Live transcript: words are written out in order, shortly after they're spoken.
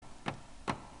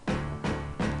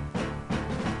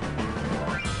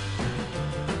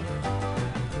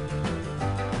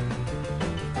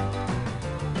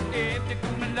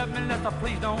Vanessa,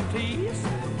 please don't tease.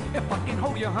 If I can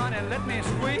hold you, honey, let me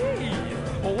squeeze.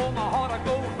 Oh, my heart, I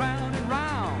go round and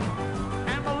round,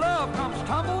 and my love comes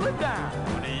tumbling down.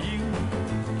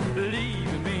 You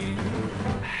leave me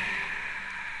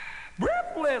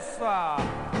breathless. Oh,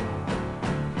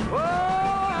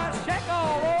 I shake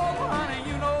all over, honey,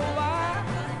 you know why?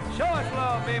 Show us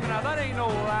love, baby, now that ain't no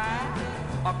lie.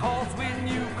 Of course, when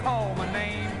you call my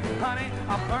name, honey,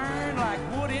 I burn like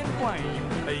wood in flame.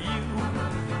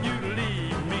 You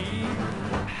leave me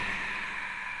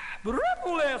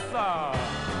breathless.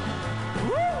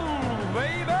 Ooh,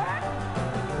 baby,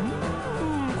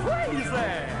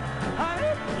 crazy.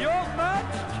 Honey, you're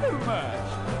much too much.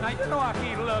 Now, you know I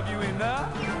can't love you enough.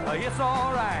 It's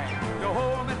all right to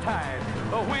hold me tight.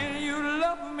 But when you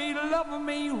love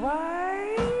me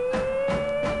right.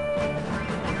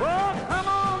 Well, come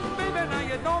on, baby, now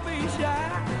you don't be shy.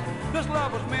 This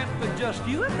love was meant for just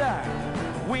you and I.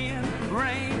 Wind,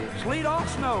 rain, sleet or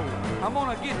snow, I'm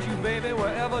gonna get you, baby,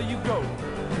 wherever you go.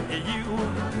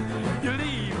 You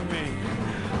leave me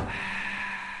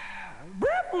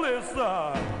breathless.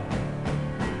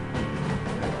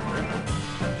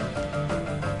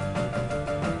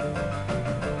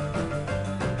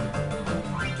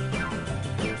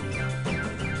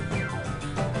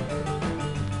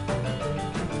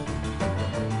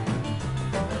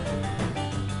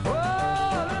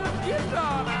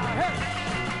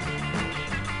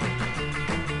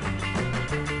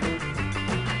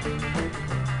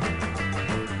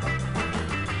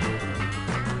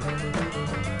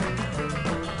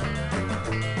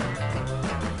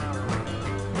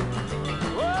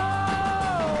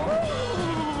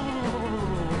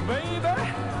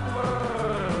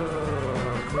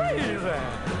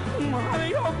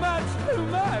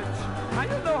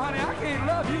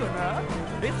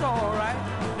 It's all right,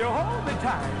 you hold me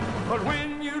tight. But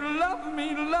when you love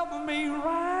me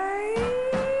right.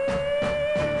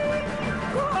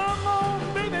 Come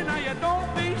on, baby, now you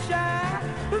don't be shy.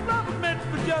 This love is meant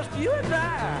for just you and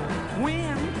I.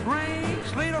 Wind, rain,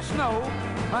 sleet or snow,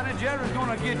 honey, Jerry's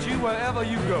gonna get you wherever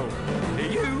you go.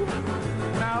 You,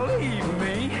 now leave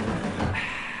me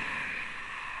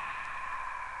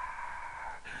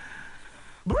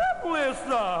breathless.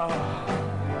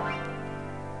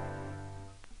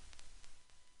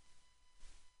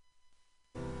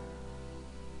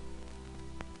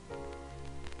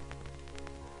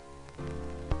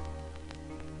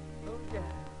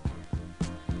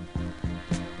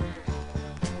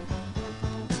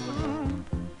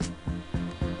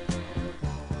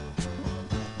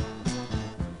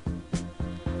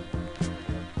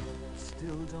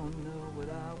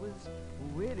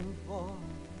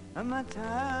 And my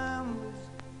time was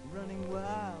running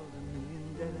wild, a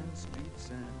million dead-end streets,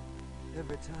 and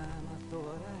every time I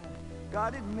thought I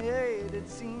got it made, it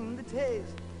seemed the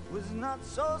taste was not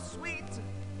so sweet.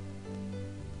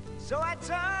 So I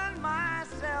turned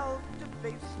myself to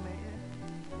face me,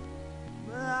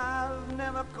 but I've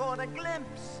never caught a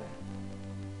glimpse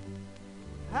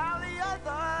how the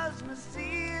others must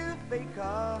see the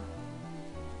faker.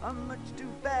 I'm much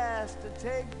too fast to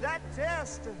take that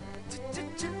test.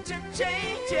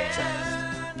 Changes.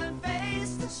 Turn and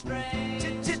face the strain.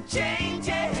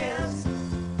 Changes.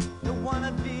 Don't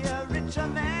wanna be a richer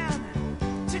man.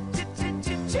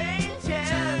 Changes.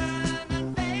 Turn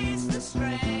and face the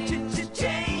strain.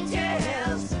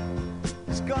 Changes.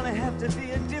 It's gonna have to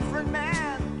be a different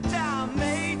man. Time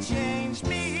may change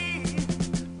me,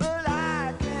 but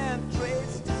I can't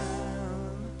trace time.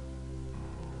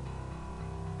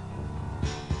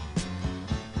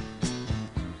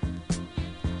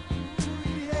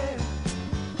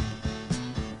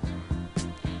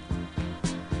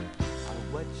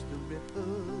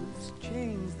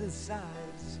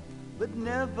 Sides, but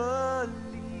never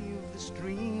leave the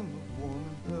stream of warm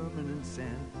and permanent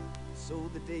sand. So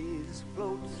the days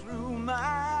float through my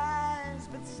eyes,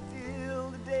 but still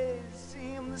the days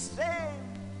seem the same.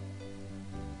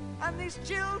 And these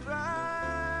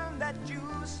children that you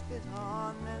spit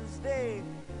on as they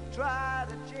try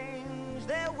to change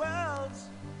their worlds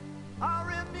are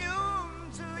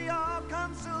immune to your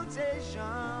consultations.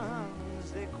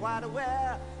 They're quite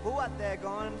aware of what they're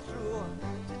going through.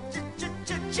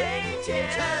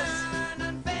 Changes. Turn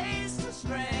and face the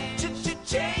strain.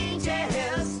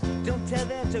 Changes. Don't tell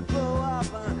them to grow up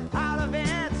out of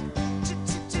it.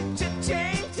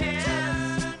 Changes.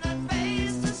 Turn and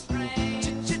face the strain.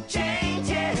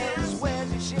 Changes.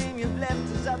 Where's your shame you've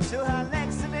left us up to our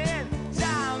next event?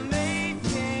 Time may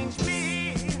change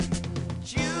me,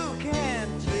 but you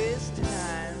can't trace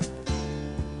time.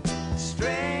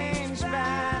 Strange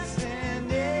fascination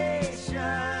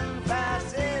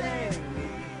fascinating me.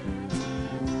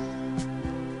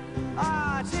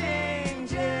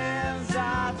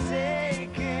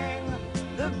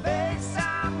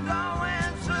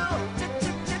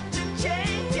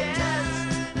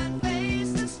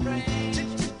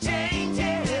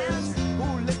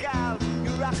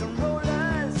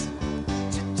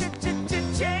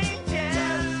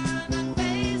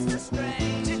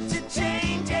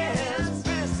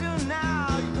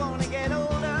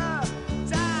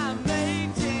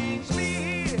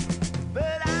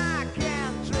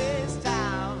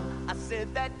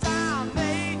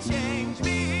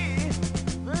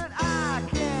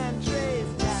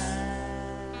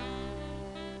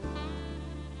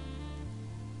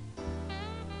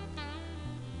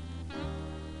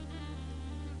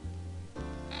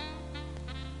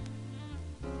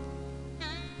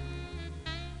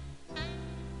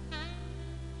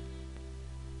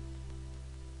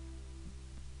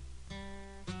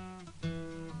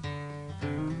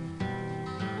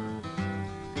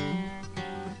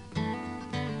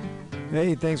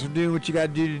 Hey, thanks for doing what you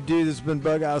got to do. This has been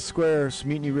Bug Out Square,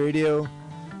 Mutiny Radio.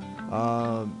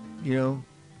 You know,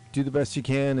 do the best you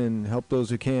can and help those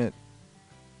who can't.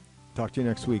 Talk to you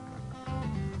next week.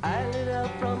 I lit up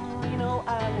from Reno,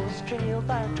 I was trailed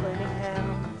by 20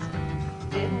 hounds.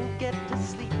 Didn't get to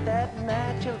sleep that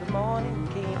night till the morning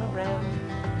came around.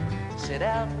 Set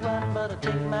out run, but I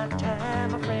take my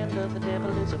time. A friend of the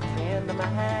devil is a friend of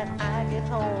mine. I get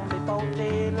home before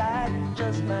daylight,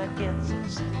 just might get some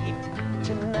sleep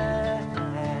tonight.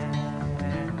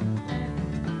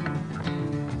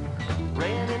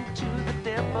 Ran into the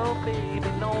devil, baby,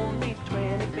 loaned me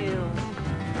 20 bills.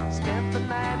 Spent the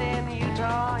night in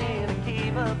Utah in a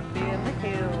cave up in the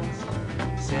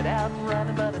hills. Set out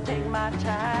running, but I take my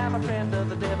time. A friend of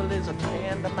the devil is a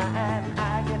friend of mine.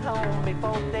 I get home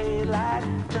before daylight,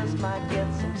 just might get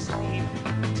some sleep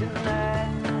tonight.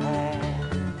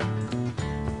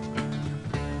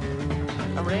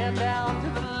 I ran down to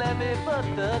the levee, but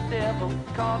the devil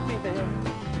caught me there.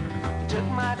 He took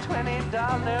my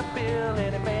 $20 bill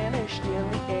and it vanished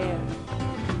in the air.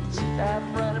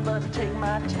 I'm running, but I take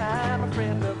my time. A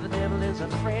friend of the devil is a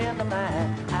friend of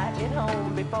mine. I get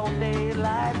home before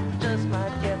daylight, just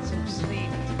might get some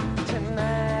sleep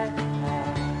tonight.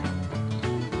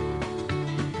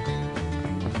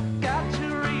 Got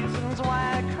 2 reasons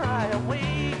why I cry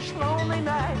away each lonely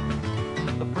night.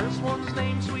 The first one's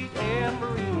named Sweet Anne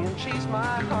Marie, and she's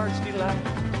my heart's delight.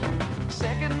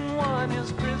 Second one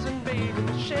is prison baby,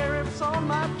 the sheriff's on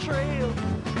my trail.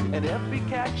 And if he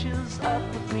catches up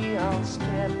with me, I'll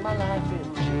spend my life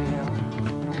in jail.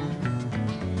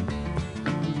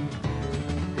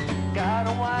 Got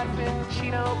a wife in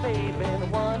Chino, baby, and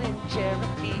one in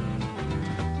Cherokee.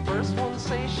 First one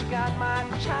says she got my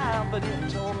child, but it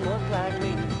don't look like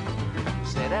me.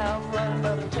 Set out running,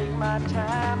 but I take my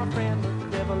time. A friend of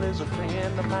the devil is a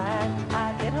friend of mine.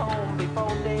 I get home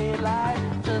before daylight,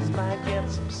 just might get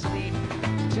some sleep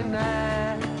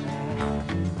tonight.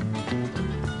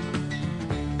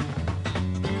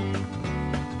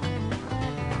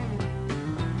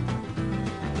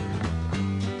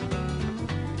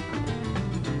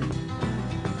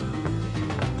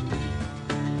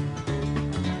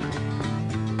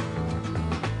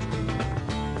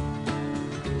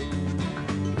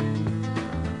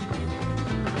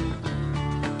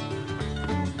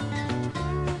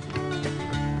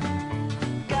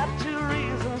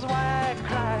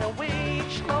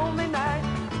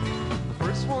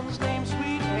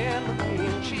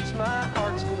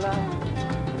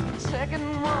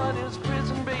 Second one is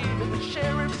prison baby, the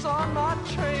sheriff's on my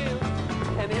trail.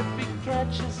 And if he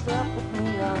catches up with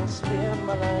me, I'll spend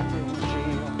my life in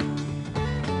jail.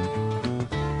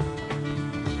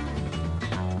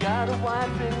 Got a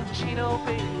wife in Chino,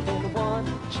 baby, and one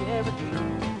in Cherokee.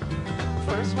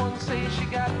 First one says she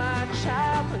got my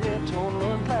child, but it don't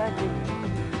look like me.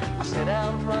 I set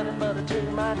out running, but I took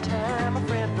my time. A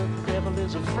friend of the devil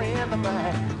is a friend of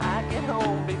mine. I get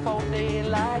home before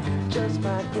daylight, just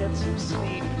might get some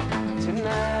sleep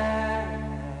tonight.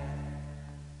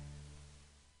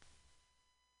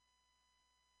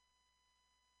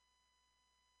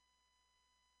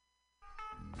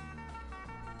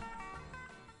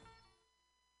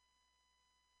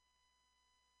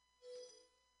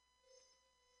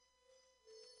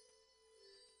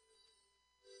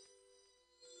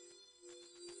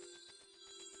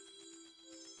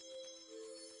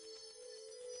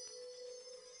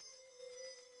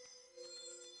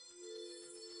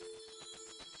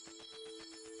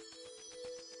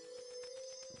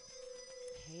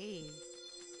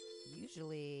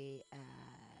 Usually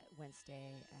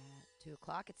Wednesday at 2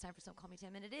 o'clock. It's time for Some Call Me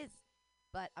Tim, and it is.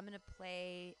 But I'm going to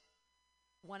play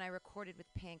one I recorded with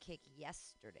Pancake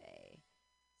yesterday.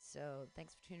 So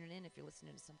thanks for tuning in if you're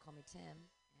listening to Some Call Me Tim.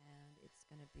 And it's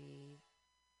going to be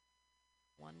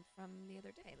one from the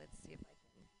other day. Let's see if I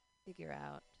can figure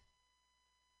out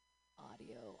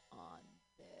audio on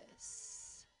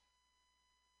this.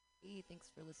 Thanks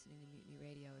for listening to Mutiny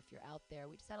Radio. If you're out there,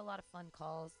 we just had a lot of fun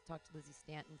calls. Talked to Lizzie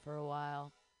Stanton for a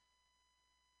while.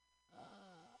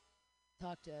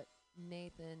 Talked to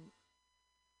Nathan.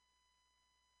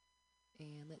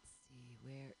 And let's see,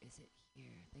 where is it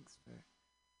here? Thanks for...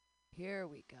 Here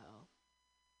we go.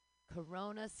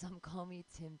 Corona, Some Call Me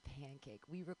Tim Pancake.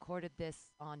 We recorded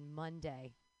this on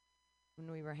Monday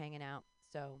when we were hanging out.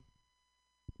 So,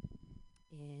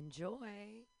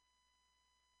 enjoy.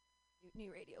 Mutiny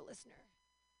Radio listener.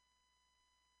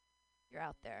 You're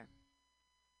out there.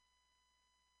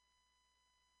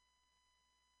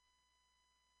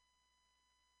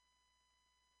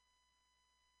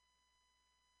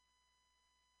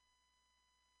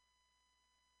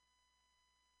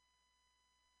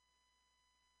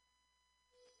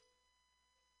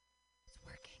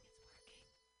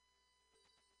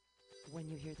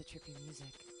 you hear the trippy music,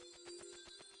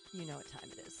 you know what time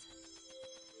it is.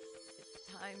 It's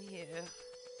time here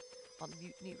on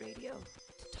Mutiny Radio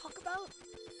to talk about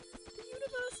the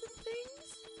universe and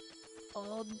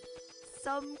things.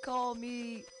 Some call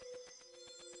me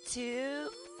Tim.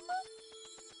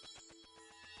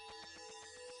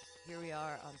 Here we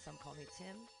are on Some Call Me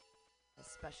Tim, a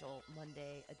special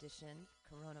Monday edition,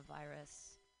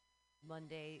 coronavirus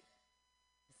Monday,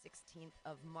 the 16th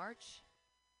of March.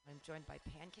 I'm joined by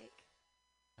Pancake.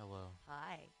 Hello.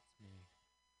 Hi. It's me,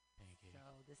 Pancake. So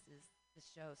this is the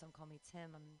show, Some Call Me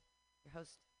Tim. I'm your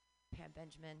host, Pam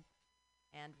Benjamin,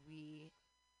 and we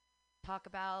talk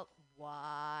about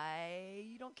why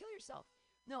you don't kill yourself.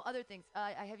 No, other things.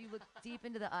 I have you look deep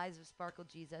into the eyes of Sparkle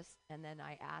Jesus, and then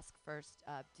I ask first,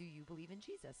 do you believe in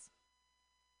Jesus?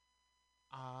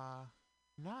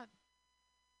 Not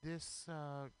this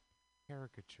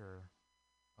caricature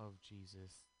of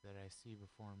Jesus that I see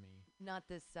before me. Not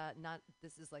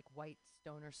this is like white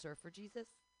stoner surfer Jesus?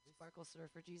 Sparkle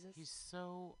surfer Jesus? He's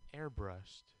so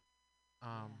airbrushed.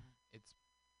 Yeah. It's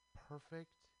perfect.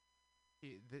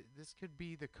 This could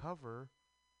be the cover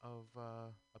of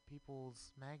a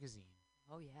People's magazine.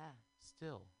 Oh yeah.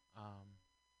 Still.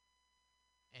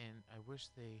 And I wish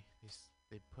they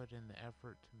put in the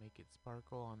effort to make it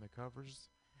sparkle on the covers.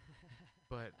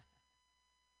 But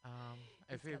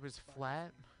if it was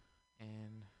flat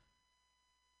and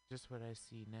just what I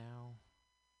see now,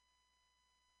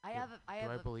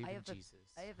 I believe in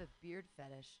Jesus. I have a beard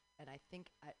fetish, and I think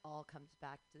it all comes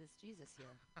back to this Jesus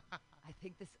here. I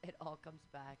think it all comes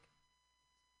back.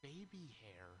 Baby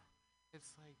hair.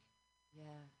 It's like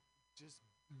just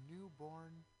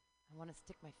newborn. I want to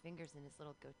stick my fingers in his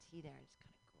little goatee there and just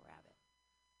kind of grab it.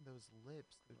 Those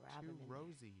lips, they're Grab too him in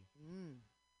rosy.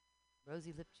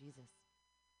 Rosy lip Jesus.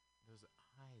 Those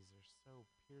eyes are so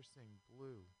piercing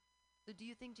blue. So do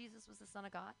you think Jesus was the Son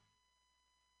of God?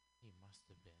 He must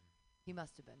have been. He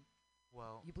must have been.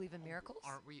 Well, you believe in miracles?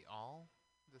 Aren't we all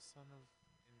the son of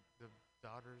and the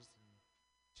daughters and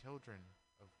children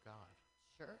of God?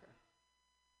 Sure.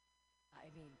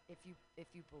 I mean, if you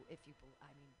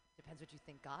I mean, depends what you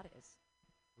think God is.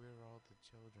 We're all the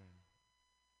children.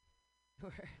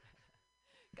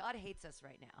 God hates us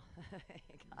right now.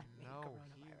 God made No,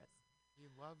 coronavirus. he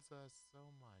loves us so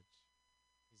much.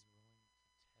 He's willing to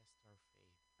test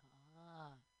our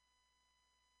faith.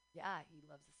 Yeah, he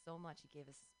loves us so much. He gave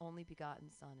us his only begotten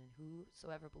Son, and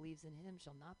whosoever believes in him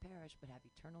shall not perish but have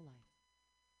eternal life.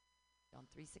 John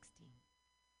 3:16.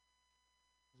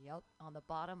 Yep, on the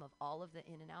bottom of all of the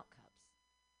In-N-Out cups.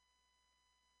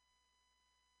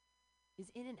 Is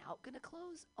In-N-Out going to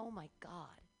close? Oh, my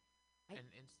God.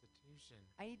 An institution.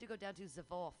 I need to go down to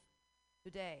Zavoff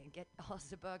today and get all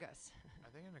the burgers. Are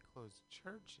they going to close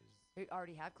churches? They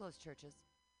already have closed churches.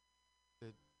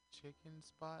 The chicken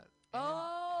spot?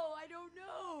 Oh, I don't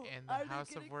know. And the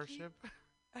house of worship?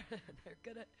 They're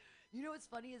going to... You know what's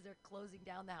funny is they're closing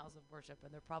down the house of worship,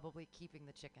 and they're probably keeping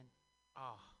the chicken.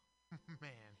 Oh,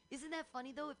 man. Isn't that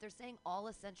funny, though, if they're saying all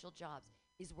essential jobs?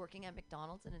 Is working at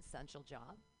McDonald's an essential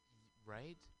job?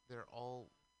 Right? They're all...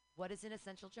 What is an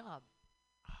essential job?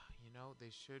 You know, they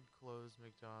should close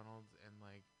McDonald's and,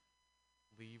 like,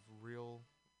 leave real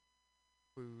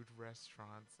food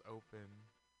restaurants open.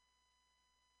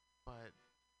 But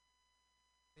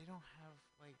they don't have,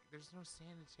 like, there's no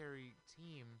sanitary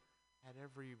team at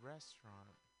every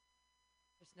restaurant.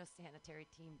 There's no sanitary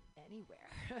team anywhere.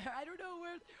 I don't know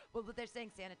where. Well, but they're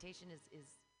saying sanitation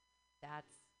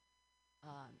that's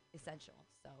essential.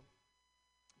 So,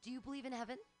 do you believe in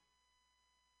heaven?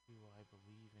 Do I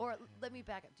believe in Or heaven? let me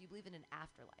back up. Do you believe in an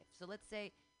afterlife? So let's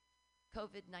say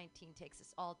COVID-19 takes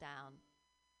us all down,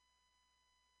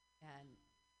 and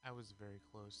I was very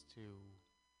close to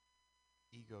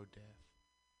ego death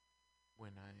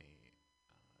when I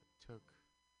took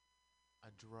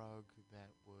a drug that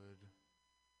would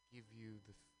give you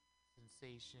the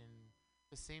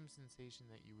same sensation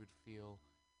that you would feel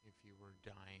if you were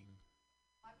dying.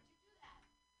 why would you do that?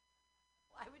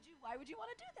 Why would you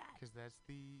want to do that? Because that's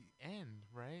the end,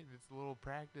 right? It's a little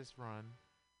practice run.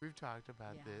 We've talked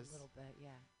about this. A little bit,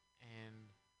 yeah.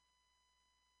 And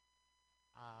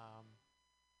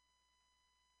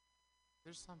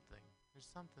there's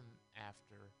something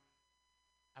after.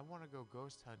 I want to go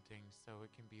ghost hunting so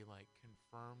it can be like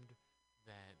confirmed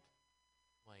that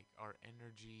like our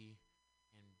energy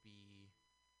can be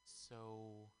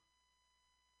so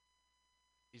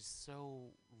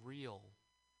real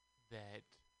that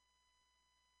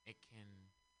it can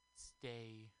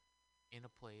stay in a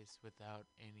place without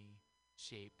any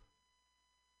shape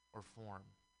or form.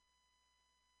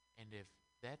 And if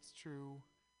that's true,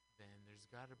 then there's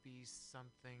got to be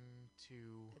something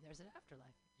to. Then there's an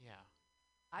afterlife. Yeah.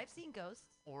 I've seen ghosts.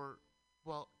 Or,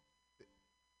 well,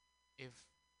 if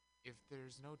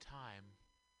there's no time,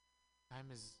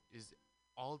 time is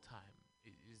all time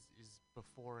is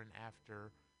before and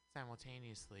after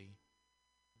simultaneously,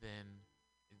 then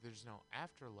there's no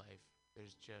afterlife.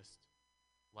 There's just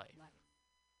life.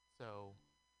 So,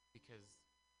 because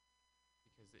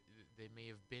they may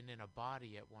have been in a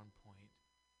body at one point,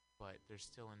 but they're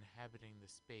still inhabiting the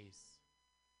space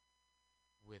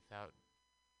without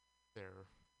their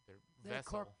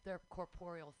vessel. Their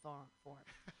corporeal form.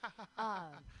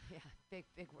 Yeah,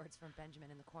 big words from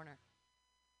Benjamin in the corner.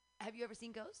 Have you ever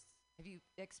seen ghosts? Have you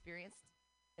experienced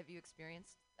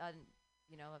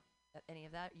any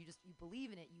of that? You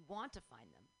believe in it. You want to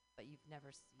find them, but you've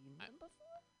never seen them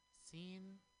before.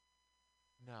 Seen?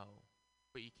 No,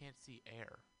 but you can't see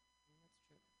air. That's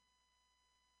true.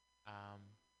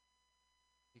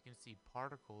 You can see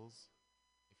particles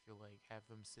if you have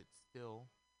them sit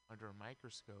still under a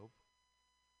microscope.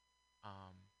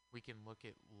 We can look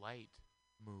at light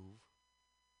move.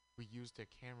 We used a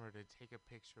camera to take a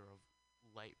picture of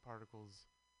light particles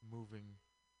moving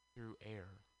through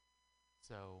air.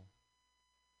 So,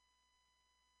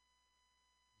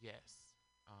 yes.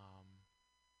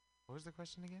 What was the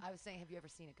question again? I was saying, have you ever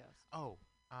seen a ghost? Oh,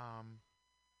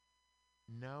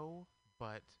 no,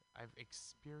 but I've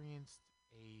experienced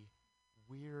a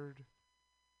weird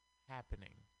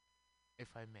happening,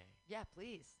 if I may. Yeah,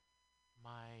 please.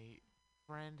 My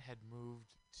friend had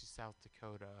moved to South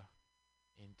Dakota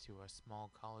into a small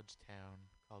college town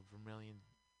called Vermilion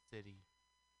City.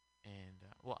 And,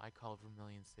 I call it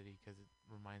Vermilion City because it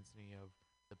reminds me of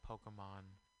the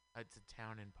Pokemon. It's a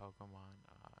town in Pokemon.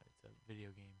 It's a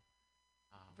video game.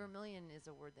 Vermilion is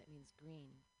a word that means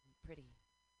green and pretty.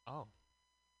 Oh.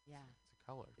 Yeah. It's a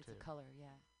color, It's too. a color,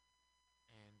 yeah.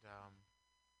 And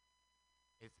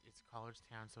it's a college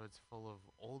town, so it's full of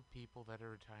old people that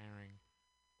are retiring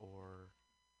or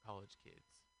college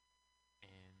kids.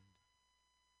 And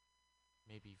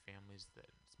maybe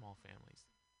small families.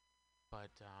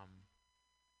 But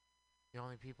the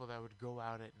only people that would go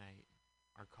out at night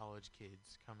are college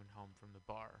kids coming home from the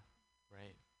bar,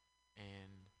 right?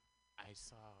 And I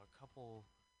saw a couple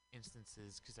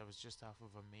instances because I was just off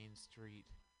of a main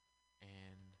street,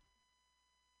 and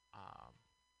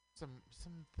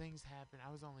some things happened.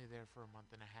 I was only there for a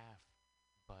month and a half,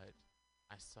 but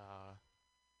I saw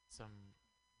some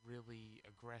really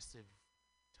aggressive,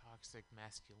 toxic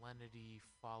masculinity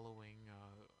following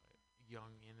a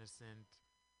young, innocent,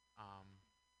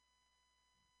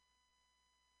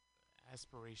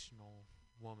 aspirational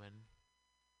woman,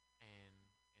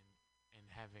 and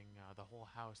having the whole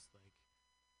house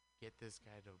get this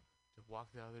guy to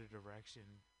walk the other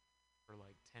direction for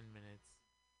 10 minutes,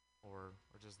 or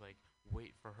just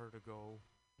wait for her to go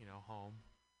home.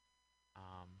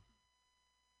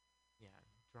 Yeah,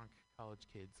 drunk college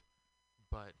kids.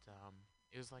 But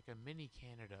it was like a mini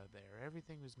Canada there.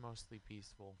 Everything was mostly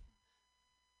peaceful.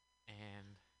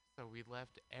 And so we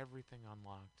left everything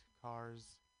unlocked.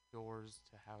 Cars, doors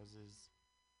to houses,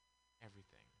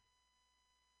 everything.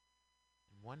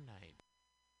 And one night.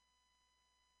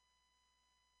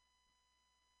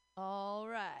 All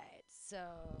right, so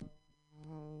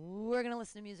we're going to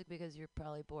listen to music because you're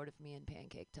probably bored of me and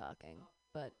Pancake talking.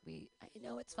 But I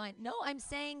know it's fine. No, I'm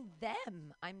saying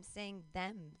them. I'm saying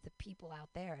them, the people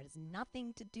out there. It has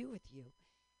nothing to do with you.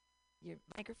 Your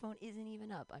microphone isn't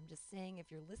even up. I'm just saying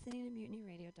if you're listening to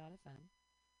MutinyRadio.fm,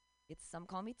 it's Some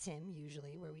Call Me Tim,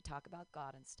 usually, where we talk about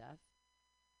God and stuff.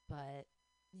 But,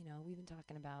 we've been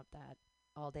talking about that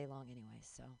all day long anyway,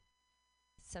 so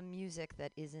some music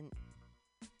that doesn't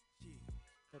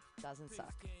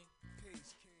suck.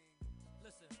 Peace, King.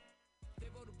 Listen, they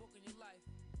wrote a book in your life.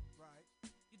 Right.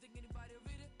 You think anybody will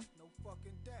read it? No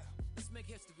fucking doubt. Let's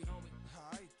make history, homie.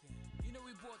 Alright then. You know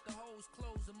we brought the hoes,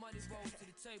 clothes, and money rolls to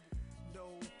the table.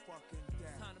 No fucking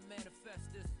doubt. Time to manifest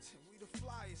this. We the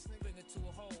flyest, nigga. Bring it to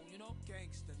a hole,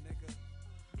 Gangsta, nigga.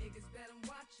 Niggas better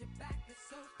watch your back, it's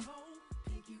so cold.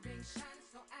 Pinky ring shining,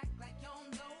 so act like y'all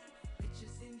know.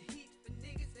 Bitches in heat for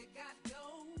niggas that got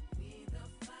dough. We the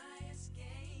flyest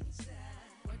gangsta.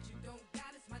 What you don't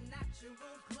got is my natural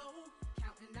glow.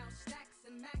 Counting out stacks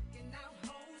and macking out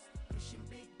hoes. Pushing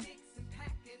big dicks and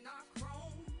packing our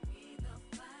chrome. We the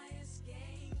flyest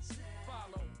gangsta.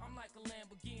 Follow, I'm like a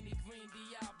Lamborghini Green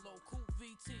Diablo. Cool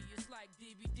VT, it's like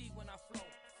DVD when I flow.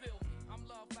 Feel me, I'm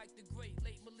loved like the great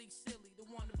late Malik Silly. The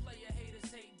one the player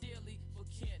haters hate dearly, but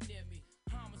can't near me.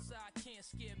 Homicide can't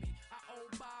scare me. I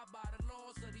abide by the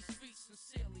laws of these streets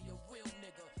sincerely. A real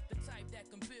nigga, the type that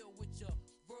can build with ya.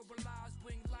 Verbalize,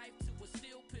 bring life to a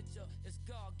still picture. It's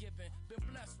God given.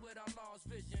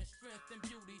 vision, strength and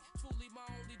beauty. Truly my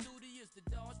only duty is to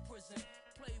dodge prison.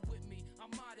 Play with me, I'm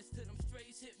modest till them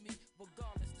strays hit me.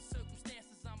 Regardless the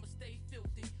circumstances, I'ma stay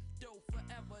filthy. Dope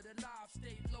forever, the lives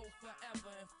stay low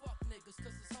forever. And fuck niggas,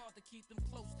 cause it's hard to keep them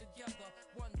close together.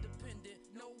 One dependent,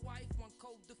 no wife, one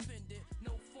co-defendant.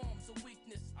 No forms of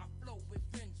weakness, I flow with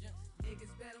vengeance.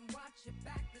 Niggas better watch your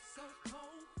back, it's so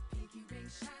cold. Pinky ring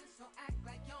shining, so act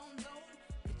like you don't know.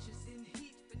 Bitches in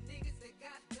heat for niggas that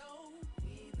got dough.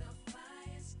 We the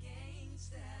flyest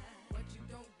gangsta. What you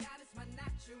don't got is my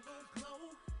natural glow.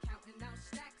 Counting out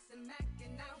stacks and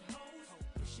macking out hoes.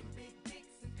 Pushing big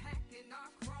dicks and packing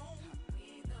our chrome.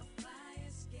 We the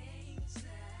flyest gangsta.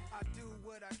 I do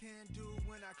what I can do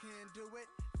when I can do it.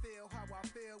 Feel how I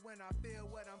feel when I feel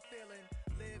what I'm feeling.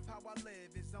 Live how I live,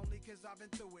 it's only cause I've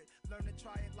been through it. Learn to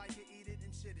try it like you eat it,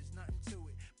 and shit is nothing to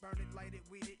it. Burn it, light it,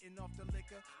 weed it, and off the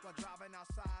liquor. While driving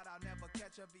outside, I'll never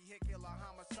catch a vehicular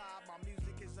homicide. My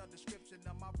music is a description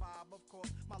of my vibe, of course.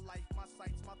 My life, my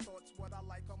sights, my thoughts, what I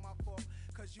like on my fork.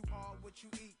 Cause you are what you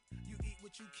eat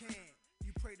what you can.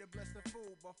 You pray to bless the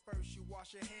food, but first you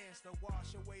wash your hands to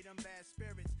wash away them bad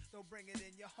spirits. Don't bring it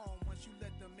in your home. Once you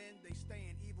let them in, they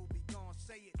stay in evil, be gone,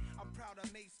 say it. I'm proud of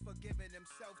Mace for giving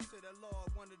himself to the Lord.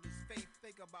 Wanted his faith,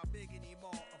 think about big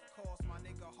anymore. Of course, my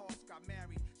nigga Hoss got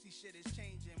married. See, shit is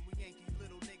changing. We ain't these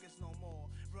little niggas no more.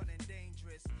 Running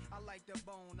dangerous. I like the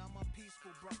bone, I'm a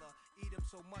peaceful brother. Eat him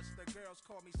so much the girls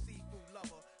call me seafood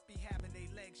lover. Be having they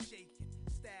legs shaking.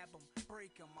 Stab them,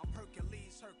 break them. I'm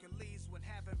Hercules when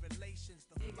having relations.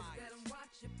 The Niggas flyers. better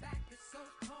watch your back, it's so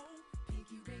cold.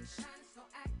 Pinky ring shining, so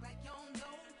act like you don't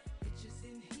know. Bitches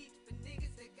in heat for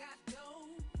niggas that got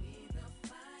dough. We the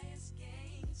flyest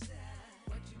gangsta.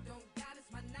 What you don't got is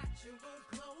my natural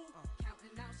glow.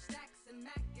 Counting out stacks and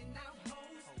macking out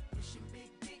hoes. Pushing big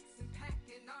dicks and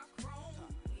packing our chrome.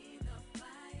 We the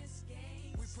flyest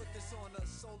gangsta. We put this on the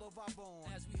soul of our bone.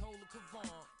 As we hold a kavon,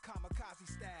 Kamikaze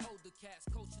style. older cats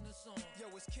coaching us on. Yo,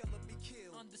 it's kill or be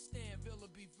killed. Understand, real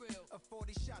or be real. A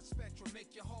 40-shot spectrum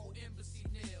make your whole Embassy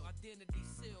nil, identity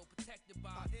sealed, protected by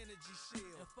our energy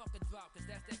shield. and fuck a drop, cause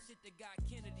that's that shit that got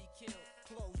Kennedy killed.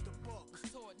 Close the book. Was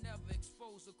taught never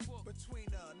expose a crook. Between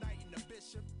the knight and the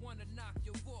bishop. Wanna knock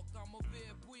your book, I'm a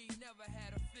rare breed, never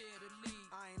had a fear to lead.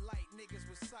 I ain't like niggas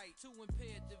with sight. Too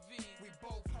impaired to read. We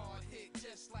both hard hit,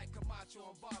 just like Camacho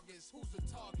and Vargas. Who's the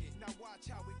target? Now watch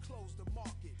how we close the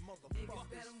market, Niggas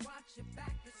motherfuckers. better watch your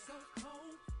back, it's so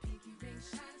cold. Pinky ring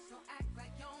shining, so act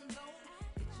like you don't know.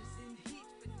 Bitches in heat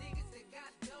for niggas that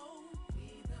got dough.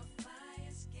 We the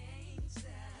flyest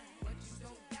gangsta. What you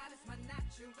don't got is my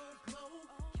natural glow.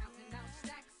 Counting out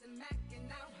stacks and macking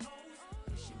out hoes.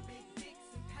 Pushing big dicks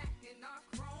and packing our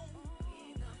chrome.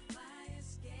 We the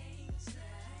flyest gangsta.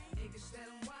 Niggas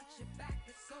better watch your back,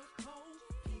 it's so cold.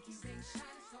 Pinky ring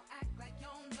shining, so act like you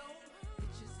don't know.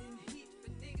 Bitches in heat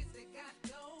for niggas that got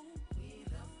dough. We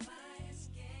the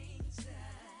flyest gangsta.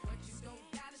 What you don't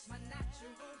got is my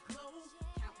natural glow.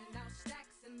 Counting out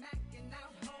stacks and macking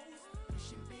out hoes.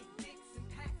 Pushing big dicks and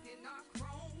packing our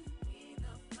chrome. We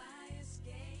the flyest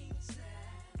gangsta.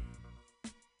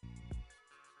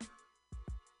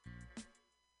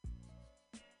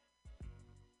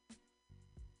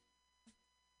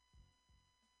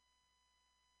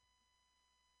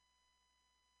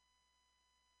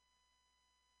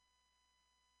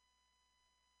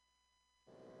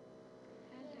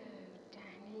 Hello,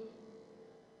 Danny.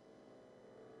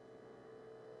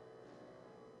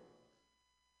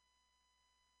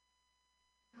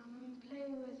 Come and play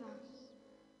with us.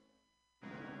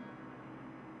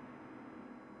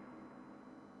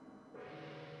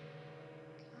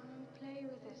 Come and play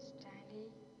with us, Danny.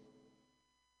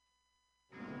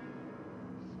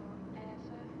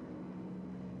 Forever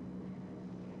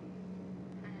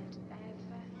and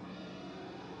ever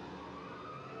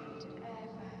and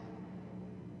ever.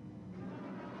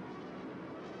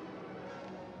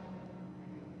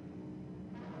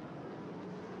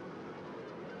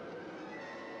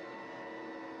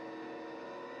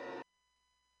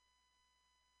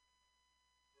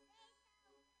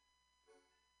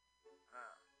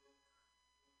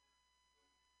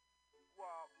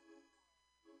 Wow.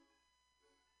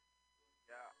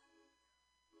 Yeah.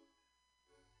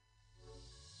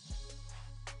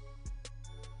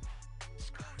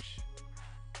 Squash.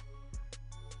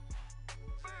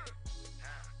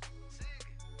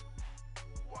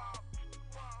 Wow.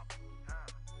 Wow.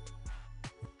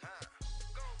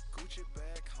 Gucci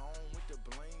back home with the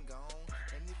bling on.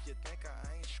 And if you think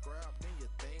I ain't scrapped, then you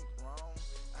think wrong.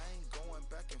 I ain't going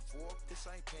back and forth, this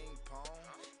ain't ping pong.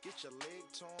 Get your leg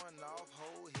torn off,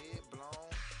 whole head blown.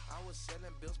 I was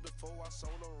selling bills before I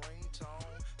sold a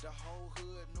ringtone. The whole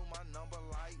hood knew my number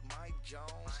like Mike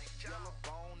Jones. Yellow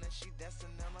bone and she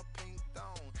dancing in a pink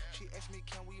thong. She asked me,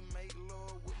 can we make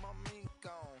love with my mink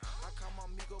on? I call my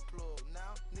Migo plug,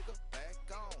 now nigga back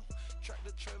on. Track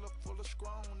the trailer full of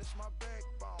scroll, it's my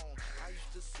backbone. I used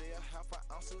to sell half an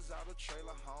ounces out of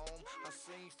trailer home. I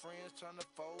seen friends turn to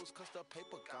foes cause the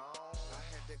paper gone. I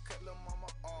had to cut lil'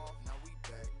 mama off, now we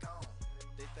back on.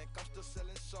 They think I'm still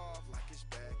selling soft like it's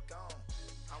back on.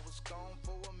 I was gone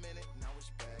for a minute, now it's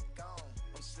back on.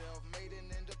 I'm self-made and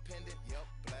independent, yep,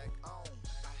 black on.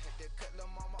 I had to cut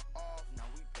lil' mama off, now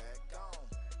we back on.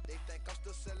 They think I'm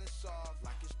still selling soft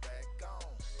like it's back on.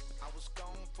 I was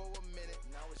gone for a minute,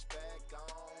 now it's back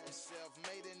on. I'm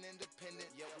self-made and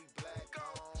independent, yeah, we black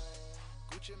on.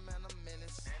 Gucci man a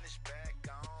menace, and it's back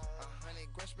on. 100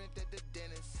 grand spent at the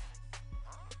dentist.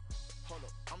 Hold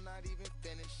up, I'm not even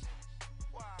finished.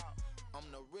 Wow, I'm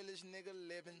the realest nigga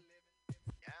living.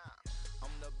 Yeah,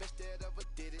 I'm the best that ever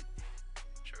did it.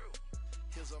 True.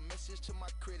 Here's a message to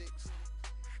my critics.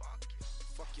 Fuck you.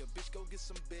 Fuck your bitch, go get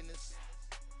some business.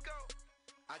 Go.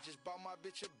 I just bought my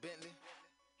bitch a Bentley.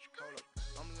 Hold up,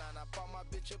 I'm lying, I bought my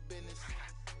bitch a business.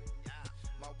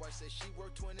 My wife said she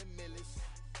worked 20 millies.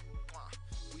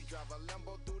 We drive a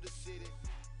Lambo through the city.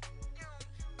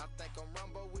 I think I'm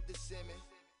Rambo with the semi.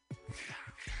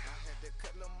 I had to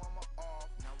cut lil' mama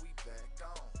off, now we back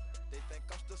on. They think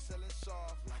I'm still selling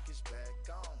soft like it's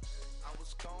back on. I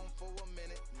was gone for a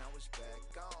minute, now it's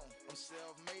back on. I'm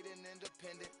self-made and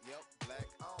independent, yep, black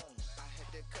on. I had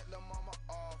to cut lil' mama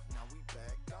off, now we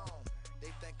back on.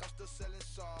 They think I'm still selling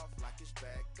soft like it's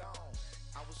back on.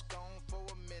 I was gone for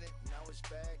a minute, now it's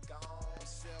back on. I'm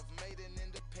self-made and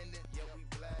independent, yeah, we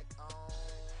black on.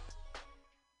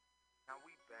 Now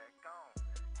we back on.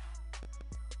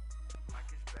 Like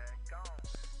it's back on.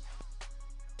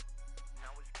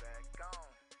 Now it's back on.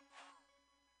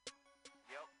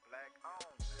 Yep, black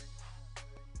on.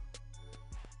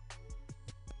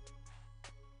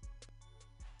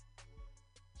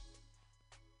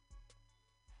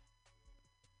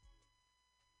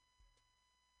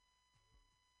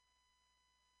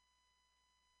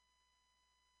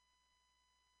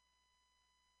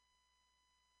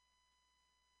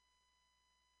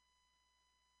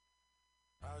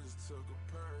 I just took a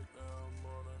perk, now I'm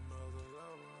on another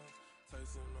level.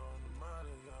 Tasting on the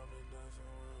money, got me dancing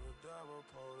with the devil.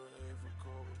 Pull the A for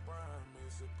Kobe Bryant,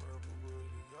 mix it purple with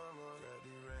the yellow. Got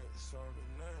these racks on the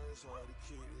nails, hard to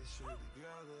keep this shit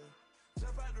together.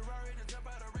 Jump out the Rari, then jump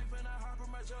out the reef, and I hop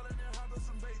on my shoulder, then hop on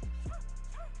some bait.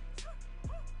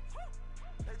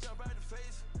 They jump out the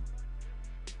face.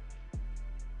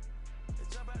 They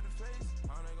jump out the face.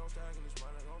 Money gon' stack and this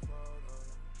money gon' fall.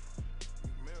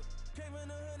 Came in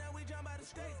the hood, now we jump out the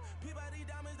states. Peep out these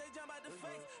diamonds, they jump out the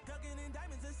face. Ducking in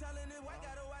diamonds and selling it white.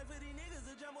 Got a wife for these niggas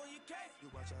to jump on your case. You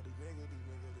watch out these niggas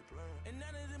they playing. And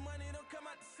none of the money don't come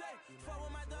out the safe. Fuck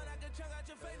with my dog, I can chunk out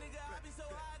your face, nigga. I be so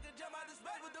high, I can jump out the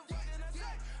space. What the fuck can I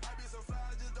say? I be so fly,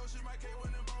 I just don't shoot my K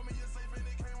when they bought me a safe and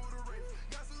it came with a race.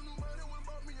 Got some new money when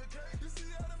bought me a cake. You see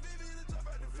how them VVs to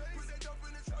jump out the face. Put that dope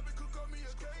in the trap and cook up me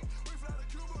a cake. We fly to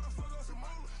Cuba to fuck up some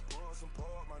moolah. Pour some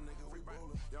pork, my nigga, we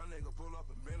rollin'. Y'all nigga pull up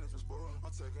and Bentley just spoilin'.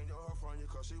 I'm taking your her from you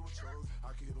cause she was chosen.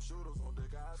 I keep them shooters on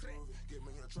deck, I prove it. Get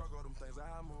me a truck, all them things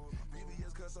I move.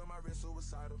 BBS cuts on my wrist,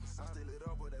 suicidal. I still it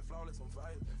up with that flawless, I'm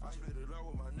fighting. I split it up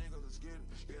with my niggas, let's get it.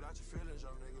 Get out your feelings,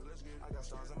 young nigga, let's get it. I got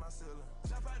stars in my ceiling.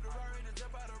 Jump out the Rari, then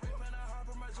jump out the reef, and I hop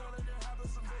on my shoulder, then hop on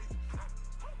some bait.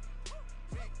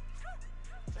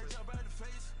 They jump out the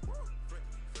face.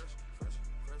 Fresh.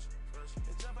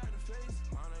 They jump out the face.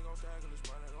 Money gon' stack and this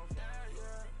money gon' fall.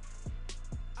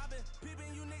 Yeah. I been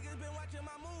peeping, you niggas been watching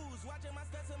my moves, watching my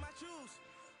steps and my shoes.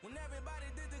 When everybody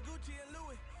did the Gucci and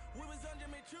Louis, we was on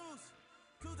Jimmy Choos.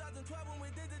 2012 when we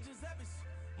did the Giuseppe's,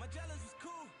 my jealous was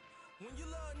cool. When you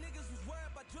little niggas was worried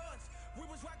about drugs, we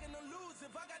was rocking the lose.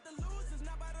 If I got the lose, it's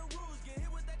not by the rules. Get hit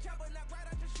with that chopper, knock right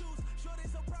out your shoes. Shorty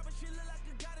so proper, she look like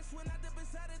a goddess. When I dip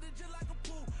inside of it, just like a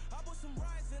pool. I bought some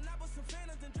rides and I bought some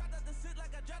phantoms and dropped out the sit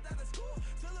like I dropped out of school.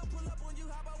 Till I pull up when you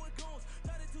hop out with goons.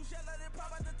 32 shell, let it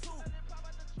pop out the two.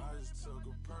 I just took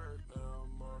a perk, now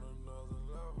I'm on another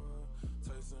level.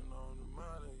 Tasting on the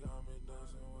money, got me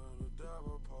dancing with the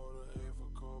devil. Pull the A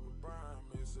for Kobe Bryant,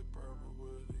 mix it purple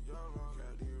with the yellow.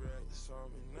 Got these racks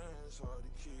on me now, it's hard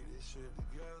to keep this shit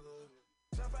together.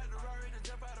 Jump out the Rari, then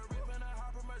jump out the reef, and I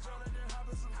hop on my shoulder, then hop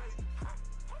on some bait.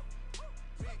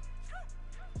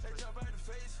 They jump out the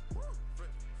face.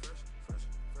 Fresh.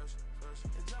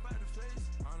 They jump out the face.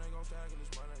 Money gon' stack and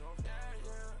this money gon' fall.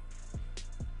 Yeah.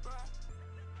 Bye.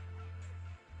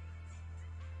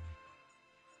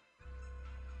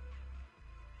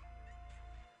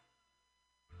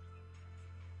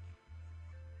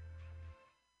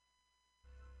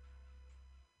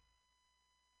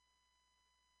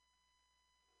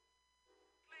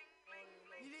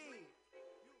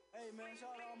 Hey man, shout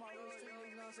out to all my real street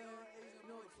niggas, you know what I'm saying? You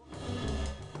know what?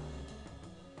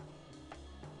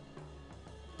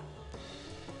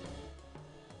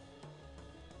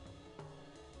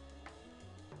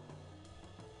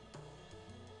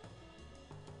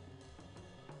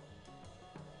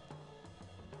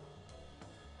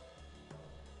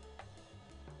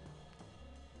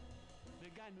 They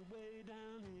got me way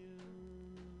down here.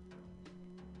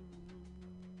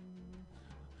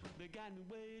 They got me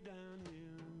way down here.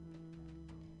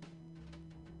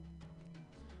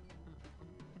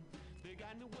 They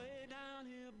got me way down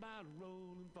here by the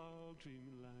rolling fog, treat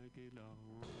me like a dog.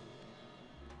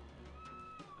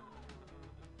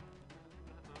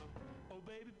 Oh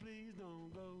baby, please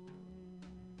don't go.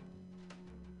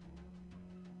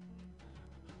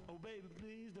 Oh baby,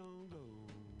 please don't go.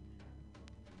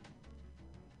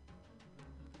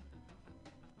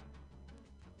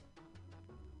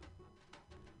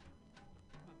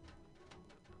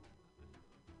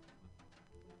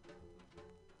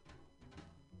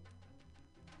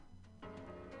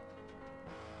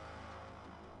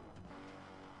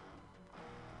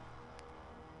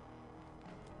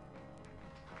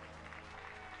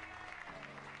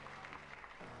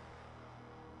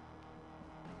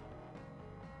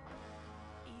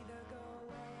 Either go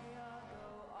away or go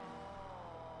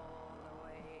all the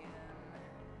way in.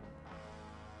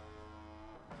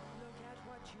 Look at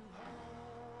what you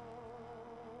hold.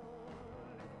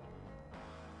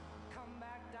 Come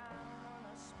back down on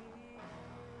a spear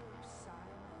of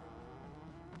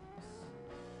silence.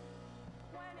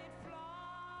 When it flies,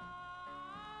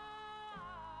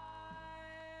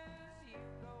 you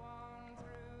go on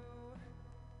through.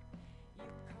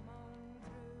 You come on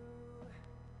through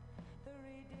the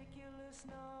ridiculous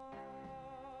no.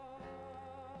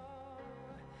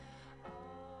 Oh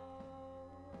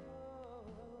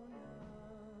no.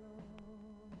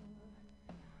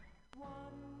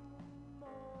 One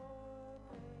more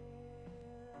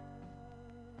pair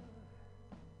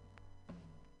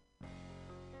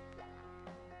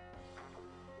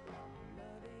of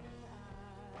loving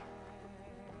eyes.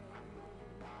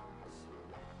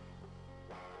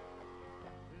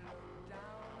 Look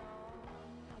down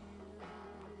on you.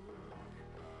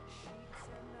 Sheets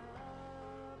and a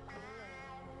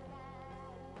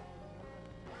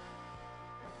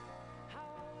How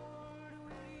old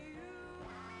will you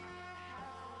have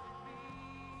to be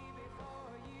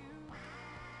before you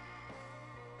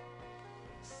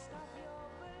stop your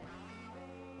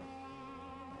believing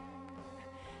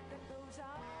that those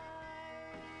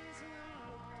eyes will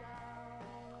look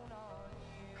down on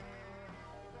you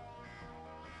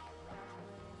that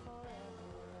way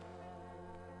forever?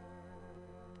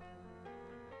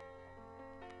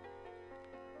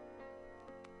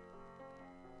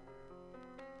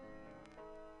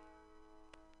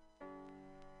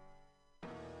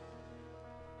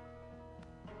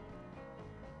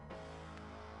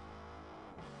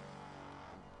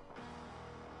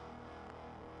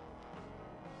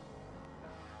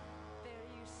 There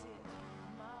you sit,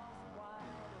 mouth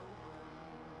wide open.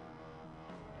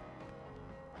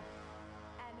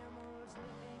 Animals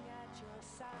living at your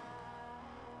sides.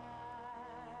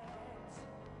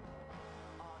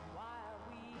 On wild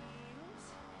wheels,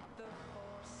 the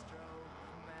four-stroke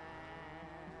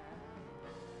man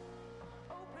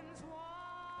opens wide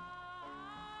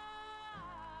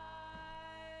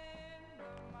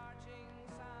the marching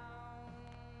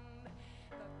sound,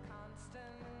 the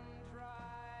constant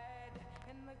ride,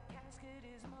 and the casket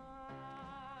is mine.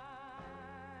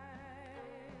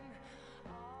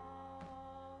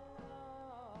 All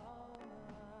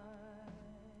mine.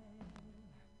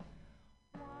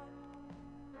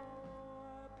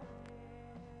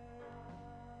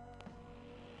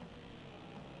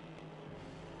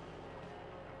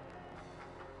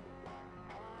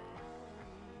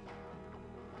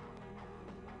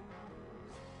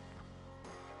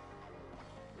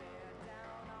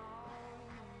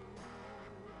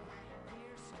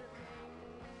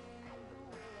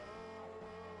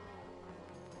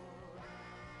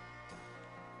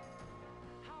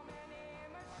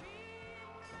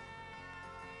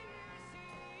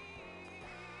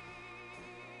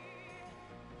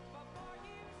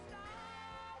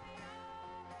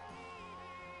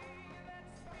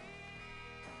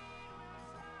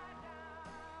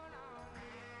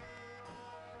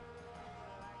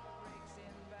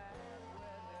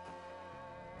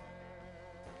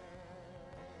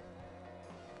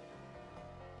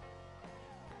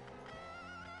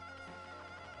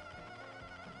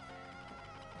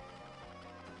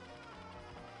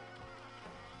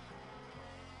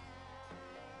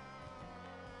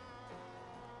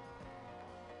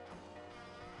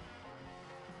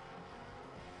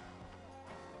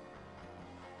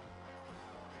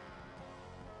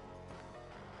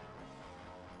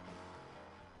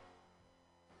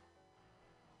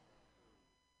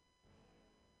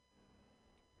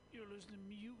 listening to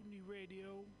Mutiny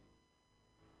Radio.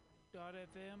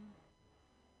 .fm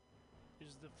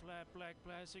is the flat black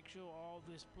plastic show. All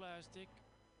this plastic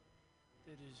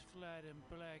that is flat and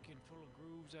black and full of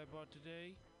grooves I bought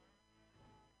today.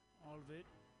 All of it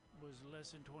was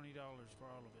less than $20 for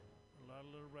all of it. A lot of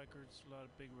little records, a lot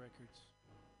of big records.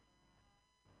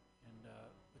 And the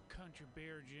Country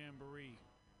Bear Jamboree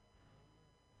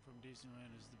from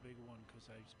Disneyland is the big one because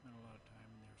I spent a lot of time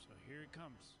in there. So here it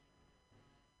comes.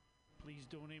 Please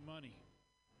donate money.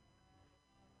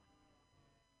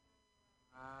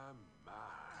 My.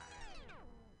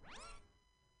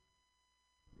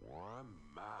 Why,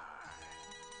 my.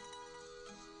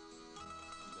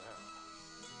 Now,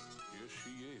 here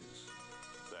she is,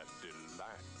 that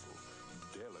delightful,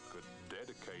 delicate,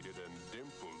 dedicated, and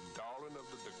dimpled darling of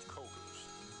the Dakotas,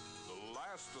 the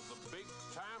last of the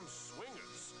big-time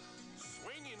swingers,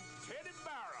 swinging Teddy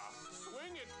Barra.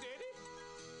 Swing it, Teddy.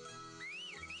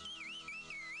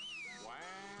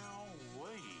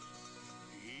 Wow-wee,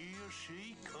 here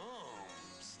she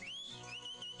comes.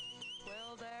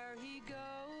 Well, there he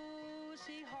goes,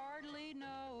 he hardly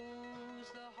knows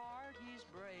the heart he's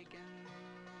breaking.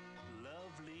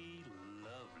 Lovely,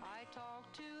 lovely. I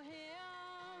talked to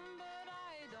him, but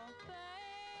I don't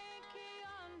think he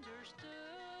understood.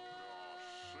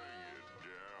 Sing it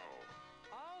down.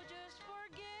 Oh, just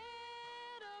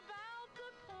forget about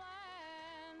the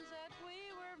plans that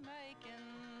we were making.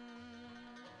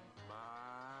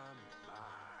 My.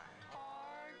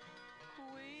 Heart,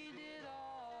 we did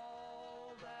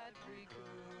all that we could.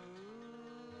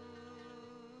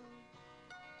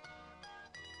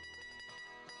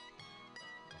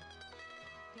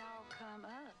 Y'all come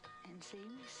up and see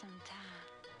me sometime.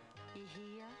 You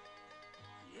hear?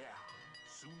 Yeah.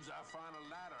 Soon as I find a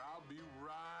ladder, I'll be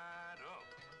right up.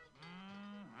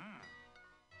 Mm-hmm.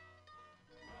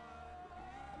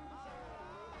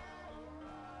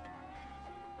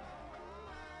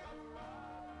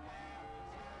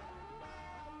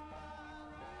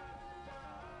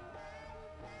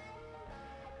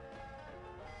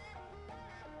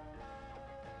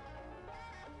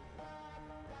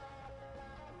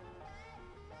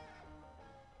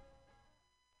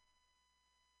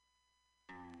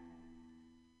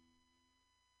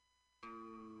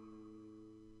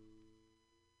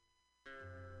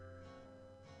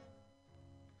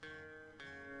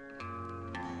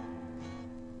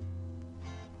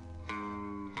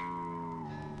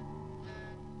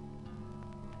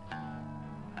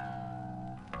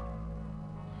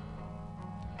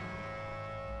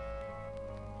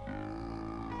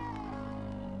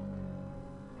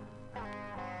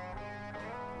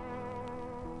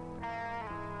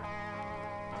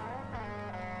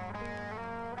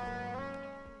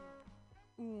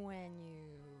 When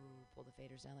you pull the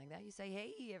faders down like that, you say,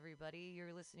 hey, everybody,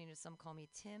 you're listening to Some Call Me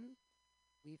Tim.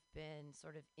 We've been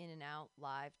sort of in and out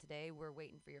live today. We're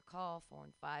waiting for your call,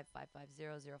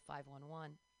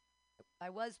 415-550-0511. I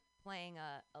was playing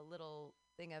a little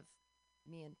thing of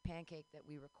me and Pancake that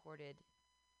we recorded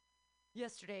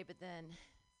yesterday, but then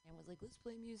Sam was like, let's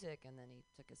play music, and then he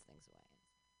took his things away.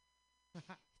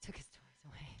 He took his toys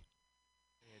away.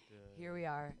 Here we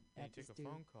are And at you the took a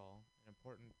phone call, an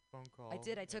important phone call. I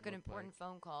did. I took an and looked important like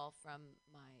phone call from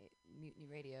my Mutiny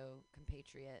Radio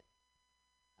compatriot,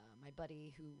 my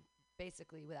buddy, who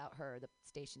basically, without her, the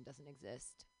station doesn't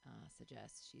exist.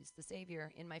 Suggests she's the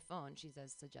savior in my phone. She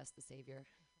says, "Suggest the savior."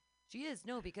 She is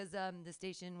because the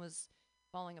station was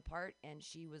falling apart, and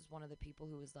she was one of the people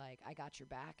who was like, "I got your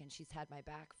back," and she's had my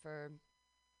back for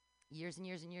years and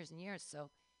years and years and years. So,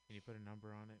 can you put a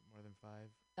number on it? More than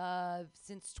 5?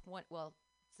 Since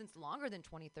longer than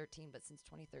 2013, but since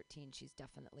 2013, she's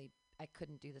definitely, I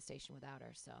couldn't do the station without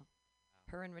her. So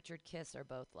her and Richard Kiss are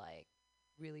both like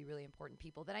really, really important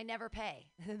people that I never pay,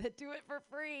 that do it for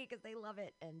free because they love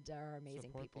it and are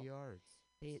amazing Support people. the arts.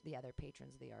 They're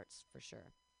patrons of the arts for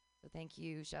sure. So thank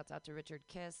you. Shouts out to Richard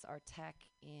Kiss, our tech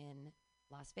in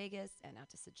Las Vegas, and out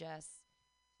to Suggest.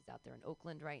 She's out there in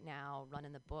Oakland right now,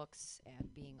 running the books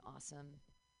and being awesome.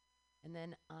 And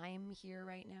then I'm here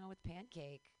right now with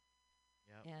Pancake.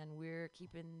 Yep. And we're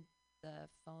keeping the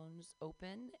phones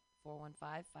open,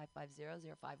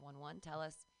 415-550-0511. Tell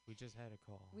us. We just had a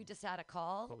call. We just had a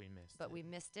call. But we missed But it. we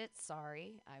missed it.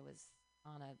 Sorry. I was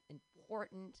on an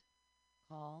important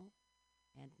call,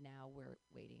 and now we're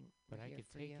waiting. But We're I here could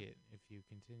for take you. it if you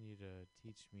continue to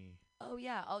teach me. Oh,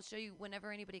 yeah. I'll show you.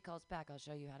 Whenever anybody calls back, I'll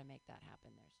show you how to make that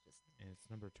happen. There's just. And it's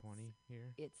number 20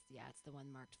 here? It's the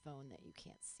one marked phone that you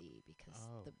can't see because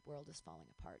Oh. the world is falling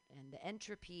apart. And the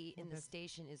entropy in the that's-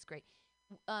 station is great.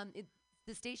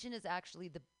 The station is actually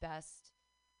the best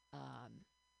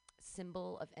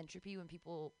symbol of entropy when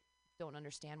people don't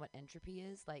understand what entropy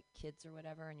is, like kids or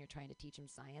whatever, and you're trying to teach them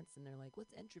science, and they're like,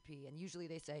 "What's entropy?" And usually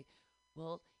they say,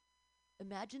 "Well,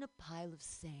 imagine a pile of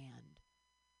sand,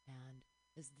 and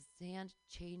as the sand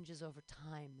changes over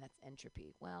time, that's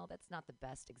entropy." Well, that's not the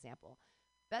best example.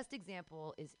 Best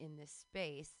example is in this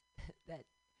space that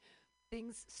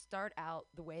things start out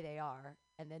the way they are,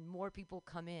 and then more people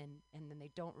come in, and then they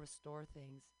don't restore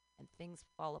things, and things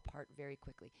fall apart very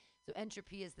quickly. So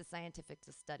entropy is the scientific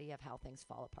study of how things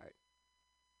fall apart.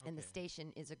 And the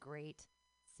station is a great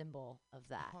symbol of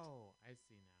that. Oh, I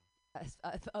see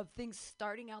now. Of things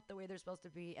starting out the way they're supposed to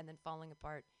be and then falling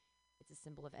apart. It's a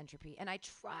symbol of entropy. And I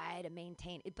try to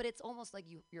maintain it, but it's almost like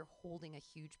you're holding a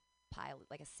huge pile,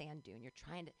 like a sand dune. You're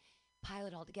trying to pile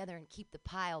it all together and keep the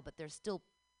pile, but there's still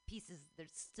pieces,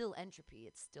 there's still entropy.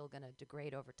 It's still going to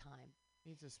degrade over time.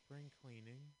 Needs a spring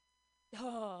cleaning.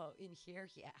 Oh, in here?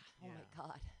 Yeah. Oh, my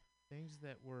God. Things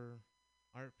that were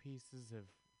art pieces have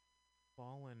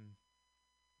fallen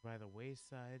by the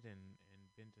wayside and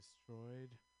been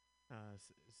destroyed.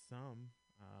 Some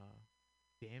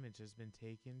damage has been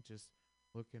taken just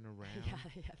looking around.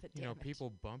 Yeah, the You know, damage. people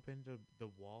bump into the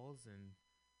walls and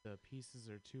the pieces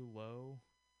are too low.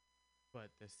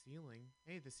 But the ceiling,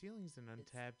 hey, the ceiling's an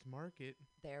untapped market.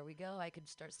 There we go. I could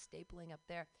start stapling up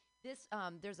there. This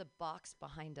there's a box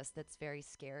behind us that's very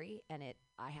scary, and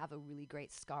I have a really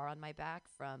great scar on my back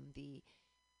from the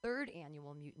 3rd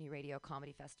annual Mutiny Radio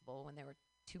Comedy Festival when there were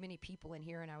too many people in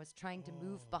here, and I was trying to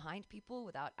move behind people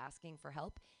without asking for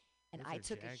help, and Those I are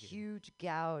took a jagged. huge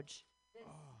gouge.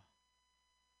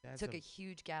 That's Took a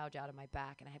huge gouge out of my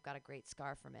back, and I have got a great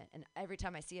scar from it. And every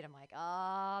time I see it, I'm like,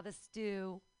 the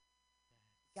stew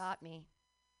got me.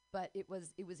 But it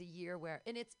was a year where,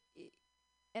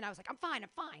 and I was like, I'm fine.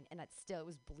 And it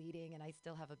was bleeding, and I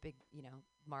still have a big,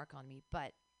 mark on me.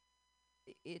 But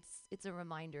it's a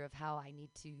reminder of how I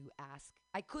need to ask.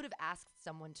 I could have asked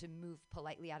someone to move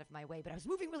politely out of my way, but I was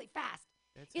moving really fast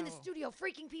in the studio,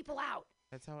 freaking people out.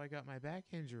 That's how I got my back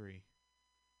injury.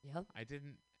 Yep. I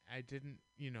didn't,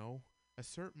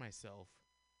 assert myself.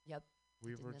 Yep.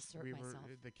 We were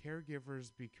the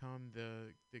caregivers become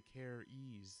the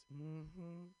carees.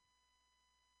 Mm-hmm.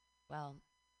 Well,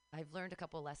 I've learned a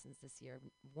couple lessons this year.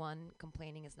 1,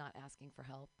 complaining is not asking for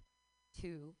help.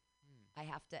 2, I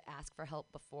have to ask for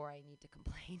help before I need to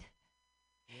complain.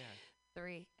 Yeah.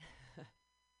 3,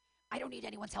 I don't need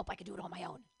anyone's help. I can do it on my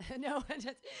own. No,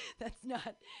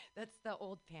 that's the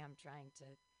old Pam trying to.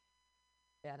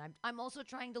 And I'm also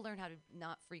trying to learn how to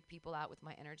not freak people out with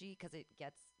my energy because it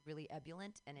gets really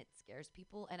ebullient and it scares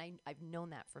people. And I've known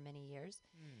that for many years.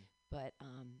 But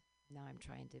now I'm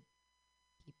trying to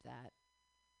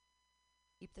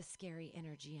keep the scary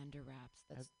energy under wraps.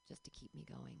 That's just to keep me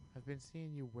going. I've been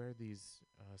seeing you wear these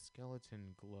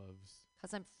skeleton gloves.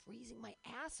 Because I'm freezing my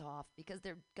ass off because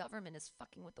their government is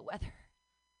fucking with the weather.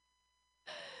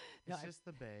 It's just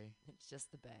the bay. It's just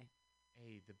the bay.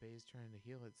 Hey, the bay's trying to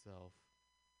heal itself.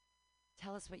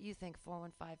 Tell us what you think,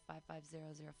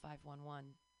 415-550-0511.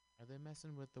 Are they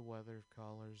messing with the weather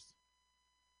callers?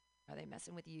 Are they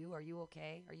messing with you? Are you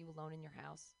okay? Are you alone in your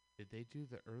house? Did they do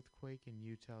the earthquake in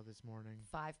Utah this morning?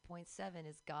 5.7.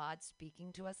 Is God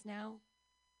speaking to us now?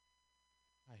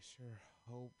 I sure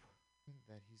hope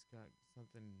that he's got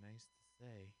something nice to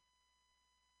say.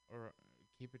 Or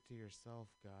keep it to yourself,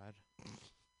 God.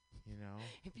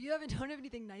 If you don't have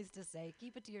anything nice to say,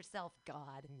 keep it to yourself,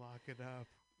 God. Lock it up.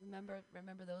 Remember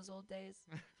those old days?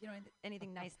 If you don't have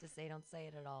anything nice to say, don't say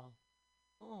it at all.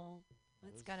 Oh,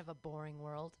 that's kind of a boring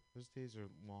world. Those days are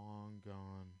long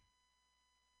gone.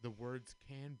 The words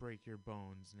can break your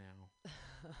bones now.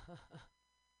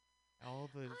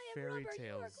 All the fairy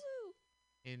tales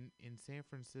in San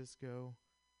Francisco,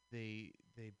 they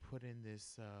put in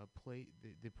this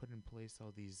they put in place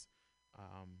all these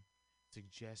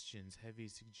suggestions, heavy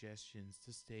suggestions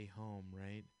to stay home,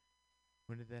 right?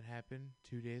 When did that happen?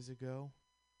 2 days ago?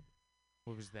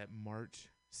 What was that, March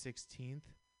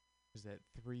 16th? Was that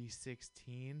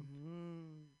 3:16?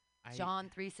 John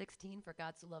 3:16, for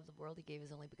God so loved the world, he gave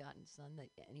his only begotten Son, that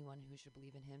anyone who should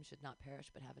believe in him should not perish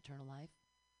but have eternal life.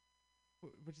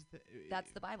 Which is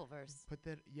That's the Bible verse. Put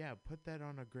that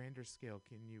on a grander scale.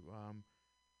 Can you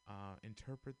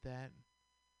interpret that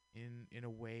in a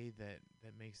way that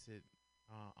makes it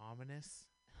ominous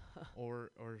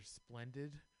or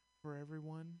splendid for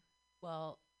everyone?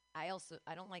 Well, I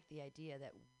don't like the idea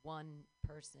that one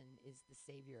person is the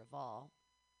savior of all,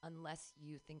 unless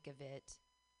you think of it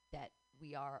that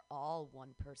we are all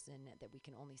one person, that we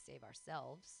can only save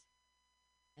ourselves.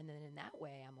 And then in that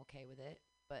way, I'm okay with it.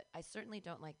 But I certainly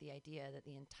don't like the idea that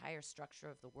the entire structure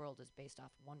of the world is based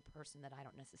off one person that I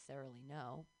don't necessarily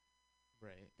know.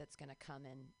 Right. That's going to come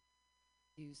and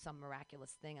do some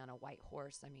miraculous thing on a white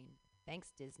horse. I mean,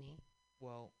 thanks, Disney.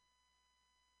 Well,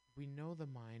 we know the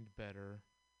mind better,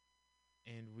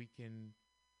 and we can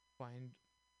find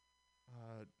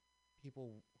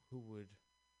people who would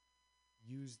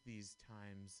use these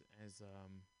times as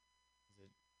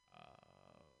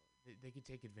they could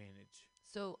take advantage.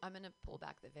 So I'm going to pull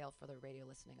back the veil for the radio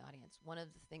listening audience. One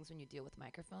of the things when you deal with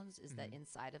microphones is that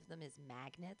inside of them is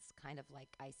magnets, kind of like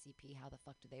ICP. How the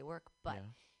fuck do they work? But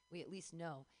we at least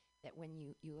know that when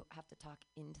you have to talk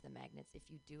into the magnets, if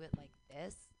you do it like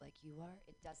this, like you are,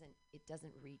 it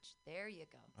doesn't reach. There you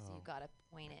go. So you got to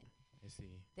point it. I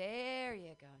see. There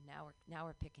you go. Now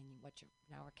we're picking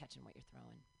now we're catching what you're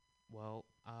throwing. Well,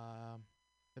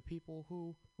 the people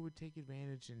who would take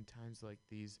advantage in times like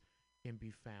these can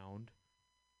be found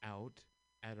out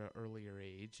at an earlier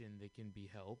age, and they can be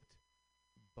helped.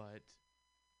 But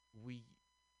we're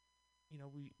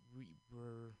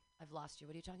I've lost you.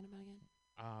 What are you talking about again?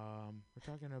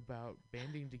 We're talking about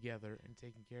banding together and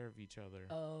taking care of each other.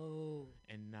 Oh.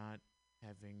 And not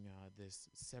having this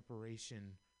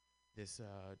separation, this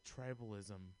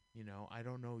tribalism. I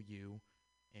don't know you,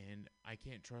 and I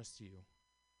can't trust you.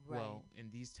 Right. Well,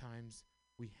 in these times,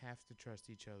 we have to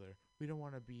trust each other. We don't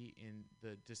want to be in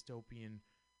the dystopian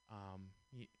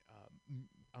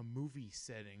a movie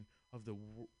setting of the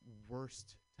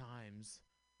worst times,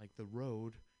 like The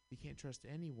Road. You can't trust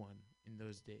anyone in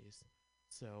those days.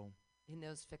 So in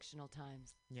those fictional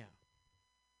times. Yeah.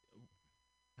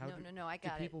 No, I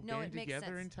got it. Do people No, band it makes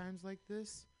together sense. in times like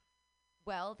this?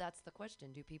 Well, that's the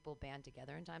question. Do people band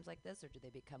together in times like this, or do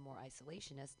they become more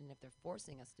isolationist? And if they're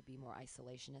forcing us to be more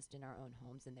isolationist in our own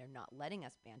homes and they're not letting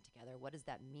us band together, what does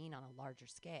that mean on a larger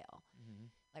scale? Mm-hmm.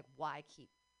 Like, why keep...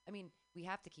 I mean, we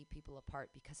have to keep people apart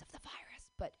because of the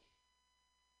virus, but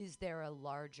is there a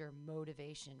larger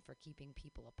motivation for keeping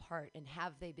people apart? And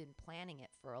have they been planning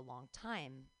it for a long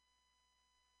time?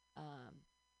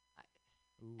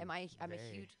 I'm a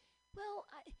huge... Well,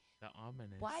 the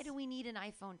ominous. why do we need an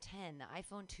iPhone 10? The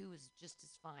iPhone 2 is just as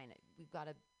fine. We've got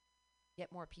to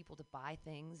get more people to buy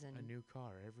things. And a new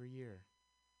car every year.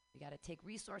 We got to take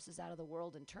resources out of the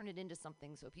world and turn it into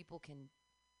something so people can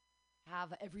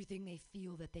have everything they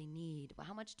feel that they need. Well,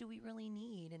 how much do we really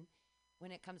need? And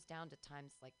when it comes down to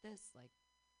times like this, like,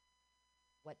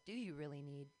 what do you really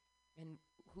need? And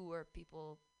who are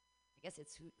people... I guess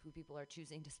it's who people are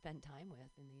choosing to spend time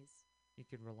with in these... You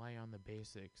can rely on the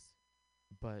basics.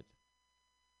 But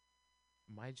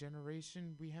my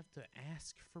generation, we have to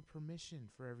ask for permission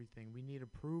for everything. We need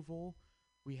approval.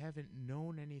 We haven't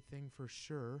known anything for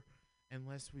sure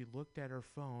unless we looked at our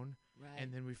phone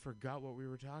and then we forgot what we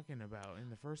were talking about in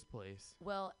the first place.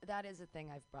 Well, that is a thing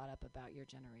I've brought up about your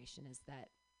generation, is that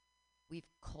we've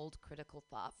culled critical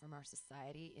thought from our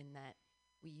society, in that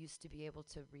we used to be able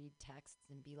to read texts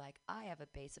and be like, I have a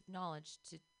base of knowledge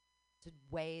to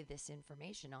weigh this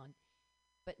information on.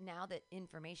 But now that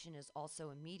information is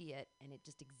also immediate and it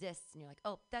just exists, and you're like,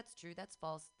 oh, that's true, that's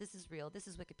false, this is real, this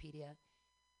is Wikipedia.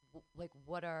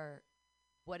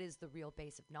 What is the real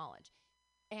base of knowledge?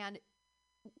 And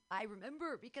I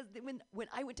remember, because when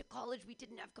I went to college, we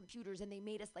didn't have computers, and they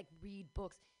made us like read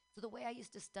books. So the way I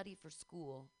used to study for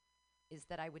school is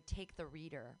that I would take the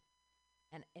reader,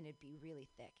 and it'd be really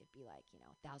thick. It'd be like,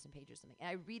 1,000 pages or something. And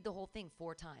I'd read the whole thing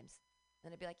 4 times.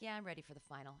 Then I'd be like, yeah, I'm ready for the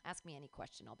final. Ask me any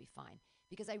question, I'll be fine.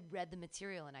 Because I read the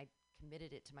material and I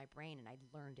committed it to my brain, and I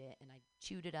learned it and I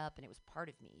chewed it up, and it was part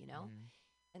of me,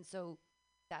 And so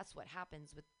that's what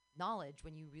happens with knowledge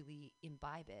when you really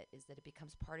imbibe it, is that it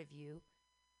becomes part of you.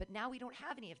 But now we don't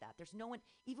have any of that. There's no one,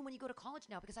 even when you go to college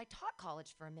now, because I taught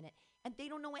college for a minute, and they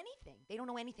don't know anything. They don't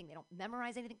know anything. They don't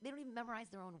memorize anything. They don't even memorize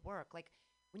their own work. Like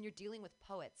when you're dealing with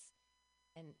poets,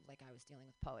 and like I was dealing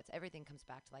with poets, everything comes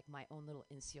back to like my own little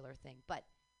insular thing. But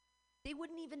they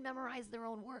wouldn't even memorize their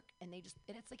own work. And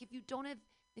it's like, if you don't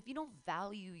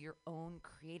value your own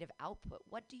creative output,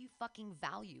 what do you fucking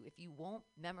value? If you won't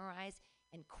memorize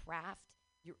and craft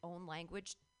your own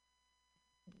language,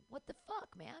 what the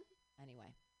fuck, man?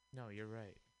 Anyway. No, you're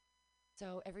right.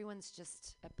 So everyone's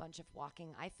just a bunch of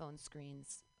walking iPhone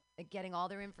screens, getting all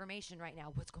their information right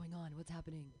now. What's going on? What's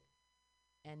happening?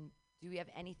 And do we have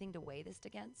anything to weigh this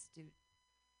against?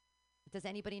 Does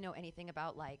anybody know anything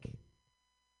about, like,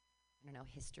 I don't know,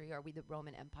 history? Are we the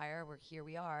Roman Empire, where here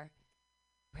we are,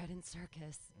 bread and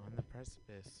circus? On the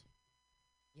precipice.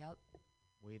 Yep.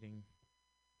 Waiting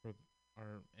for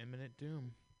our imminent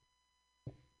doom.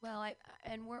 Well,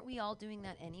 and weren't we all doing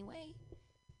that anyway?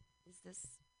 Is this...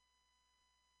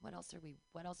 What else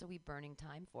are we burning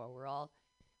time for?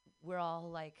 We're all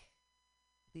like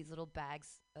these little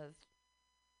bags of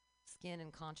skin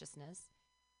and consciousness,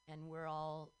 and we're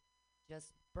all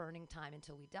just burning time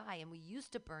until we die. And we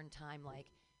used to burn time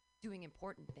like doing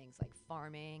important things like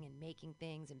farming and making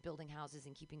things and building houses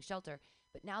and keeping shelter.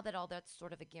 But now that all that's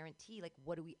sort of a guarantee, like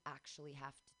what do we actually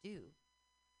have to do?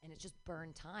 And it's just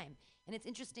burn time. And it's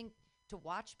interesting to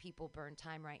watch people burn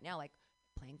time right now, like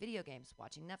playing video games,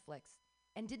 watching Netflix.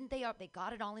 And didn't they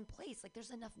got it all in place? Like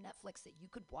there's enough Netflix that you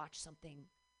could watch something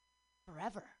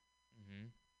forever. Mm-hmm.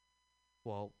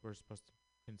 Well, we're supposed to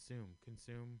consume,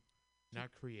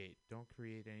 not create. Don't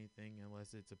create anything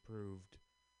unless it's approved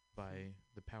by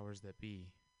the powers that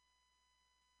be.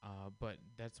 But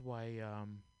that's why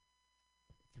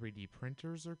 3D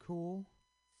printers are cool.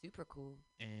 Super cool.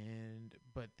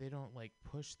 But they don't like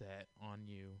push that on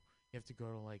you. You have to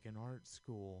go to like an art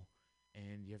school,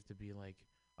 and you have to be like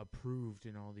approved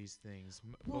in all these things.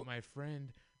 But my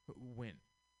friend went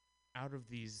out of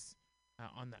these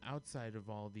on the outside of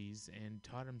all these and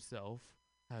taught himself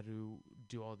how to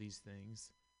do all these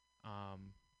things,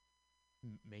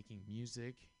 making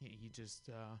music. He just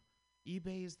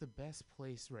eBay is the best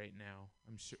place right now.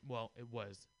 I'm sure. Well, it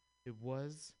was.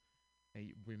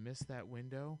 We missed that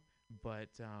window, but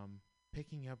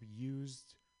picking up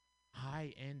used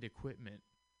high-end equipment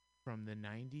from the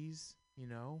 90s, you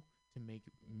know, to make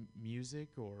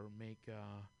music or make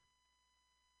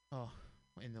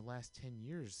in the last 10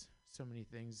 years, so many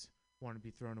things want to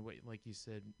be thrown away. Like you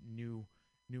said, new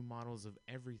models of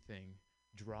everything,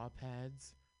 draw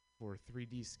pads for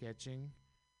 3D sketching,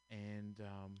 and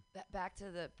back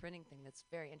to the printing thing. That's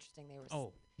very interesting. They were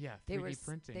 3D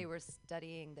printing. They were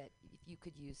studying that if you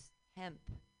could use hemp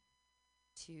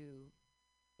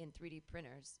in 3D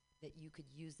printers, that you could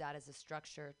use that as a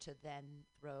structure to then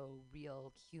throw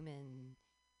real human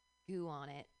goo on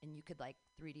it, and you could like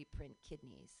 3D print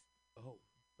kidneys. Oh.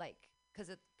 Like, because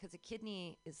a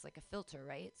kidney is like a filter,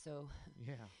 right? So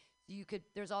yeah, you could.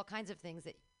 There's all kinds of things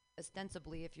that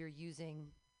ostensibly, if you're using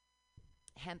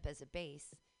hemp as a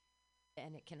base,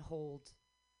 and it can hold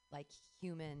like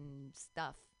human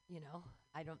stuff, you know.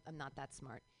 I'm not that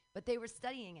smart, but they were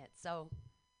studying it, so.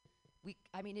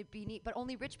 It'd be neat, but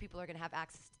only rich people are going to have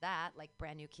access to that, like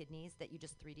brand new kidneys that you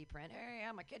just 3D print. Hey,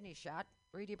 I'm a kidney shot.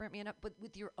 3D print me enough, but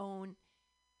with your own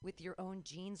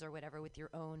genes or whatever, with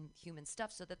your own human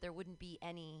stuff, so that there wouldn't be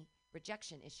any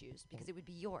rejection issues because it would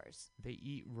be yours. They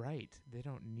eat right. They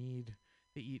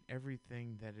eat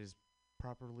everything that is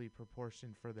properly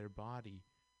proportioned for their body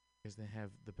because they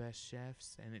have the best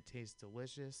chefs and it tastes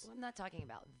delicious. Well, I'm not talking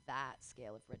about that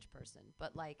scale of rich person,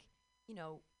 but like, you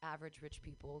know, average rich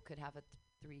people could have a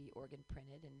 3 organ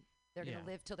printed, and they're going to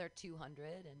live till they're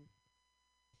 200, and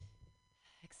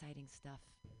exciting stuff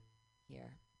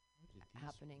here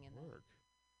happening in the world.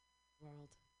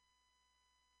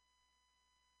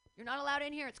 You're not allowed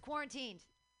in here. It's quarantined.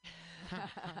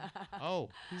 Oh,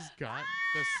 he's got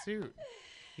the suit.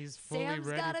 He's fully Sam's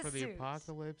ready for the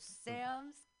apocalypse.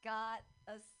 Sam's got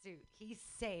a suit. He's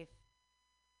safe.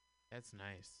 That's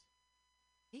nice.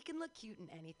 He can look cute in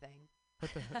anything.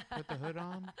 Put the hood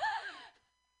on.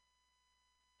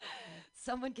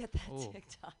 Someone get that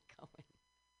TikTok going.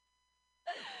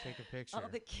 Take a picture. All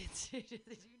the kids, did you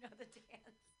know the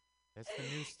dance? That's the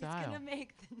new style. He's gonna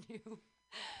make the new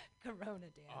Corona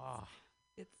dance. Oh.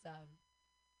 It's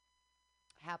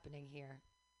happening here.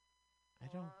 I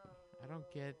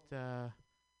don't get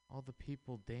all the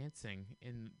people dancing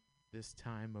in this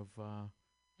time of.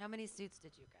 How many suits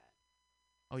did you get?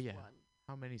 Oh yeah. 1.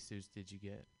 How many suits did you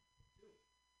get? 2.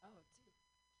 Oh,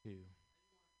 2.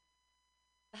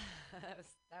 2. that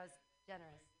was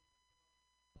generous.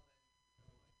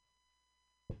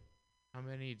 How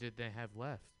many did they have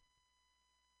left?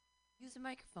 Use a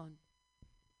microphone.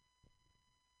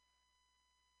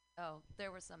 Oh,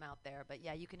 there were some out there, but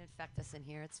yeah, you can infect us in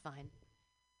here. It's fine.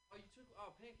 Oh, you took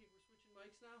Pancake. We're switching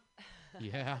mics now.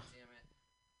 Yeah. Damn it.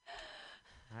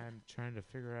 I'm trying to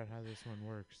figure out how this one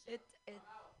works. It.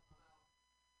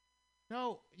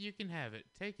 No, you can have it.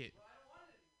 Take it.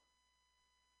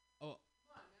 Oh.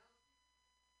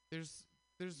 There's.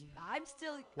 I'm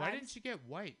still. Why didn't you get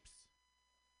wipes?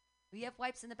 We have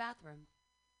wipes in the bathroom.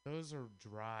 Those are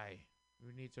dry.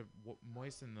 We need to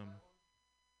moisten them.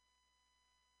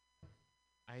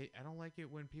 I don't like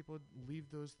it when people leave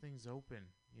those things open,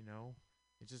 you know?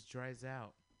 It just dries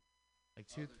out. Like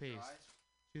toothpaste.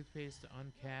 Toothpaste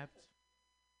uncapped.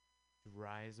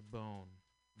 Dry as a bone.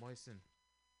 Moisten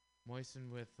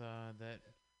with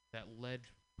that lead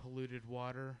polluted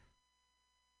water.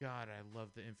 God, I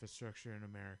love the infrastructure in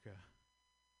America.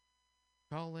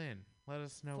 Call in. Let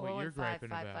us know what you're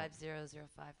griping about.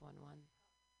 415-550-0511.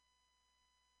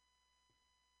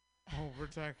 Oh, we're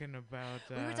talking about...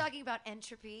 we were talking about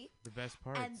entropy. The best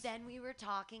parts. And then we were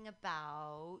talking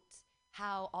about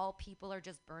how all people are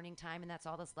just burning time and that's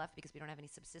all that's left because we don't have any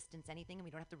subsistence, anything, and we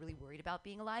don't have to really worry about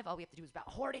being alive. All we have to do is about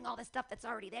hoarding all this stuff that's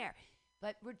already there.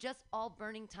 But we're just all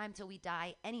burning time till we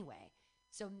die anyway.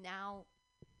 So now,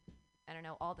 I don't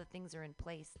know, all the things are in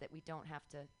place that we don't have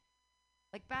to.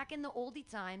 Like back in the oldie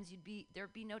times,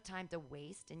 there'd be no time to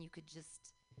waste, and you'd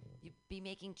be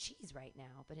making cheese right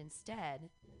now. But instead,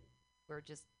 we're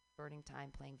just burning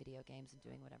time playing video games and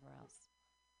doing whatever else.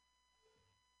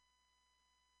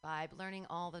 Vibe, learning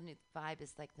all the new vibe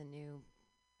is like the new.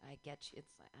 I get you.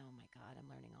 It's like, oh my God, I'm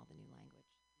learning all the new language.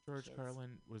 George Kids.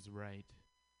 Carlin was right.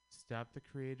 Stop the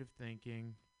creative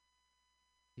thinking.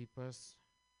 Keep us.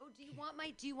 Oh, do you want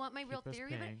my real keep us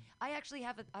theory of it? paying. I actually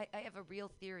have I have a real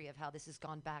theory of how this has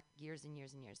gone back years and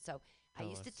years and years. So I Tell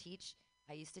used to us. teach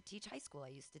high school. I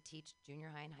used to teach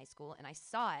junior high and high school, and I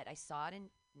saw it. I saw it in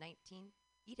 19.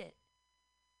 Eat it.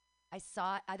 I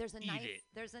saw it. There's a Eat knife. it.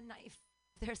 There's a knife.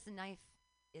 There's a knife.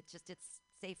 It's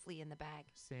safely in the bag.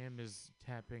 Sam is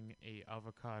tapping a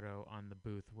avocado on the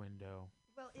booth window.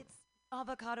 Well,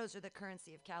 avocados are the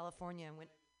currency of California, and when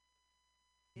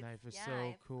Knife is yeah, so I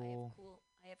have cool.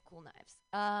 I have cool knives.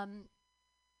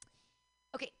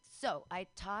 Okay, so I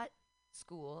taught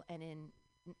school, and in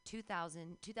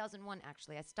 2001,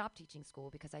 actually, I stopped teaching school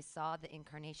because I saw the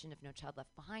incarnation of No Child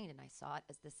Left Behind, and I saw it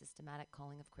as the systematic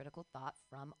culling of critical thought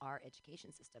from our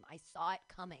education system. I saw it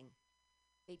coming.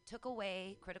 They took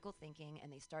away critical thinking,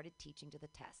 and they started teaching to the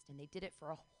test, and they did it for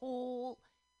a whole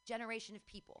generation of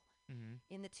people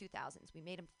in the 2000s. We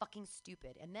made them fucking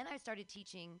stupid. And then I started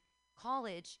teaching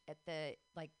college at the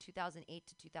 2008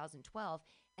 to 2012,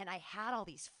 and I had all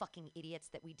these fucking idiots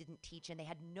that we didn't teach, and they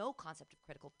had no concept of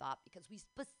critical thought because we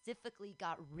specifically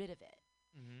got rid of it.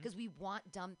 Because we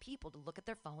want dumb people to look at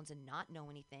their phones and not know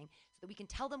anything so that we can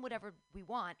tell them whatever we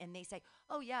want, and they say,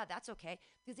 oh yeah, that's okay,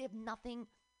 because they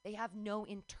have no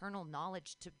internal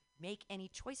knowledge to make any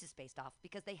choices based off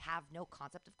because they have no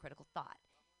concept of critical thought.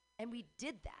 And we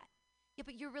did that. Yeah,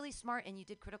 but you're really smart and you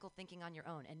did critical thinking on your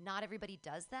own, and not everybody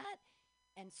does that,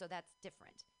 and so that's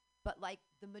different. But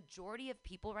the majority of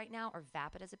people right now are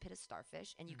vapid as a pit of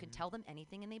starfish, and you can tell them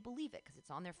anything and they believe it because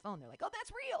it's on their phone. They're like, oh,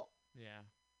 that's real. Yeah.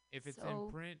 If it's in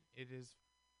print, it is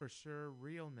for sure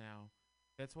real now.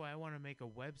 That's why I want to make a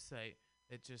website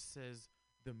that just says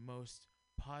the most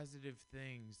positive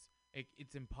things.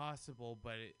 It's impossible,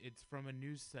 but it's from a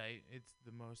news site. It's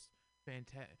the most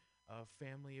fantastic. A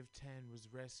family of 10 was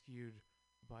rescued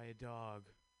by a dog.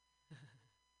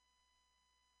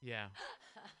 Yeah.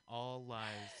 All lies.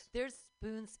 There's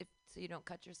spoons, so you don't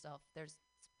cut yourself. There's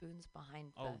spoons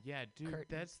behind the yeah, dude. curtain.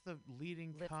 That's the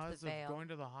leading Lift the cause of veil. going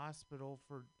to the hospital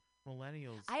for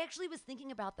millennials. I actually was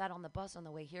thinking about that on the bus on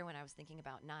the way here when I was thinking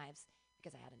about knives,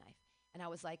 because I had a knife. And I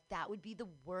was like, that would be the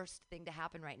worst thing to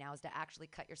happen right now, is to actually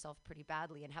cut yourself pretty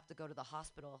badly and have to go to the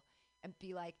hospital and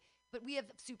be like, but we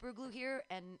have super glue here.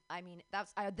 And I mean,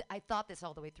 I thought this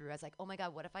all the way through. I was like, oh my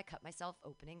God, what if I cut myself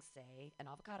opening, say, an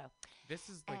avocado? This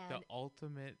is like the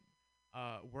ultimate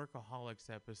workaholics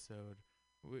episode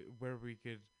where we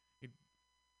could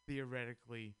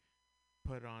theoretically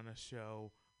put on a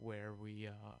show where we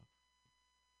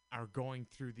are going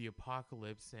through the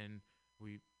apocalypse and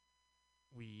we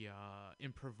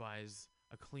improvise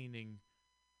a cleaning,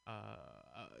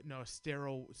 a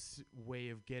sterile way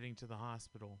of getting to the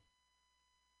hospital.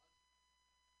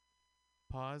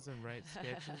 Pause and write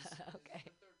sketches. Okay.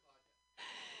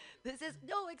 This is,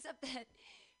 no, except that,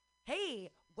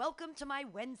 hey, welcome to my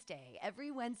Wednesday.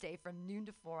 Every Wednesday from noon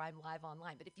to 4, I'm live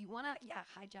online. But if you want to,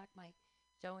 hijack my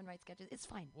show and write sketches, it's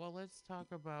fine. Well, let's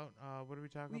talk about, what are we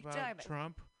talking We about? talk about-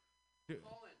 Trump?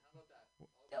 Call in. How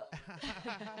about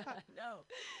that? No.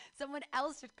 Someone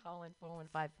else should call in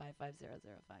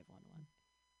 415-550-0511.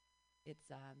 It's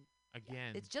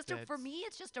Again, it's just for me,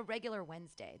 it's just a regular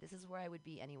Wednesday. This is where I would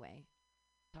be anyway.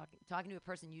 Talking to a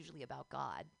person usually about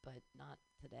God, but not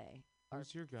today.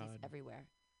 Who's your He's God? everywhere.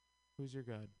 Who's your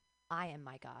God? I am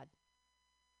my God.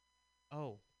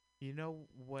 Oh, you know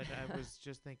what I was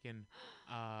just thinking?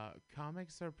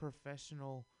 Comics are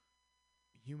professional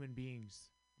human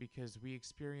beings because we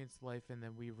experience life and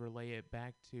then we relay it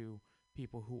back to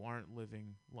people who aren't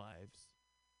living lives.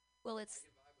 Well, it's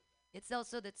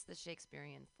also that's the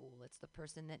Shakespearean fool. It's the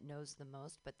person that knows the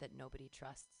most, but that nobody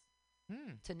trusts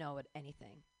to know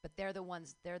anything. But they're the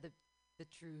ones. They're the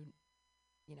true,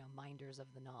 minders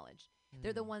of the knowledge.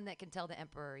 They're the one that can tell the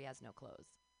emperor he has no clothes.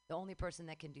 The only person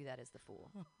that can do that is the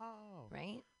fool.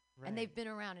 Right? And they've been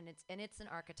around, and it's an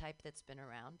archetype that's been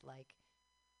around.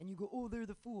 And you go, oh, they're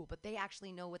the fool, but they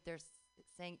actually know what they're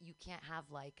saying. You can't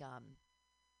have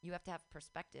you have to have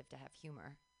perspective to have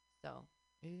humor. So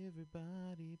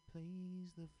everybody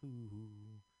plays the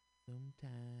fool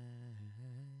sometimes.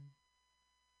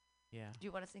 Do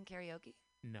you want to sing karaoke?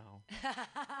 No.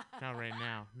 Not right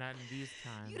now. Not in these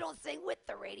times. You don't sing with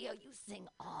the radio. You sing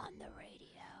on the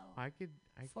radio. I could.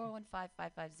 415-550-0511.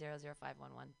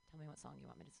 Tell me what song you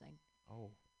want me to sing.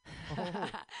 Oh.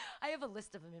 I have a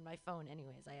list of them in my phone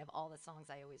anyways. I have all the songs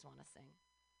I always want to sing.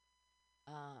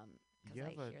 You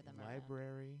have I hear them a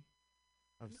library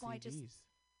of No, CDs.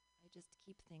 I just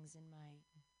keep things in my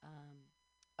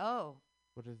oh.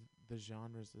 What are the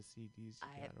genres of CDs you got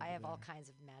I over have all there? kinds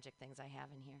of magic things I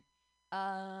have in here.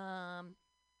 I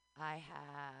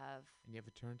have And you have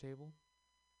a turntable?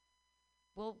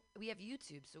 Well, we have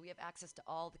YouTube, so we have access to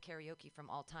all the karaoke from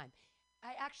all time.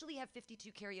 I actually have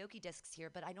 52 karaoke discs here,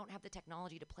 but I don't have the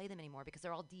technology to play them anymore because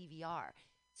they're all DVR.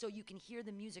 So you can hear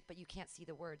the music, but you can't see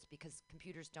the words because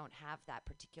computers don't have that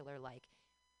particular, like,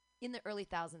 in the early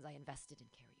thousands, I invested in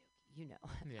karaoke. You know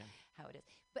how it is.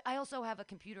 But I also have a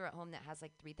computer at home that has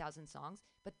like 3,000 songs,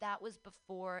 but that was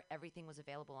before everything was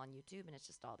available on YouTube, and it's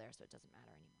just all there, so it doesn't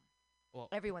matter anymore. Well,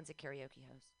 everyone's a karaoke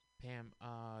host. Pam,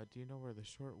 do you know where the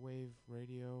shortwave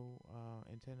radio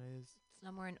antenna is?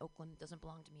 Somewhere in Oakland. Doesn't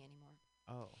belong to me anymore.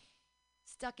 Oh.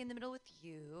 Stuck in the Middle with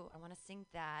You. I want to sing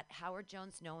that. Howard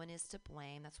Jones' No One Is to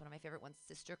Blame. That's one of my favorite ones.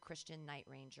 Sister Christian, Night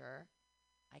Ranger.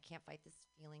 I Can't Fight This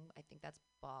Feeling. I think that's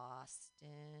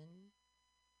Boston.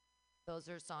 Those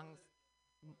are songs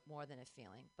more than a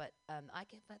feeling. But I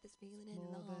Can't Fight This Feeling any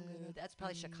longer. That's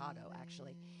probably Chicago,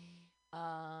 actually.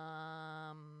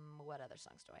 What other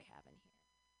songs do I have in here?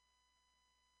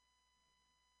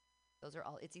 Those are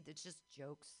all. It's just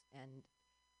jokes and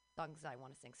songs I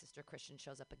want to sing. Sister Christian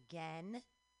shows up again.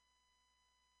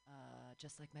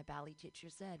 Just like my ballet teacher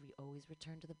said, we always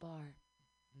return to the bar.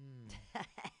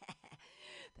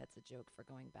 That's a joke for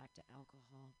going back to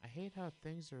alcohol. I hate how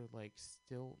things are like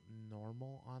still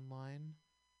normal online,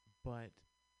 but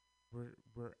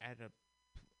we're at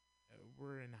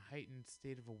we're in a heightened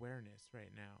state of awareness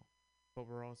right now, but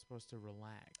we're all supposed to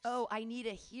relax. Oh, I Need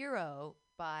a Hero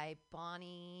by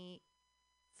Bonnie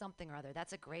something or other.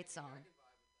 That's a great song.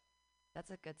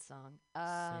 That's a good song.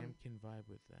 Sam can vibe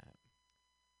with that.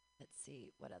 Let's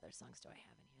see. What other songs do I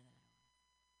have in here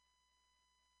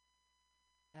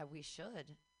that we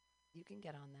should. You can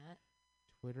get on that.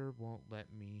 Twitter won't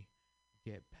let me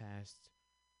get past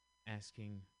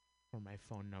asking for my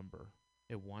phone number.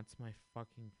 It wants my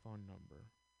fucking phone number.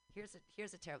 Here's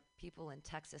a terrible. People in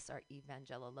Texas are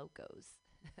evangelolocos.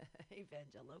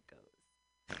 Evangelocos.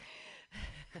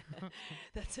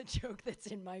 That's a joke that's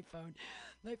in my phone.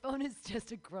 My phone is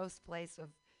just a gross place of,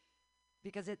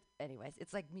 because anyways,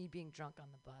 it's like me being drunk on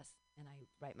the bus and I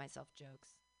write myself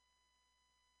jokes.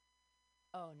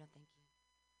 Oh, no, thank you.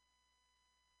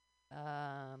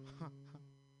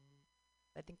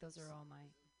 I think those are all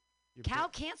my cow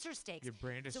cancer steaks. You're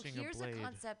brandishing a blade.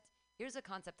 Here's a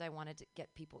concept I wanted to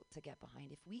get people to get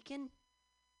behind. If we can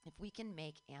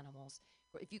make animals,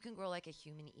 or if you can grow like a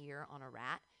human ear on a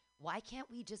rat, why can't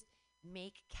we just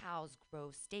make cows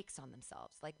grow steaks on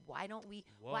themselves? Like, why do we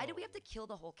have to kill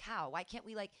the whole cow? Why can't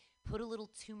we like put a little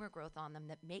tumor growth on them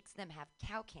that makes them have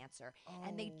cow cancer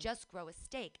and they just grow a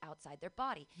steak outside their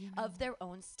body of their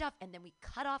own stuff, and then we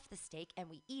cut off the steak and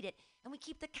we eat it and we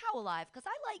keep the cow alive? Because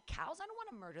I like cows. I don't want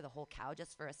to murder the whole cow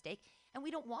just for a steak, and we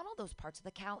don't want all those parts of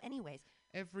the cow anyways.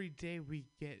 Every day we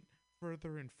get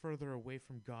further and further away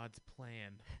from God's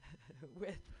plan.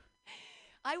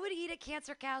 I would eat a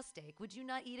cancer cow steak. Would you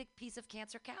not eat a piece of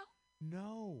cancer cow?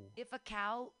 No. If a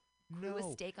cow grew a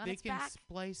steak on its back? They can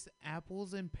splice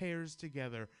apples and pears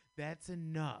together. That's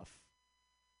enough.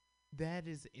 That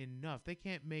is enough. They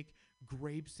can't make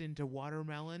grapes into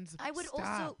watermelons. I would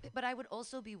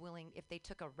also be willing if they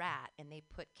took a rat and they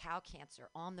put cow cancer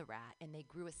on the rat and they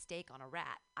grew a steak on a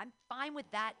rat. I'm fine with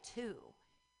that too.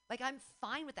 Like, I'm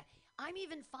fine with that. I'm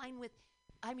even fine with,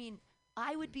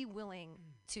 I would be willing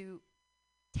to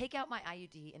take out my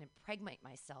IUD and impregnate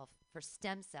myself for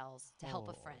stem cells to help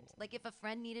a friend. Like, if a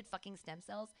friend needed fucking stem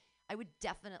cells, I would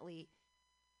definitely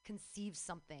conceive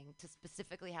something to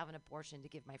specifically have an abortion to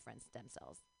give my friend stem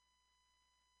cells.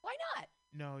 Why not?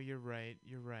 No, you're right.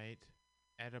 You're right.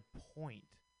 At a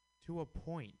point. To a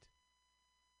point.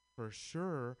 For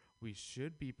sure, we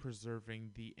should be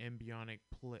preserving the embryonic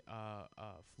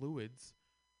fluids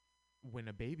when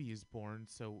a baby is born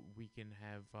so we can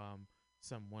have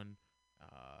someone...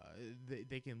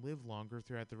 they can live longer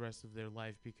throughout the rest of their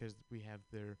life because we have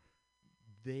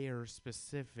their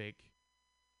specific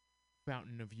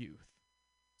fountain of youth.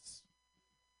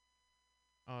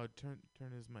 Turn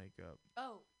his mic up.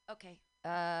 Oh, okay.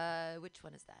 Which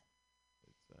one is that?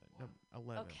 It's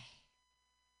 11. Okay.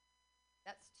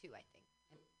 That's 2, I think.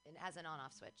 And it has an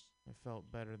on-off switch. I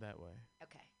felt better that way.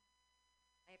 Okay.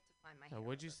 I have to find my hair.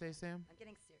 What'd you say, Sam? I'm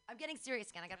getting serious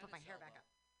again. I gotta put my hair back up.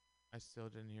 I still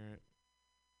didn't hear it.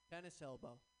 Tennis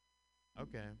elbow.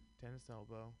 Okay, tennis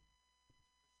elbow.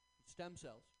 Stem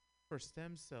cells. For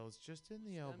stem cells, just in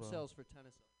the elbow. Stem cells for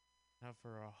tennis elbow. Not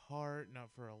for a heart, not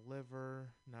for a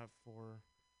liver, not for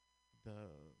the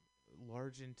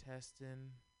large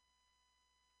intestine.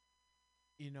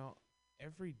 You know,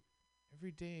 every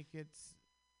day it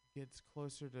gets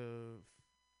closer to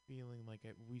feeling like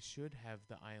we should have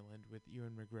the island with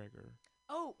Ewan McGregor.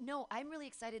 Oh no, I'm really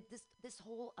excited. This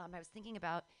whole I was thinking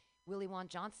about Willie Wan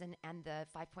Johnson and the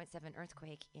 5.7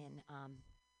 earthquake in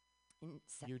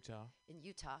Utah,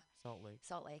 Salt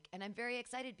Lake, and I'm very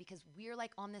excited because we're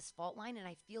like on this fault line, and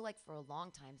I feel like for a long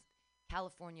time,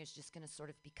 California is just going to sort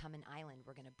of become an island.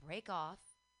 We're going to break off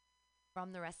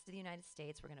from the rest of the United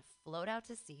States. We're going to float out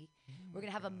to sea. We're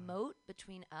going to have a moat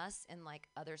between us and like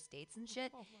other states and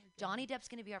shit. Johnny Depp's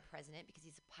going to be our president because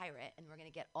he's a pirate, and we're going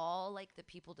to get all like the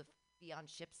people to be on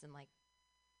ships and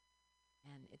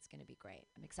it's going to be great.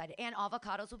 I'm excited. And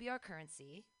avocados will be our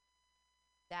currency.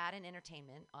 That and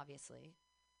entertainment, obviously.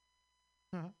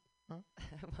 Well,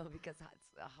 because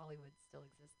Hollywood still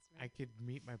exists, right? I could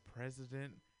meet my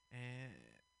president, and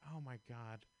oh my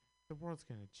God, the world's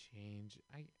gonna change.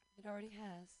 It already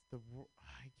has.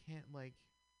 I can't like.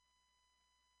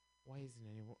 Why isn't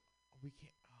anyone? We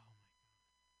can't. Oh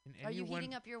my God. Are you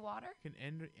heating up your water? Can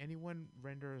anyone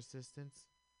render assistance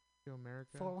to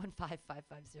America?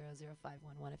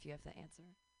 415-550-0511 if you have the answer.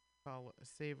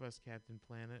 Save us, Captain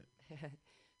Planet.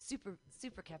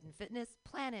 Super Captain Fitness,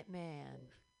 Planet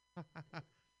Man.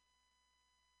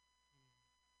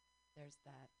 There's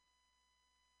that.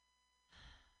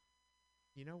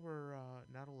 You know, we're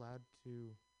not allowed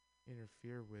to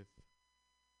interfere with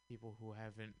people who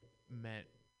haven't met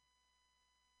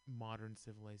modern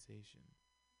civilization.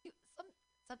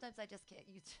 Sometimes I just can't.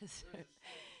 You just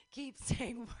keep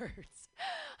saying words.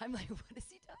 I'm like, what is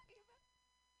he talking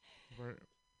about?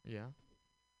 Yeah.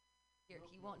 Here,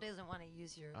 he doesn't want to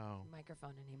use your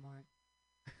microphone anymore.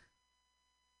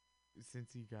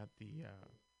 Since he got the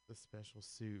special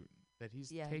suit that he's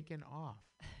taken off,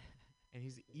 and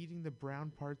he's eating the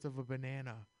brown parts of a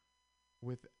banana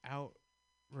without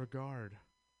regard.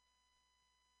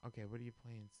 Okay, what are you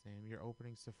playing, Sam? You're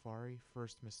opening Safari.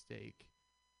 First mistake.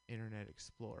 Internet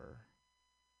Explorer.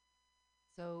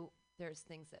 So there's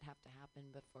things that have to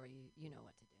happen before you know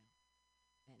what to do.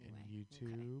 Anyway. And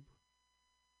YouTube.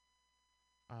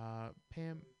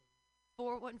 Pam.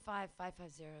 415-550-0511.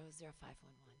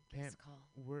 Give us a call.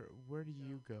 Where do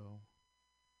you go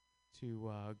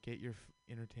to get your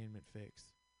entertainment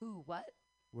fix? Who? What?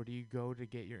 Where do you go to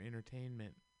get your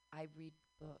entertainment? I read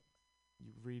books.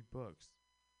 You read books.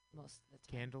 Most of the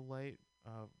time. Candlelight,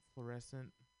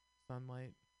 fluorescent,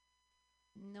 sunlight.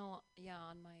 No, yeah,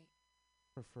 on my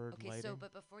preferred lighting. Okay, so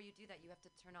but before you do that, you have to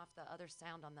turn off the other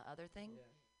sound on the other thing. Yeah.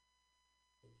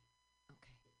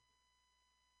 Okay.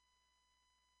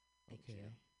 Thank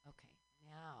you. Okay.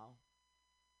 Now.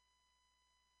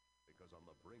 Because on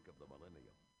the brink of the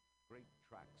millennium, great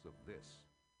tracts of this,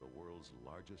 the world's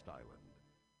largest island,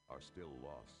 are still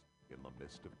lost in the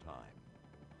mist of time.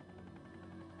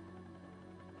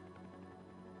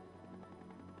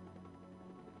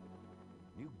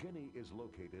 New Guinea is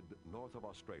located north of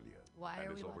Australia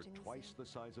and is over twice the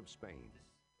size of Spain.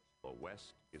 The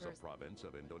west is a province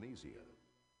of Indonesia.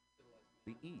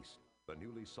 The east, the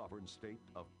newly sovereign state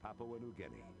of Papua New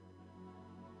Guinea.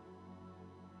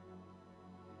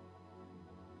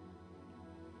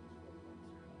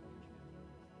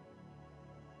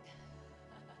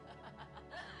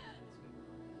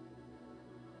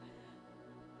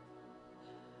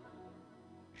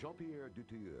 Jean-Pierre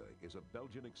Dutilleux is a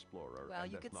Belgian explorer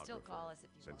and you could still ethnographer. call us if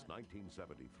you Since want.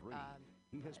 1973,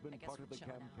 he has been part of the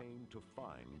campaign to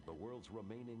find the world's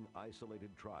remaining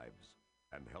isolated tribes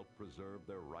and help preserve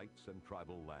their rights and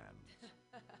tribal lands.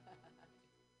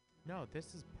 No,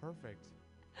 this is perfect.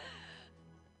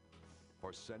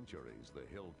 For centuries, the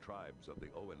hill tribes of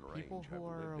the Owen Range People have who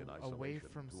are lived in isolation away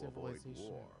from to avoid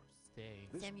civilization war. stay.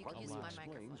 This Sam, you can use my partly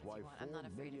microphone explains if why you want. I'm 4 not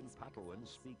afraid of million these Papuans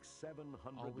speak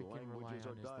 700 All we can rely languages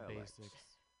on or is the dialects.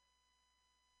 basics.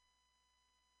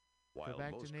 While Go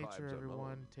back most to nature, tribes are everyone.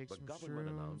 known, Take the some government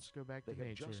shrooms. announced Go back they to have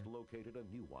nature. just located a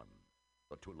new one,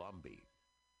 the Tulambi,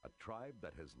 a tribe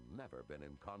that has never been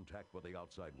in contact with the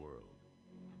outside world.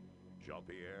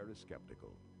 Jean-Pierre is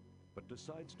skeptical, but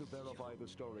decides to verify the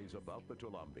stories about the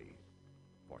Tulambi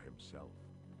for himself.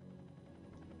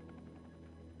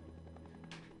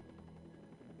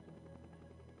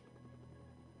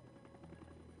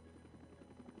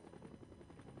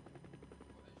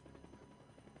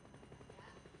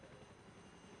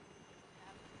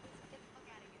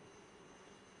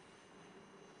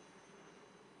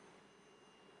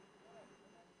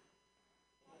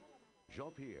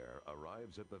 Jean-Pierre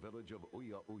arrives at the village of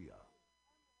Uya Uya,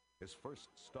 his first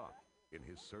stop in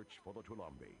his search for the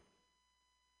Tulambi.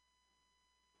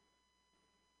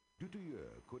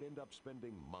 Dutilleux could end up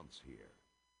spending months here.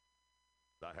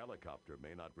 The helicopter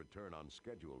may not return on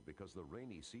schedule because the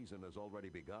rainy season has already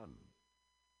begun.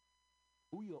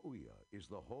 Uya Uya is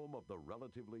the home of the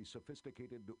relatively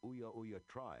sophisticated Uya Uya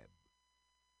tribe.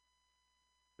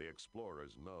 The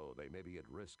explorers know they may be at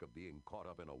risk of being caught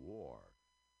up in a war.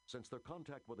 Since their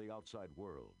contact with the outside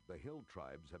world, the hill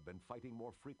tribes have been fighting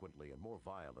more frequently and more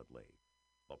violently.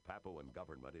 The Papuan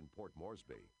government in Port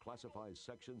Moresby classifies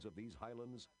sections of these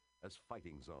highlands as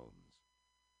fighting zones.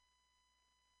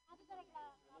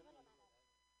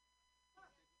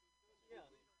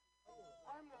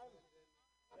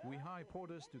 We hire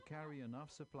porters to carry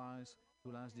enough supplies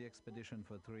to last the expedition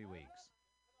for 3 weeks.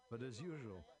 But as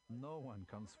usual, no one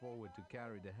comes forward to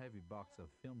carry the heavy box of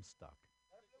film stock.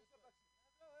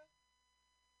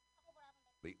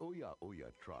 The Uya Uya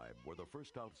tribe were the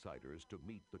first outsiders to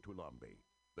meet the Tulambi.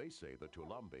 They say the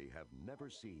Tulambi have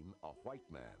never seen a white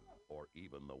man or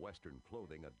even the Western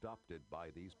clothing adopted by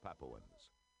these Papuans.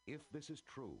 If this is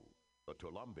true, the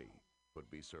Tulambi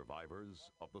could be survivors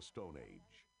of the Stone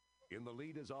Age. In the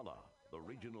lead is Allah, the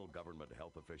regional government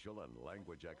health official and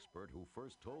language expert who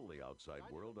first told the outside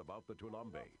world about the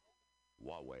Tulambi.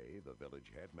 Wawe, the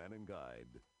village headman and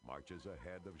guide, marches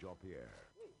ahead of Jean-Pierre.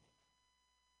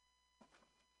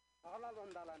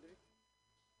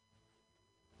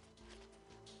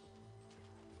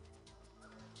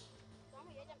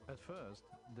 At first,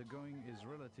 the going is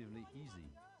relatively easy,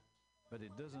 but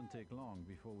it doesn't take long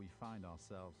before we find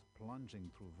ourselves plunging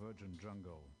through virgin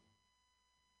jungle.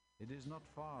 It is not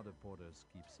far, the porters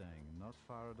keep saying, not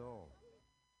far at all.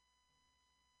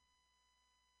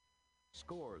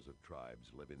 Scores of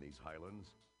tribes live in these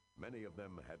highlands. Many of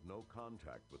them had no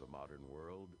contact with the modern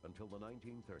world until the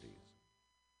 1930s.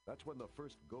 That's when the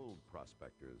first gold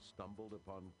prospectors stumbled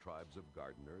upon tribes of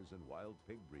gardeners and wild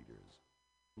pig breeders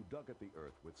who dug at the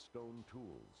earth with stone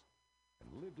tools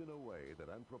and lived in a way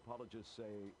that anthropologists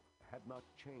say had not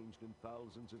changed in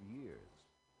thousands of years.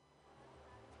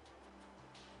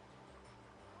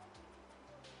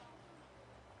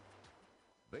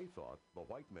 They thought the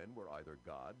white men were either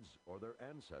gods or their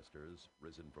ancestors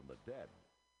risen from the dead.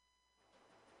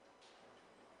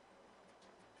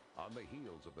 On the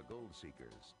heels of the gold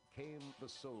seekers came the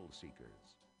soul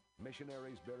seekers,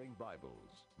 missionaries bearing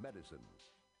Bibles,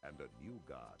 medicines, and a new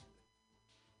God.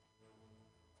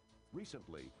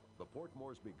 Recently, the Port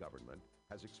Moresby government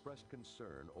has expressed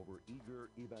concern over eager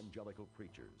evangelical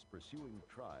preachers pursuing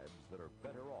tribes that are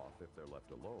better off if they're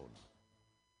left alone.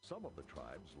 Some of the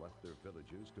tribes left their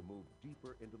villages to move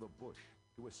deeper into the bush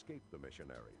to escape the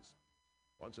missionaries.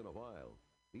 Once in a while,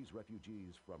 these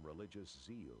refugees from religious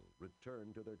zeal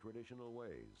return to their traditional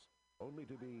ways, only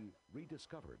to be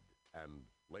rediscovered and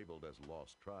labeled as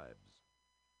lost tribes.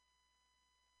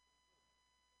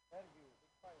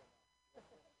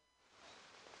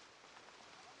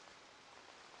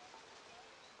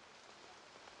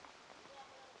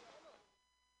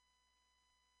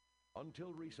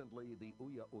 Until recently, the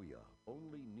Uya Uya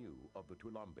only knew of the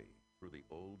Tulambi through the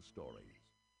old stories.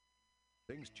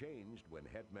 Things changed when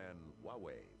headman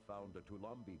Wawe found a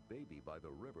Tulambi baby by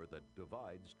the river that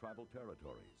divides tribal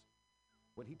territories.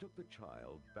 When he took the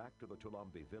child back to the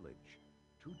Tulambi village,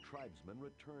 2 tribesmen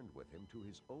returned with him to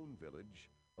his own village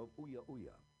of Uya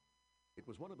Uya. It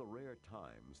was one of the rare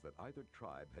times that either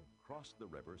tribe had crossed the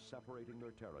river separating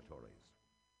their territories.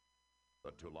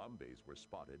 The Tulambis were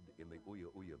spotted in the Uya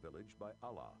Uya village by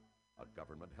Allah, a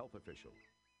government health official.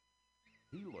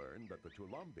 He learned that the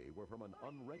Tulambi were from an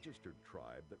unregistered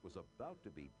tribe that was about to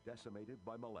be decimated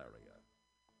by malaria.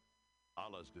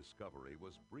 Allah's discovery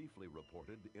was briefly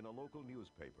reported in a local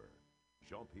newspaper.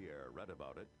 Jean-Pierre read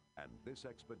about it, and this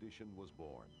expedition was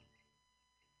born.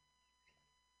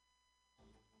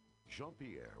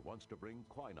 Jean-Pierre wants to bring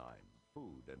quinine,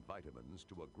 food, and vitamins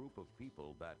to a group of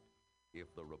people that,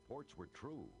 if the reports were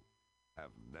true,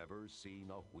 have never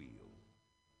seen a wheel.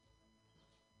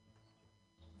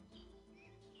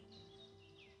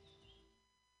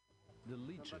 The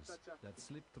leeches that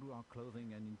slip through our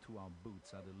clothing and into our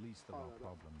boots are the least of our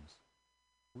problems.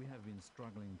 We have been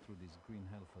struggling through this green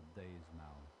hell for days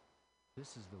now.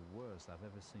 This is the worst I've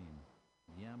ever seen.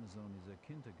 The Amazon is a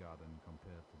kindergarten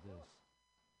compared to this.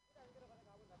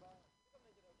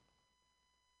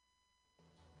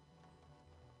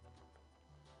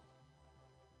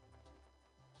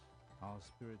 Our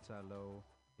spirits are low.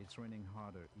 It's raining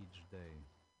harder each day.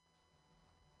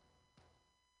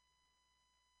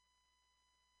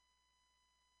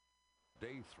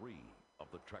 Day 3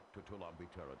 of the trek to Tulambi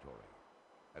territory.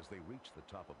 As they reach the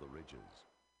top of the ridges,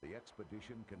 the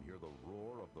expedition can hear the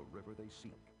roar of the river they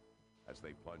seek. As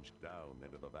they plunge down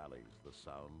into the valleys, the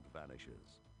sound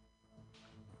vanishes.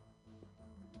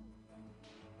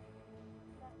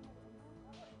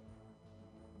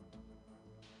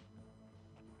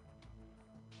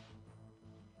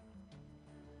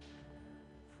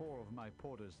 Four of my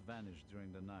porters vanished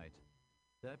during the night.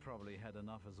 They probably had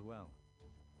enough as well.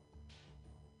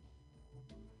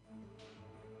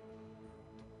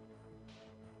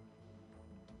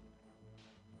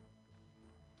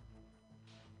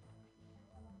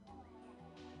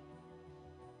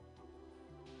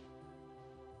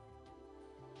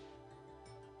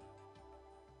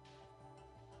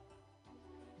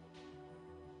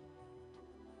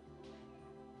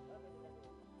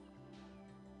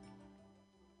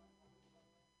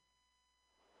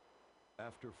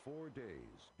 After 4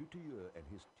 days, Dutilleux and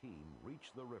his team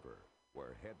reached the river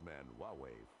where headman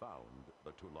Wawe found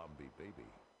the Tulambi baby.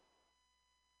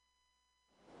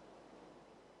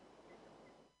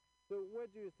 So where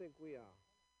do you think we are?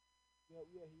 We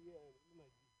are here.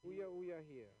 We are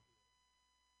here.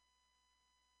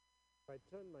 If I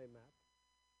turn my map,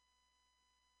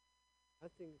 I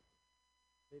think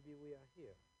maybe we are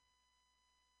here.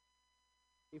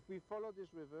 If we follow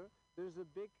this river, there's a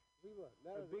big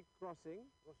crossing.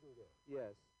 Crossing there.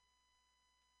 Yes.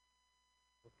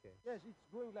 Okay. Yes, it's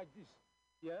going like this.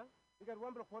 Yeah? You got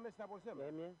one block, one step, one step.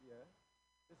 Yeah. Yeah.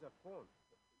 It's a phone.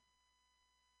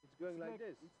 It's going like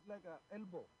this. It's like an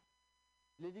elbow.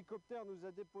 L'hélicoptère nous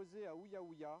a déposés à Ouya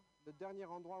Ouya, le dernier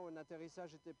endroit où un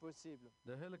atterrissage était possible.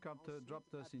 The helicopter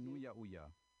dropped us in Ouya Ouya,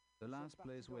 the last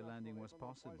place where landing was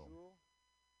possible.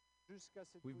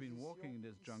 We've been walking in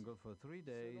this jungle for 3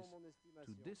 days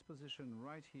to this position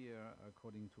right here,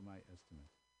 according to my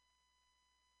estimate.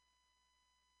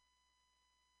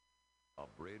 A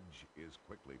bridge is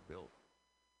quickly built.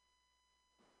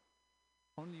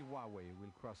 Only Huawei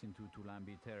will cross into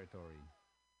Tulambi territory.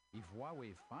 If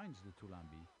Huawei finds the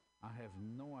Tulambi, I have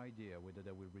no idea whether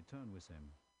they will return with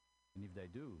him. And if they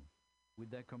do, will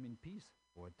they come in peace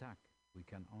or attack? We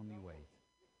can only wait.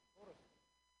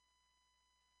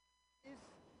 Is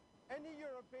any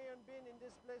European been in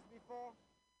this place before?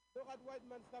 No rat white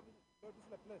man stop. No, this is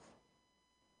the place.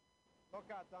 No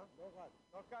cat, huh? No rat.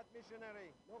 No cat missionary.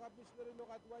 No rat missionary, no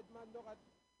rat white man, no rat.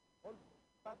 On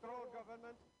patrol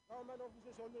government. Government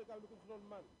officers only can control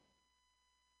man.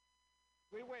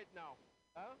 We wait now.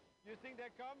 Huh? You think they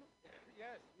come?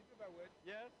 Yes, we do by wait.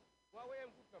 Yes? Huawei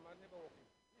and Kuka man never walking.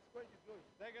 He's going to go.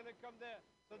 They're going to come there.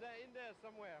 So they're in there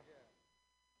somewhere. Yeah.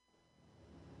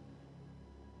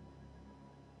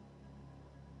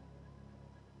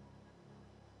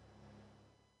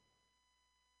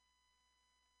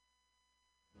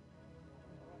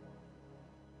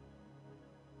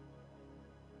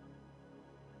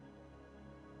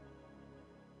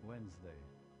 Wednesday,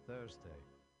 Thursday,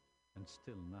 and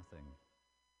still nothing.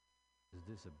 Is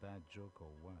this a bad joke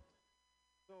or what?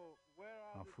 So where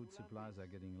are Our food supplies are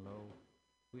getting low.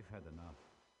 We've had enough.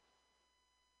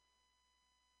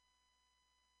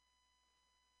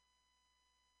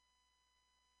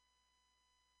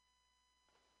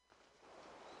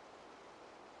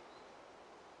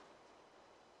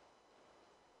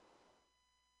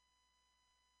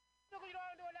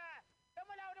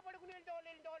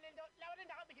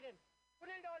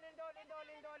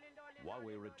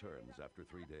 Wawe returns after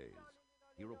 3 days.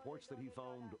 He reports that he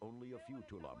found only a few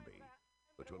Tulambi.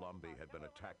 The Tulambi had been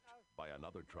attacked by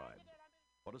another tribe,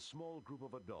 but a small group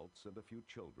of adults and a few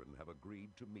children have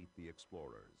agreed to meet the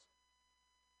explorers.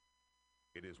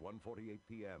 It is 1:48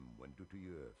 p.m. when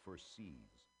Dutilleux first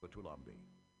sees the Tulambi.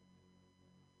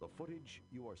 The footage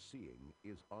you are seeing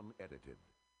is unedited.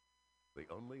 The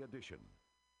only addition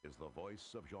is the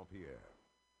voice of Jean-Pierre.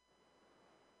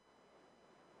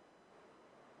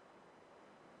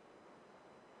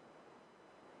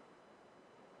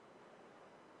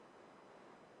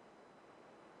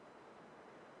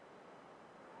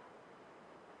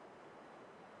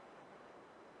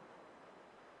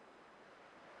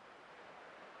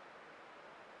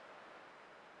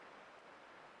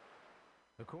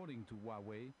 According to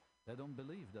Huawei, they don't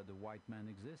believe that the white man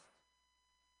exists.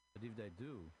 But if they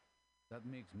do, that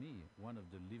makes me one of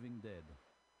the living dead.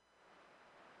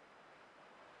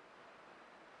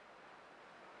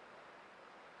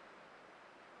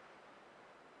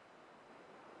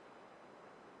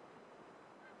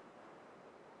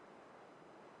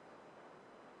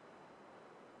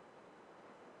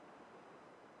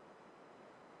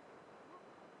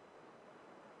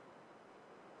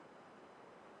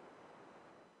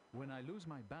 When I lose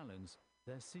my balance,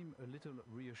 they seem a little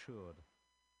reassured.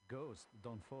 Ghosts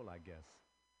don't fall, I guess.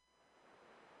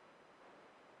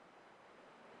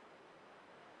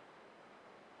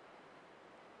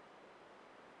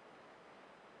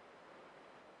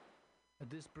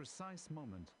 this precise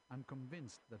moment, I'm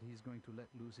convinced that he's going to let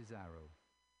loose his arrow.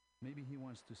 Maybe he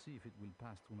wants to see if it will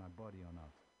pass through my body or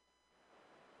not.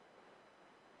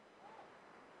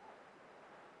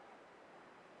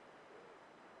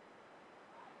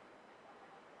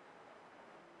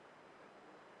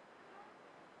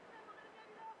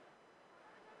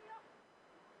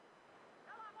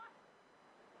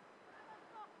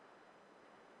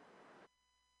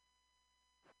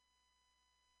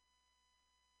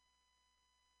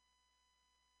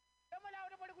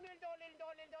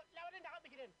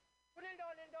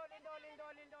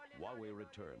 Wawe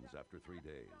returns after 3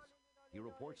 days. He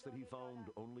reports that he found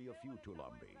only a few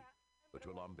Tulambi. The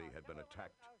Tulambi had been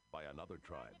attacked by another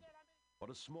tribe, but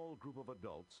a small group of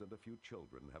adults and a few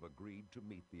children have agreed to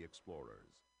meet the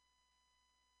explorers.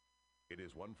 It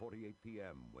is 1:48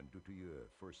 p.m. when Dutuyeux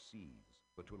first sees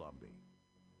the Tulambi.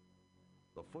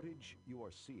 The footage you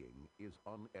are seeing is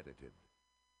unedited.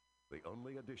 The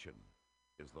only addition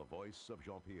is the voice of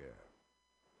Jean-Pierre.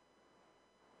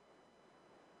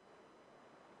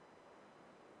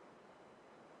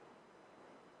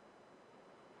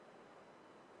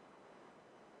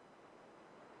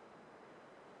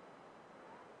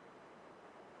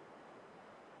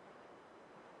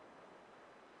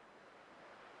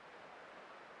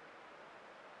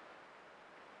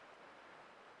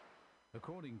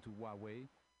 According to Huawei,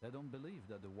 they don't believe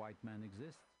that the white man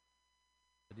exists.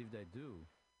 But if they do,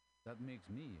 that makes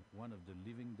me one of the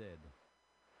living dead.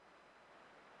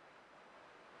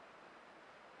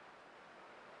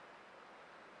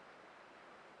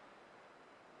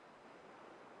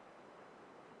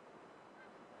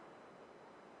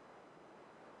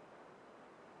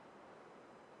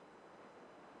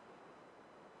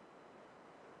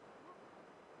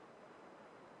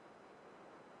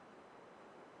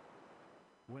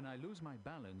 When I lose my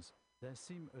balance, they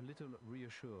seem a little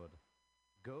reassured.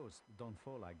 Ghosts don't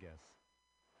fall, I guess.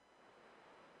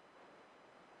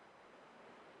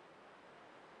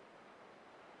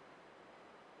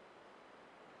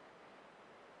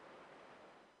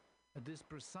 At this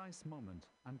precise moment,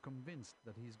 I'm convinced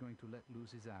that he's going to let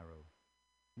loose his arrow.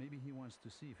 Maybe he wants to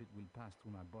see if it will pass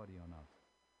through my body or not.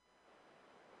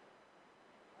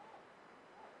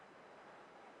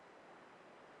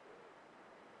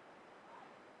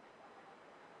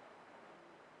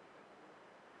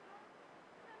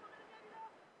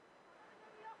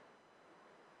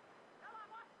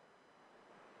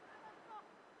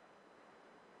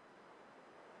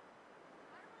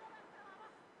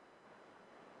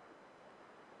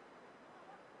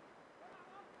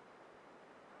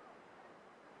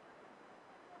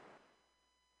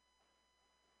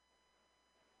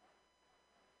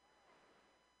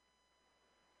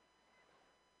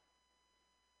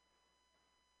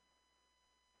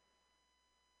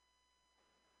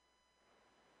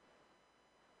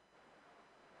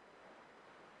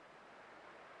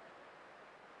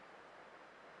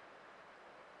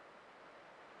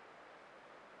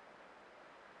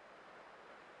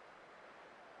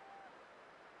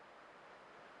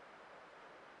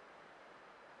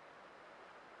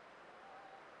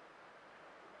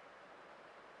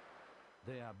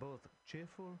 They are both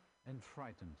cheerful and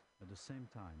frightened at the same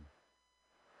time.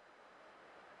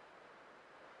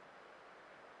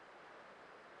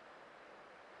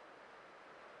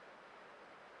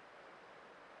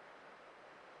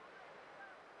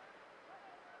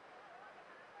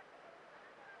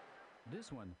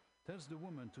 This one tells the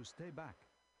woman to stay back.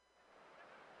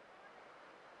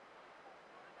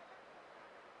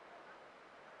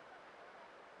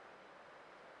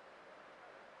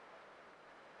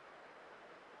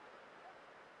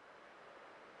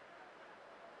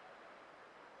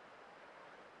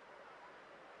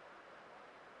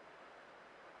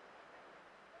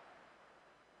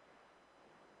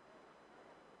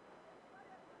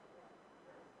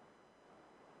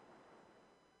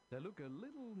 They look a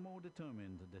little more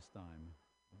determined this time.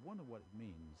 I wonder what it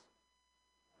means.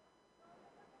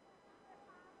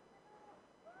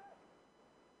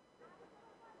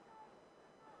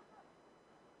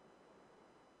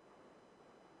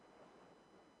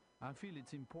 I feel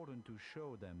it's important to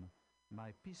show them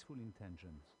my peaceful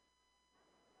intentions.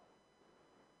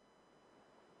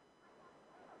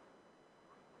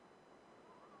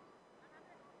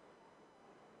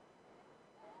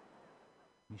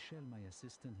 Michel, my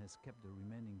assistant, has kept the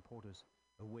remaining porters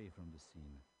away from the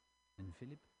scene. And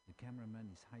Philip, the cameraman,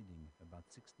 is hiding about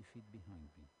 60 feet behind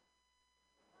me.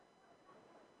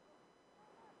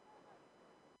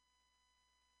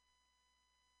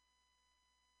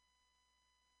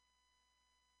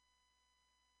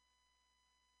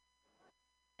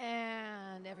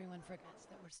 And everyone forgets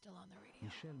that we're still on the radio.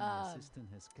 Michelle, my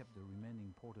assistant, has kept the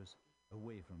remaining porters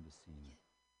away from the scene.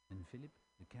 And Philip,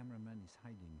 the cameraman, is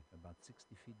hiding about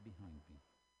 60 feet behind me.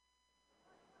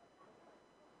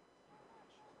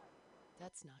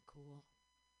 That's not cool.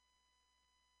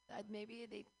 Maybe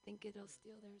they think it'll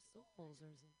steal their souls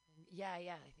or something. Yeah,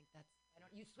 I think that's.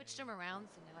 You switched them around,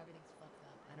 so now everything's fucked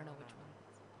up. I don't know which one it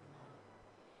is.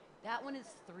 That one is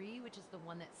 3, which is the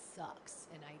one that sucks,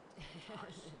 and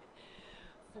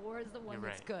 4 is the one You're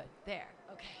that's right. good. There,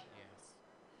 okay. Yes.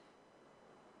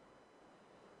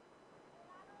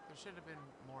 There should have been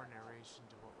more narration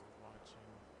to what we're watching,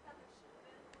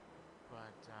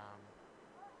 but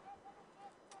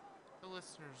the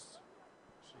listeners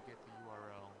should get the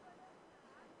URL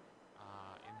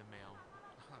in the mail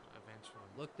eventually.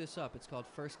 Look this up. It's called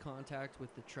First Contact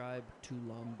with the Tribe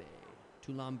Tulambi.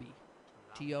 Tulambi.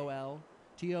 Toulambi.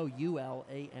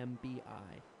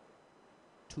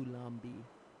 Tulambi.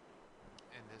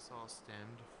 And this all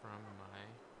stemmed from my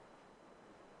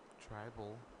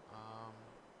tribal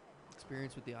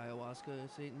experience with the ayahuasca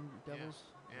Satan devils.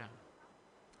 Yeah.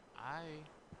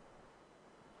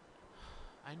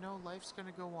 I know life's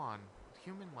gonna go on.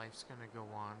 Human life's gonna go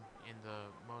on in the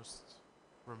most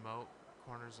remote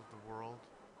corners of the world,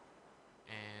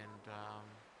 and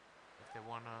if they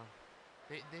wanna,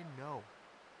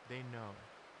 they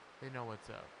know what's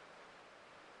up.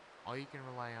 All you can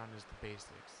rely on is the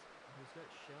basics. He's got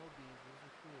shell beads. Those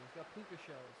are cool. He's got puka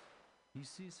shells. He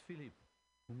sees Philip,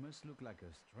 who must look like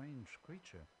a strange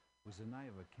creature with an eye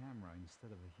of a camera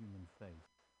instead of a human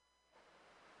face.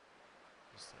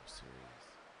 He's so serious.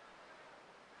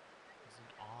 He's in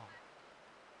awe.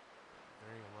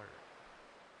 Very alert.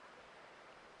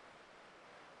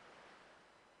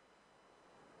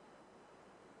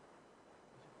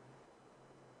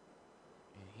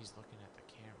 And he's looking at the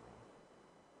camera.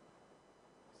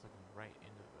 He's looking right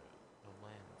into the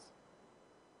lens.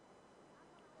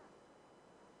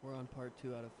 We're on part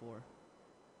 2 out of 4.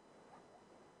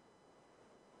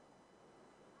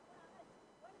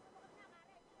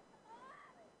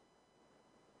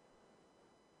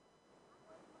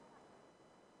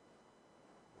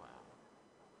 Wow.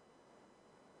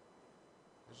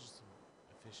 There's just some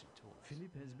efficient tools.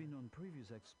 Philip has been on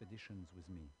previous expeditions with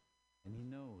me, and he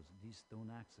knows these stone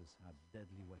axes are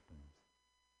deadly weapons.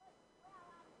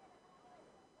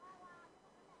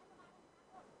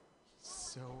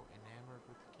 So enamored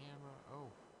with the camera.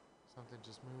 Oh, something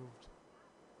just moved.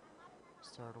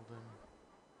 Startled him.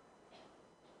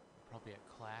 Probably a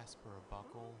clasp or a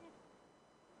buckle.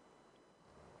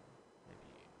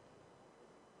 Maybe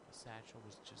a satchel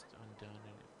was just undone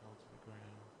and it fell to the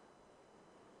ground.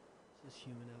 This is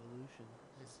human evolution.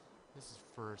 This is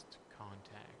first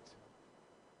contact.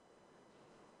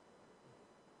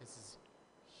 This is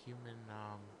human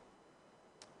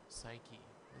psyche.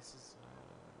 This is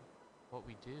what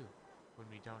we do when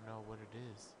we don't know what it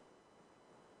is.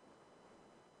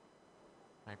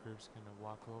 My group's gonna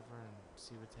walk over and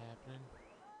see what's happening.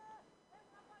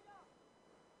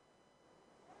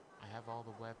 I have all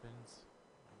the weapons.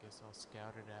 I guess I'll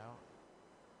scout it out.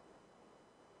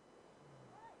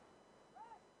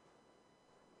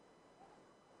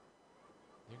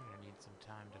 You're gonna need some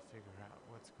time to figure out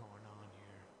what's going on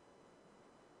here.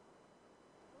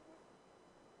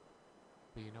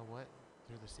 But you know what?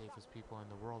 They're the safest people in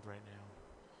the world right now.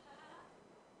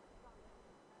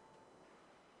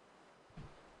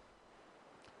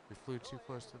 We flew too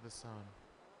close to the sun.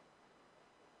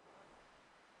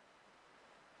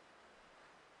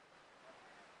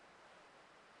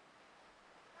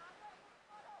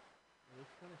 It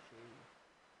looks kind of shady.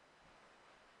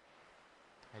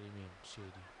 How do you mean,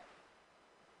 shady?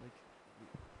 Like,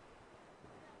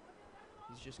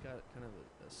 he's just got kind of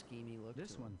a schemy look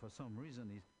This to him. one, for some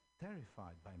reason, is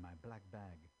terrified by my black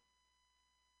bag.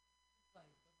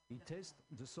 He tastes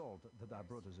the salt that I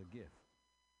brought as a gift.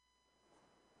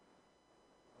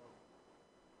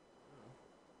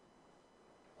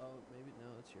 Oh, maybe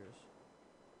no, it's yours.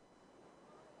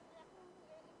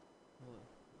 Hold on.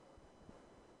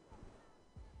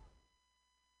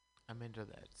 I'm into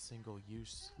that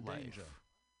single-use life. Danger.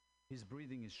 His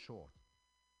breathing is short,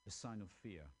 a sign of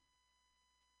fear.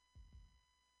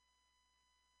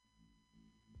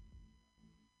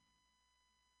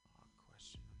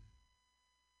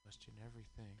 Question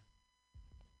everything.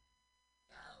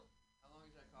 How long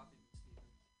has that coffee been, Steven?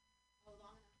 Oh,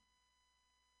 long enough.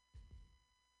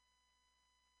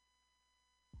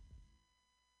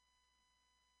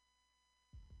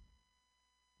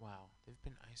 Wow, they've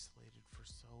been isolated for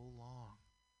so long.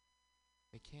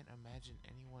 They can't imagine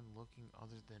anyone looking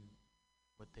other than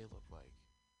what they look like.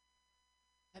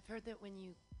 I've heard that when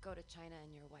you go to China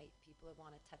and you're white, people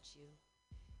want to touch you,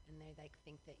 and they like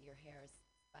think that your hair is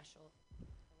special or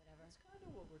whatever. That's kind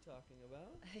of what we're talking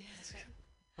about.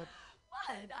 But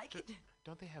what? I could.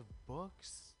 Don't they have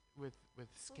books with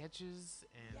sketches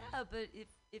and? Yeah, but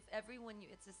if everyone,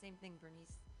 it's the same thing.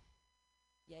 Bernice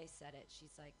Ye said it.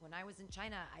 She's like, when I was in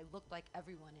China, I looked like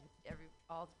everyone, and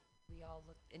we all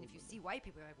look. And if you see white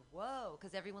people, you're like, whoa,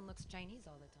 because everyone looks Chinese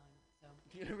all the time. So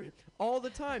all the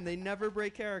time. They never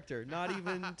break character, not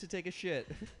even to take a shit.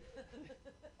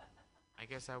 I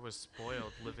guess I was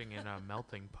spoiled living in a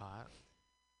melting pot.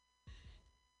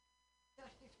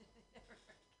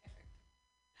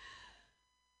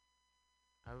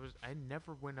 I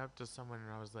never went up to someone and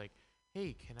I was like,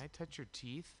 "Hey, can I touch your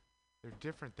teeth? They're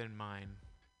different than mine."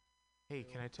 "Hey,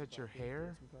 can I touch your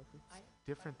hair?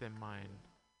 Different than mine.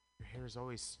 Your hair is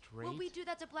always straight." Well, we do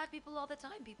that to black people all the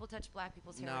time. People touch black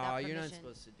people's hair No, without permission. you're not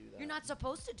supposed to do that. You're not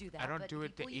supposed to do that. I don't but do it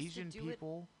to people used Asian do it.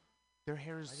 people. Their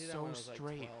hair is I did that so when I was, like,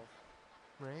 straight, 12.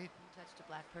 right? You touched a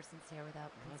black person's hair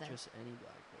without Not consent. just any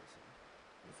black person.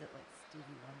 Is it like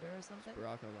Stevie Wonder or something?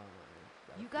 Barack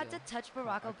Obama. You got to touch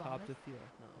Barack I Obama? copped a feel.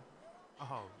 No. Oh,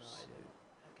 No, I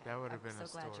didn't. that would have been I'm a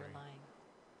so glad story. you're lying.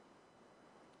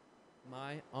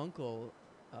 My uncle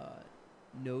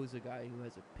knows a guy who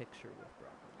has a picture with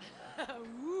Barack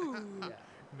Obama. Ooh. Yeah.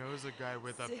 Knows a guy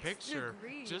with a 6 picture,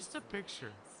 degrees. just a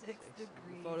picture. 6 He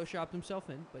degrees. photoshopped himself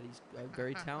in, but he's a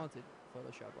very talented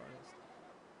Photoshop artist.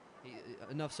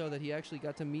 Enough so that he actually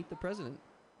got to meet the president.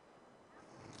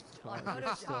 On If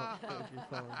you're still- Photoshop. if you're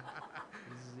following.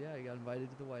 Yeah, he got invited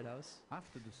to the White House.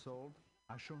 After the sold,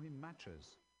 I show him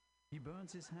matches. He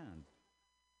burns his hand,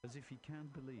 as if he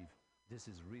can't believe this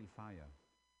is real fire.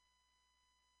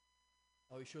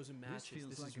 Oh, he shows him matches. This feels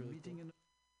This like is a really meeting cool. in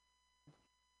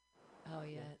Oh,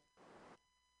 yeah.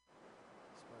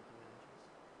 Sparky matches.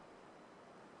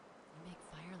 You make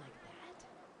fire like that?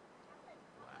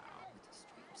 Wow. With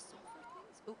strange sulfur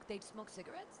things? Oh, they smoke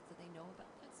cigarettes? Do they know about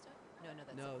that stuff? No,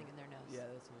 that's No. something in their nose. Yeah,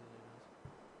 that's something in their nose.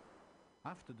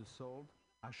 After the sold,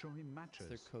 I show him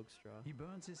matches. It's their Coke straw. He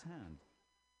burns his hand,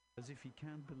 as if he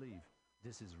can't believe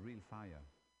this is real fire.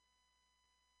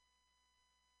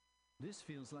 This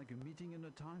feels like a meeting in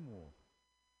a time warp.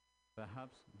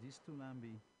 Perhaps these two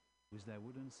Lambi, with their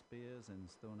wooden spears and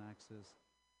stone axes,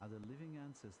 are the living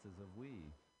ancestors of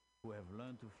we, who have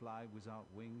learned to fly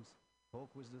without wings,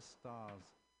 talk with the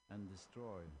stars, and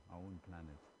destroy our own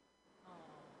planet.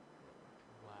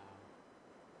 Wow.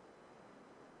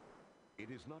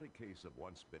 It is not a case of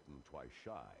once bitten, twice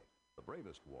shy. The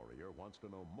bravest warrior wants to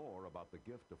know more about the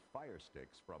gift of fire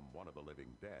sticks from one of the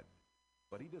living dead.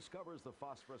 But he discovers the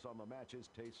phosphorus on the matches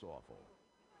tastes awful.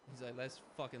 He's like, let's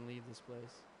fucking leave this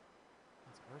place.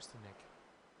 It's arsenic.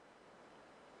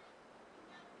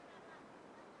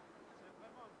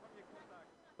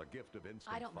 The gift of I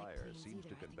instant don't like fire planes seems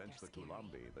either. to I think convince the they're scary.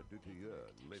 Tulambi that Dutilleux,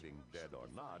 living, dead or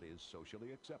not, is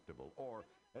socially acceptable, or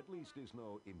at least is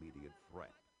no immediate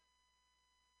threat.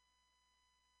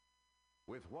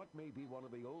 With what may be one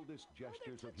of the oldest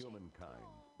gestures of humankind,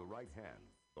 the right hand,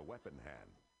 the weapon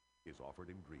hand, is offered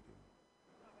in greeting.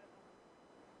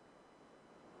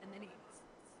 And then he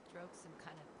strokes him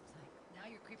kind of like, now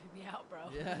you're creeping me out, bro.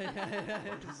 Yeah.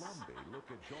 The Tulambi look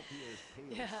at Jean-Pierre's pale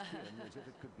Yeah. skin as if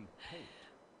it could be paint.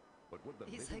 But would the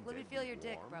He's living like, let me dead feel be your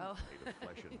dick, warm, bro. made of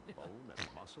flesh and bone and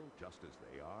muscle, just as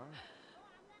they are?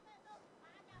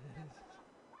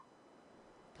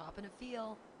 Copping a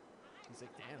feel. He's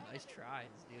like, damn, nice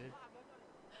tries, dude.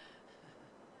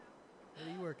 How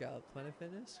do you work out? Planet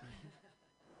Fitness?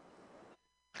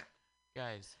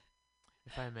 Guys,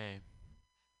 if I may,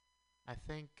 I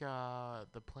think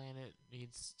the planet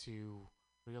needs to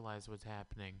realize what's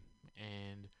happening,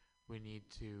 and we need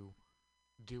to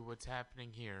do what's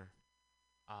happening here.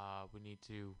 We need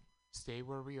to stay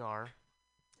where we are,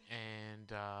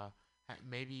 and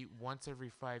maybe once every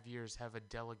 5 years have a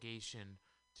delegation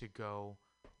to go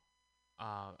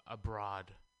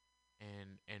abroad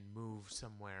and move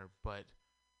somewhere. But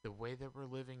the way that we're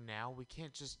living now, we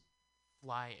can't just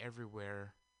fly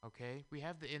everywhere, okay? We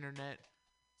have the internet,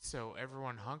 so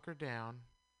everyone hunker down.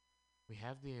 We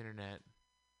have the internet.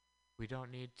 We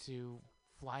don't need to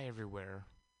fly everywhere.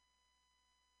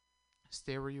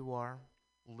 Stay where you are.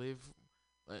 Live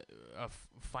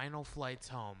final flights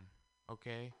home,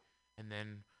 okay? And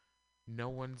then no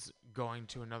one's going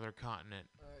to another continent.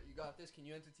 You got this. Can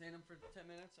you entertain him for 10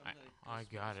 minutes? I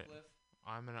got it.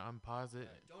 I'm gonna unpause it.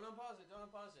 Don't unpause it.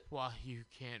 Don't unpause it. Well, you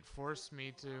can't force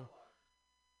me to.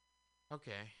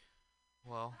 Okay.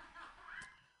 Well,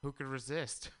 who could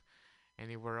resist?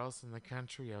 Anywhere else in the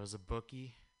country, I was a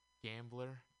bookie,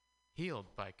 gambler,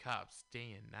 healed by cops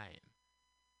day and night.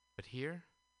 But here,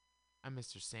 I'm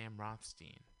Mr. Sam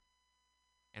Rothstein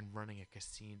and running a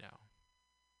casino.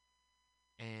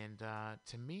 And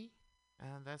to me,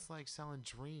 that's like selling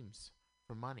dreams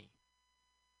for money.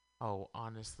 Oh,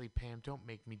 honestly, Pam, don't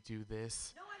make me do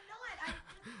this. No, I'm not.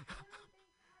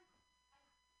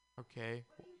 Okay.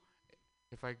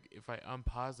 If I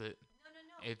unpause it,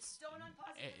 No. it's Don't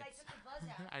unpause it because I took the buzz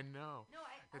out. I know. No,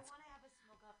 I want to have a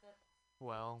smoke off the.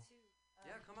 Well.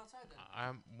 Yeah, come outside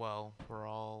then. Well, we're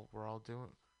all doing.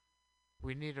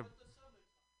 We need a.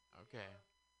 Okay.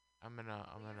 I'm gonna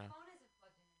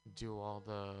do all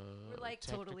the We're like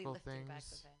technical totally lifting things. back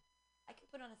the veil. I can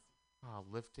put on a.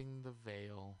 Lifting the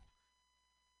veil.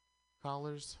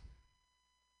 Callers.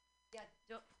 Yeah,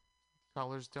 don't.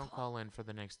 Callers, don't call in for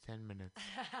the next 10 minutes.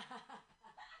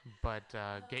 But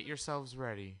get yourselves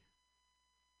ready.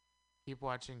 Keep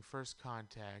watching First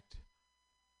Contact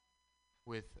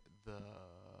with the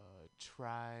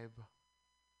tribe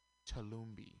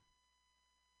Talumbi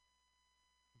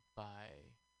by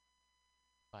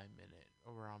minute.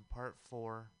 We're on part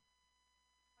 4.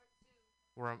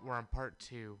 We're on part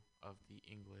 2 of the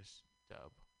English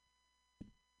dub.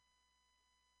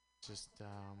 Just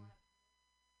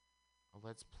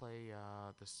let's play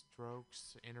the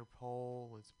Strokes,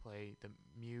 Interpol. Let's play the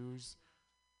Muse.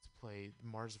 Let's play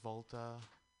Mars Volta.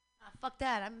 Fuck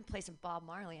that. I'm gonna play some Bob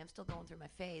Marley. I'm still going through my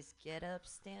phase. Get up,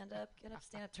 stand up, get up,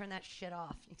 stand up. Turn that shit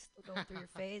off. You still going through your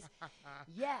phase?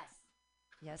 Yes.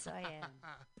 Yes, I am.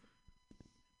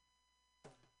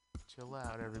 Chill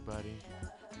out, everybody.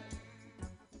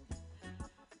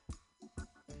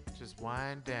 Just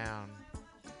wind down.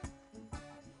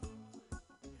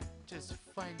 Just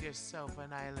find yourself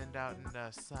an island out in the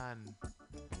sun.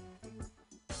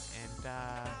 And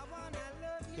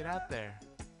get out there.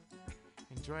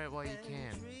 Enjoy it while you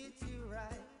can.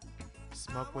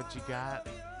 Smoke what you got.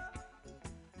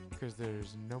 Because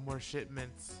there's no more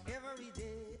shipments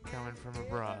coming from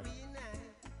abroad.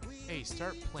 Hey,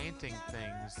 start planting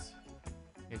things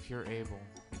if you're able.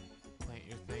 Plant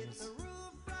your things.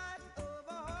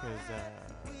 Because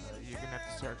you're going to have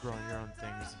to start growing your own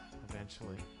things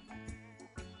eventually.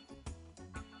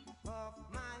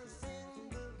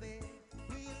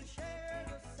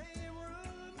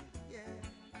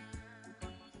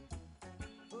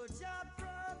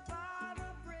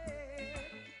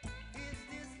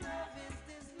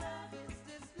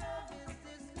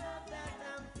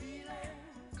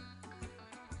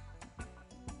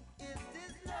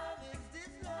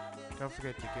 Don't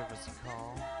forget to give us a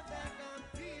call at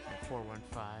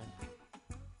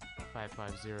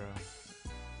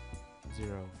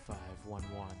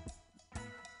 415-550-0511.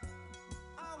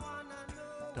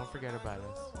 Don't forget about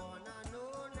us.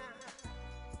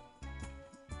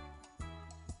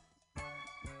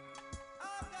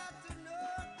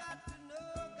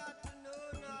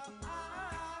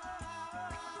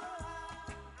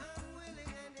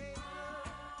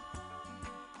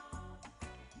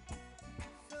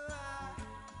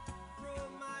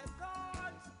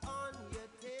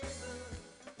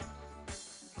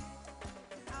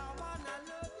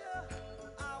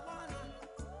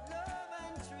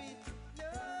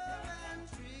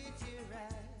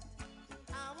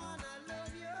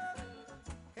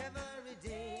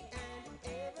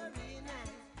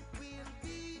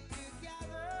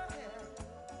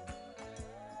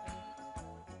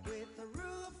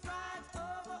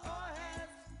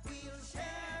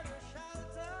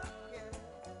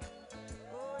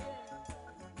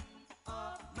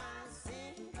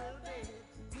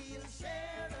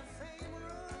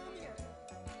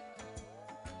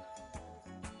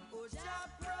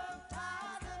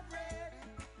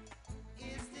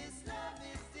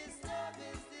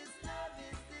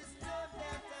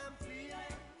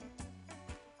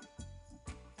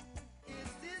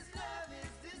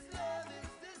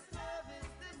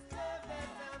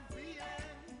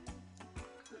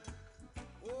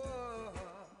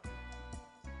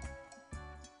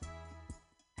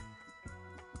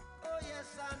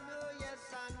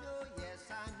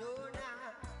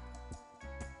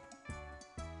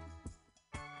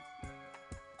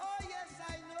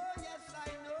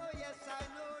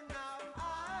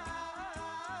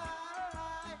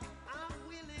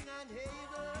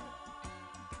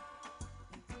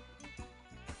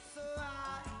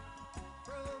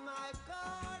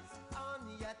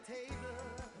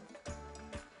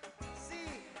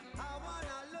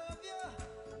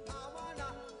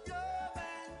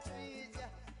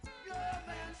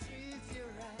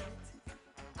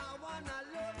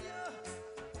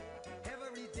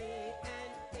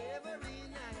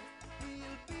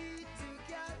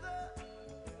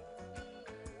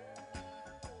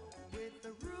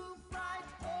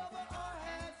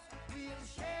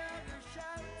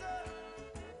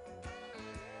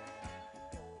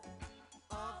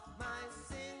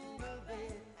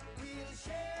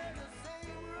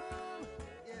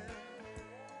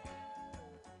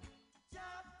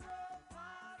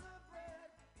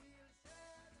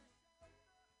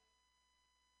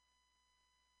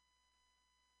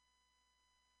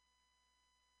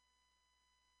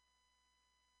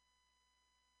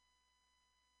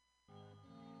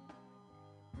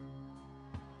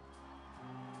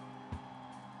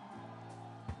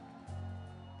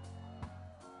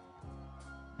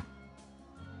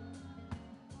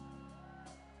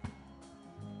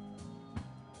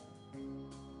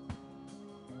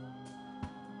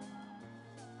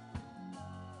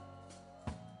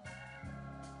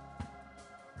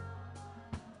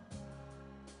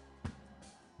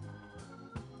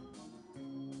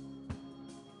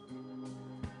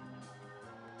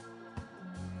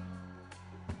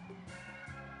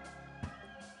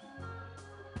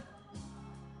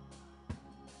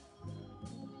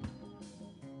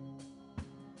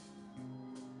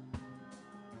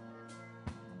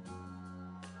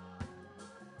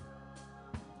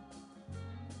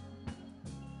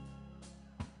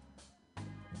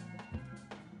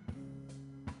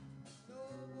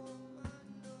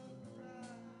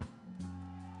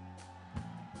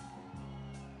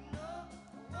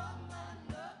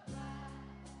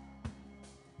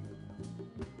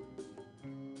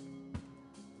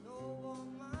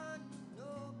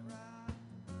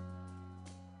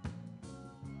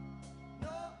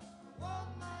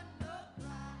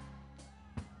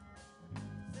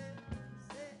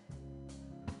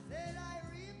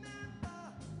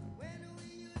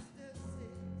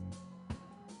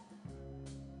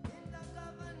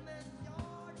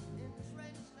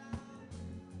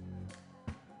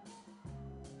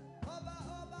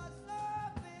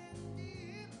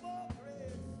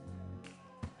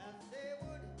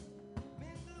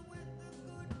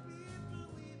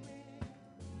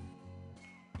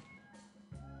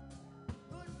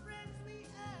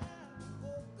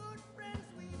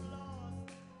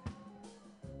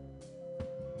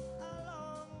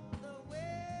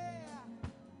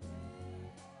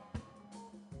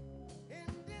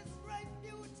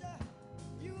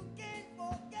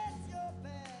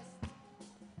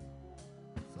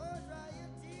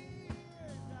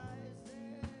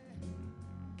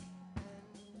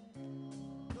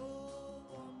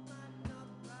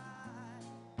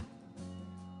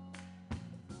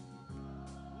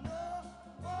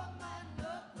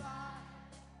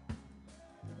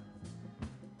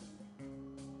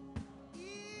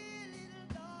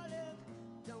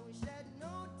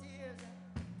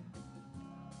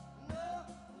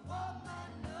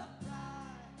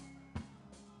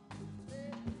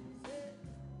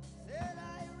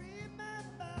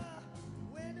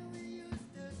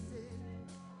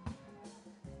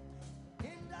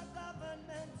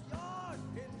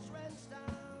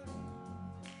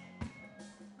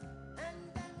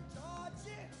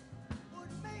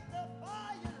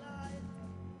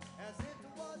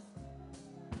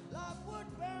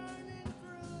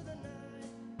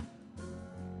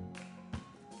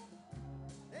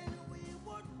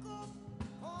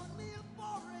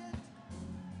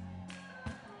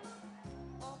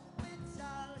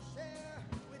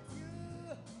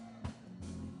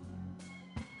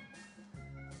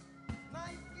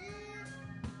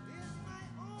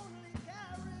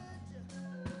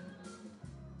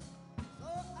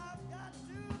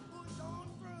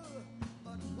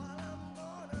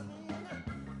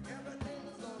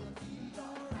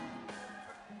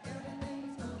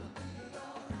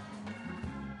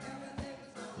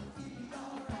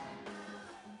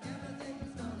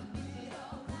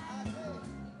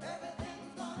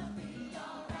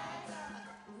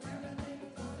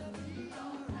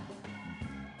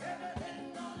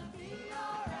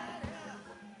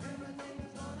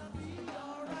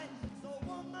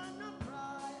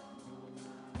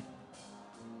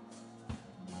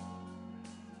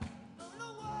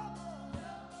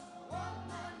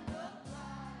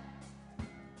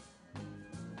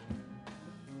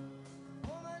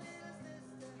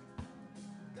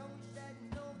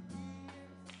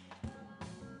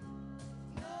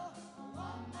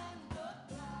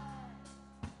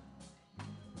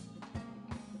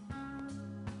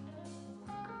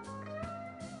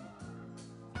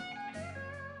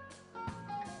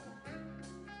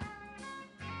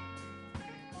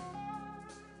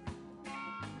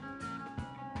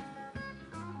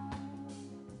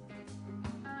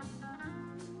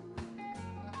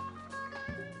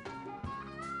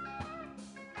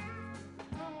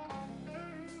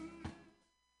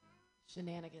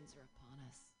 Shenanigans are upon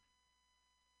us.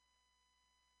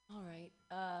 All right.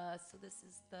 So this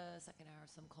is the second hour.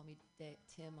 Some call me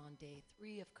Tim on day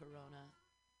 3 of Corona.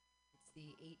 It's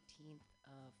the 18th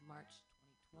of March,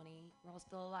 2020. We're all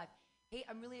still alive. Hey,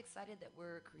 I'm really excited that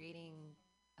we're creating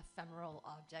ephemeral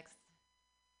objects.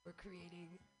 We're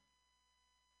creating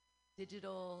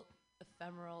digital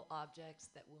ephemeral objects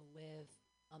that will live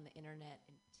on the internet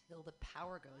until the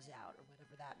power goes out, or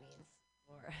whatever that means,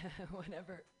 or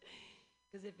whatever.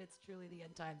 Because if it's truly the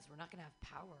end times, we're not going to have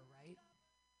power, right?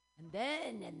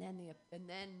 Then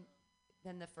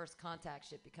the first contact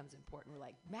shit becomes important. We're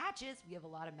like, matches. We have a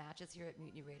lot of matches here at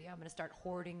Mutiny Radio. I'm going to start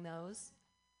hoarding those.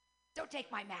 Don't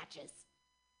take my matches.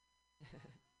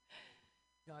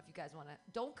 No, if you guys want to,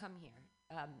 don't come here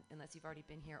unless you've already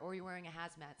been here, or you're wearing a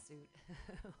hazmat suit.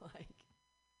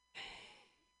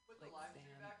 Put the live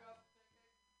stream back up.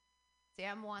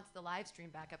 Sam wants the live stream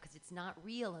back up because it's not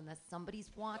real unless somebody's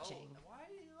watching. Oh, why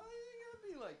are you gonna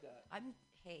be like that?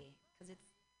 Because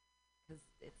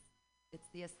it's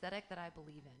the aesthetic that I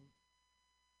believe in.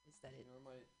 Is that it? You know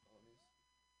where my phone is?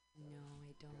 No,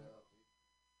 I don't. Yeah.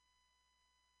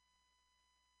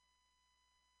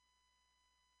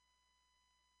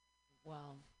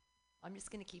 Well, I'm just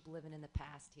gonna keep living in the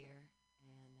past here,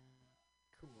 and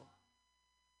cool.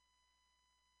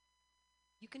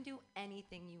 You can do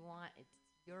anything you want. It's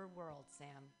your world,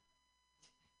 Sam.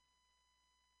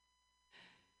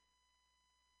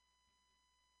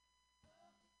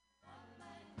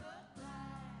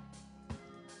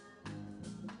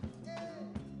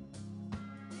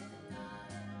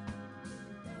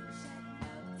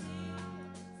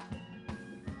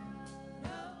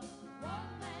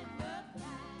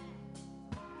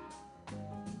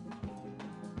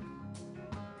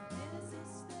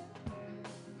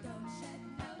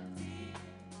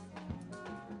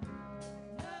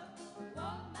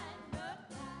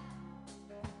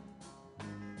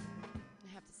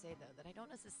 Say though that I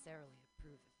don't necessarily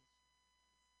approve of his.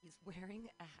 He's wearing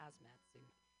a hazmat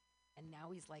suit, and now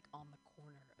he's like on the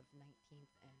corner of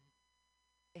 19th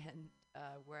and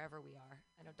wherever we are.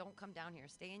 I know. Don't come down here.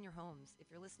 Stay in your homes.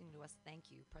 If you're listening to us, thank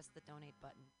you. Press the donate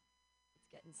button. It's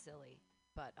getting silly,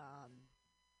 but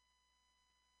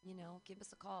give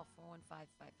us a call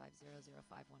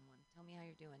 415-550-0511. Tell me how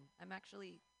you're doing. I'm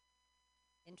actually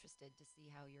interested to see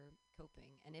how you're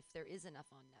coping, and if there is enough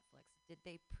on Netflix. Did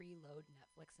they preload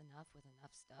Netflix enough with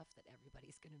enough stuff that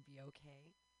everybody's going to be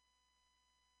okay?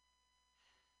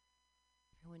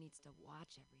 Everyone needs to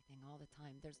watch everything all the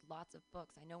time. There's lots of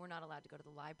books. I know we're not allowed to go to the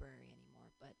library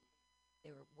anymore, but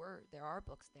there are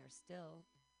books there still.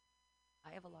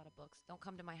 I have a lot of books. Don't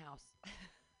come to my house.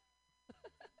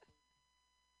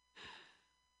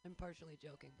 I'm partially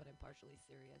joking, but I'm partially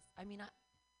serious. I mean,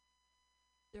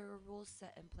 there are rules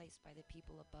set in place by the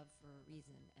people above for a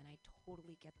reason, and I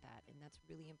totally get that, and that's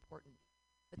really important.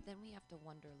 But then we have to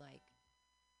wonder,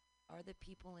 are the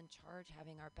people in charge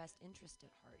having our best interest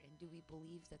at heart, and do we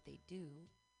believe that they do?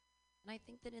 And I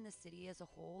think that in the city as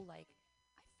a whole, I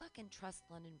fucking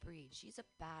trust London Breed. She's a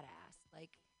badass.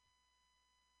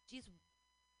 She's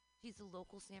a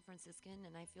local San Franciscan,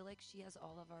 and I feel like she has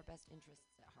all of our best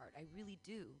interests at heart. I really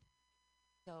do.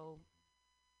 So,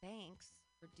 thanks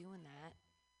for doing that.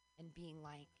 And being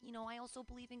I also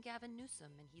believe in Gavin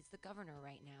Newsom, and he's the governor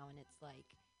right now, and it's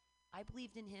I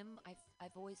believed in him.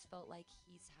 I've always felt like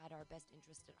he's had our best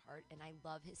interest at heart, and I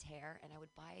love his hair, and I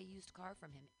would buy a used car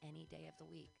from him any day of the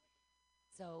week.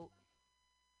 So,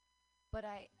 but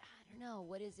I don't know,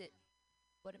 what is it?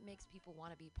 What it makes people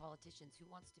want to be politicians? Who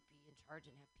wants to be in charge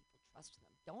and have people trust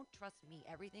them? Don't trust me.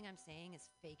 Everything I'm saying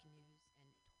is fake news and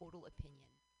total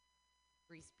opinion,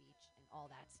 free speech, and all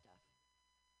that stuff.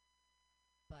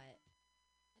 But,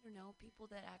 I don't know, people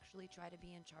that actually try to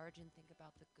be in charge and think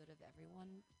about the good of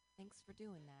everyone, thanks for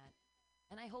doing that.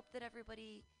 And I hope that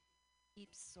everybody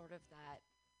keeps sort of that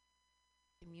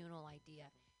communal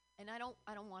idea. And I don't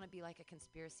want to be like a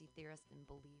conspiracy theorist and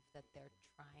believe that they're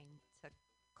trying to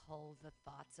cull the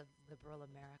thoughts of liberal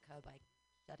America by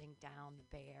shutting down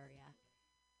the Bay Area.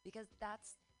 Because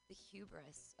that's the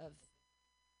hubris of,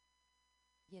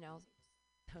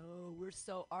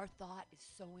 our thought is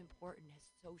so important as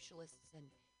socialists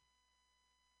and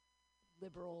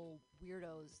liberal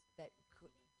weirdos that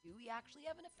do we actually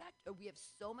have an effect? Or we have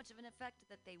so much of an effect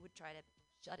that they would try to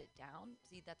shut it down?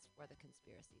 See, that's where the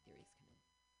conspiracy theories come in.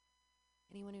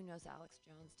 Anyone who knows Alex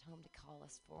Jones, tell him to call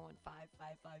us,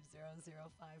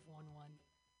 415-550-0511.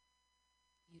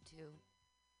 You too,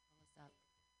 call us up.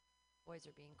 Boys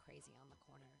are being crazy on the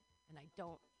corner, and I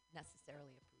don't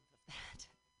necessarily approve of that.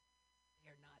 They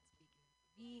are not speaking for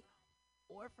me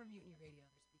or for Mutiny Radio.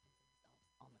 They're speaking for themselves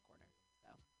on the corner.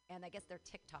 So, And I guess they're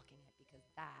TikToking it because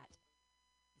that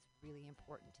is really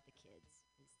important to the kids,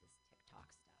 is this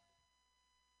TikTok stuff.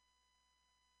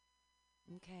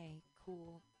 Okay,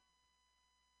 cool.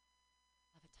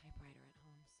 I have a typewriter at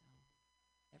home, so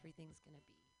everything's going to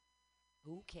be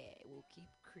okay. We'll keep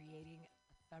creating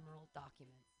ephemeral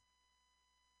documents,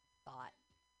 thought,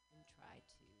 and try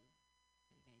to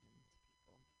convey them to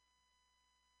people.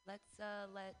 Let's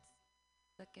let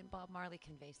fucking Bob Marley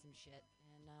convey some shit,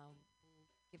 and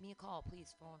give me a call,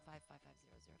 please.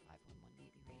 415-550-0511,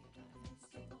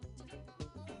 MutinyRadio.fm.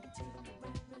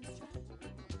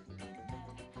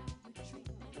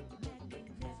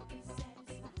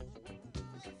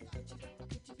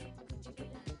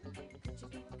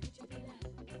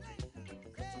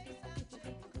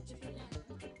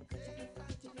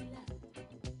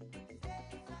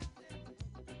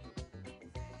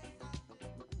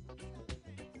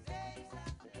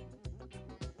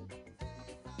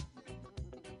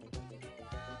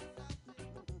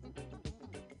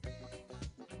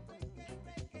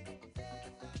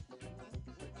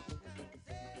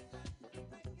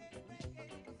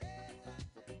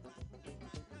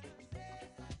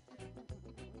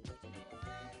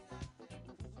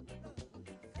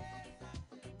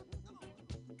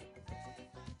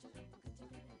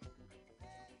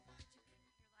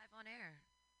 On air.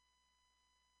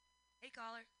 Hey,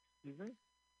 caller. Excuse me?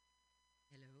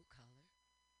 Hello, caller.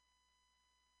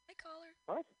 Hey, caller.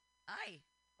 What? Hi.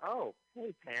 Oh,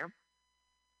 hey, Pam.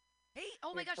 Hey,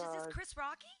 oh my gosh, is this Chris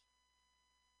Rocky?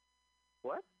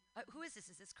 What? Who is this?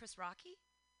 Is this Chris Rocky?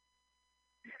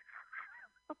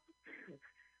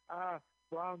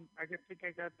 Wrong. I think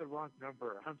I got the wrong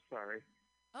number. I'm sorry.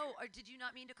 Oh, or did you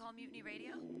not mean to call Mutiny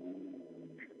Radio?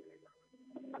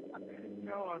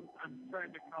 No, I'm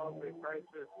trying to call the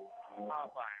crisis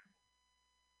hotline.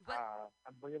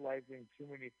 I'm realizing too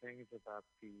many things about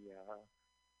the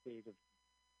state of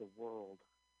the world.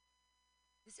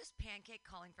 Is this Pancake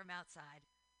calling from outside?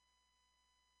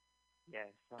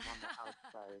 Yes, I'm on the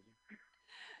outside.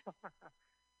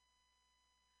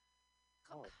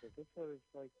 Oh, so this is what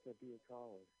it's like to be a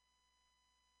caller.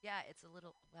 Yeah, it's a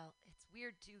little, well, it's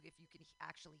weird too if you can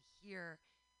actually hear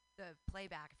the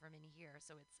playback from in here,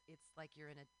 so it's like you're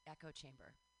in an echo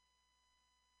chamber.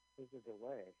 There's a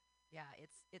delay. Yeah,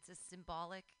 it's a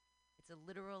symbolic, it's a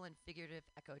literal and figurative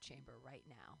echo chamber right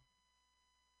now.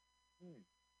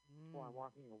 Well, I'm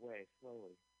walking away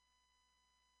slowly.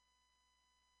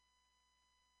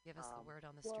 Give us the word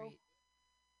on the street.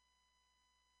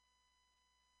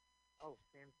 Oh,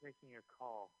 Sam's making a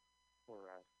call for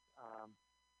us.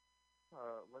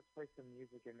 Let's play some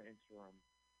music in the interim.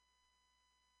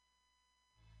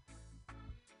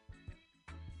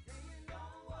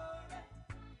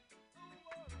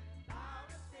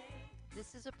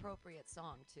 This is appropriate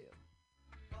song too.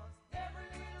 Every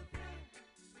little thing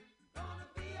gonna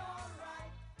be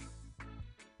alright.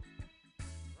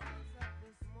 Rise up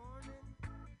this morning,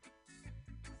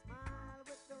 smile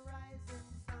with the rising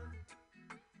sun.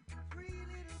 3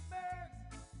 little birds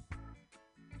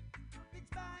flew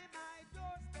by my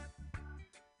doorstep,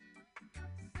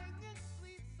 singing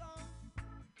sweet songs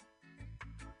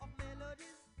of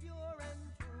melodies pure and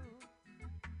true,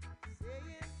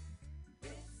 saying,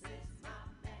 "This is my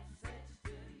message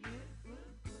to you."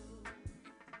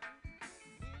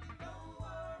 Don't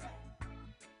worry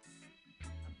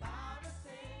about a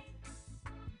thing.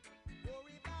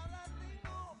 Worry about a thing,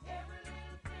 oh, every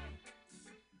little thing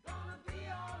gonna be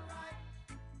alright.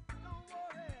 Don't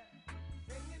worry,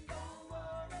 singing, don't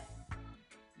worry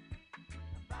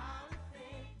about a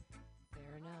thing.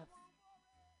 Fair enough.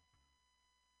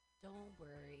 Don't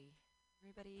worry.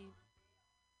 Everybody,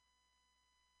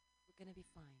 we're gonna be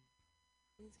fine.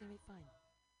 Everything's gonna be fine.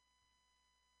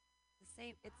 The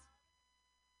same,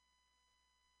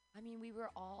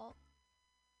 we're all,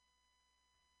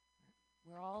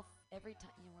 every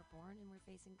time, we're born and we're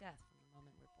facing death from the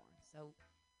moment we're born. So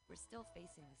we're still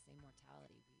facing the same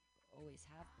mortality we always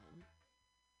have been.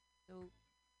 So,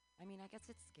 I guess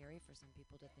it's scary for some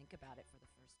people to think about it for the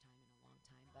first time in a long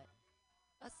time, but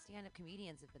us stand-up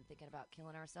comedians have been thinking about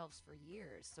killing ourselves for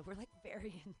years, so we're like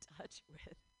very in touch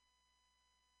with.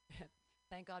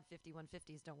 Thank God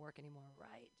 5150s don't work anymore,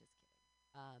 right? Just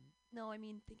kidding. No,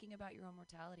 thinking about your own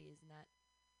mortality, isn't that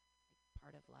like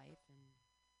part of life? And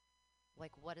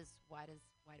like, why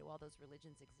do all those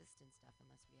religions exist and stuff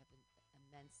unless we have an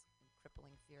immense and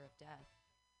crippling fear of death?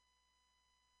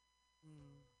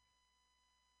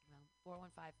 Well,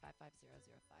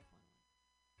 415-550-0511.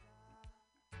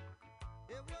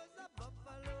 There was a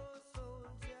buffalo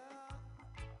soldier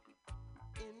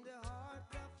in the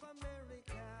heart of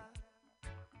America,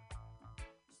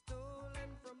 stolen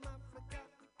from Africa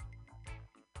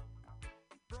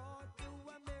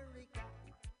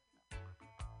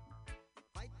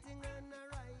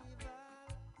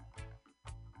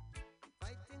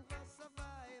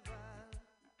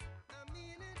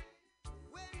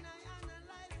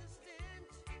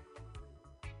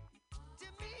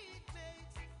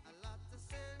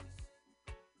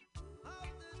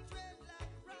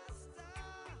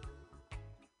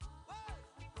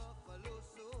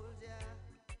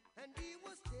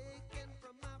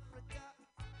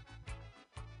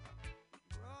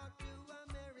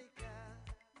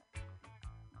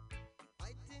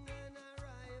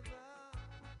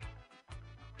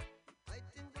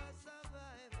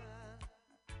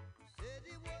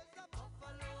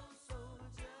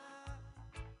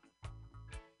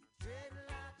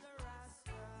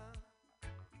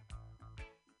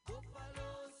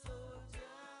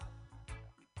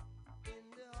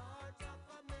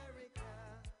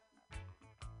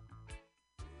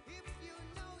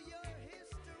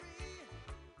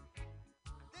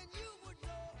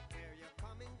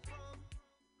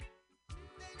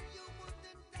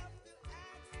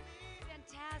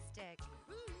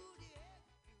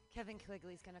Kevin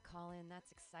Quigley's going to call in.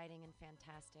 That's exciting and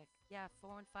fantastic. Yeah,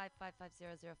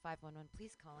 415-550-0511.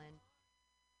 Please call in.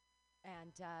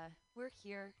 And we're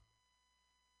here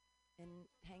and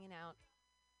hanging out,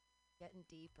 getting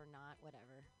deep or not,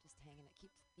 whatever. Just hanging out. Keep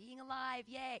being alive.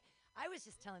 Yay. I was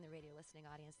just telling the radio listening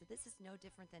audience that this is no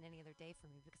different than any other day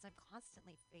for me because I'm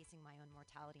constantly facing my own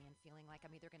mortality and feeling like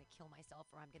I'm either going to kill myself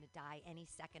or I'm going to die any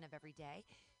second of every day.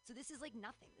 So this is like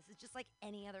nothing. This is just like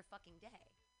any other fucking day.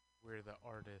 We're the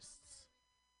artists.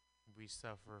 We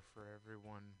suffer for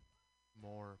everyone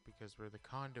more because we're the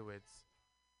conduits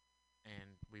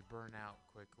and we burn out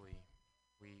quickly.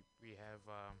 We have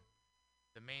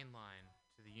the main line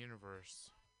to the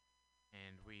universe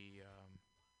and we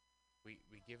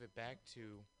give it back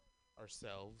to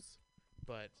ourselves,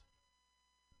 but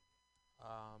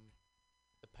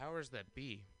the powers that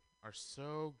be are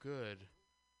so good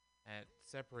at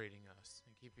separating us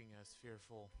and keeping us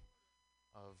fearful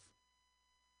of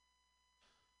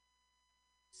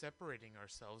separating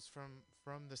ourselves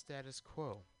from the status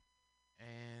quo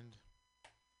and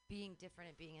being different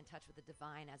and being in touch with the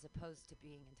divine as opposed to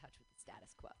being in touch with the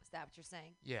status quo. Is that what you're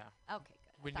saying? Yeah. Okay,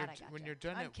 good. When you're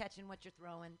done, I'm catching what you're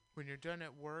throwing. When you're done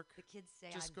at work, the kids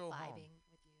say just I'm go vibing home.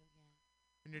 with you. Yeah.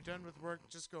 When you're done with work,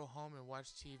 just go home and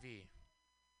watch TV.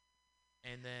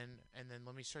 And then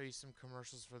let me show you some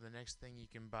commercials for the next thing you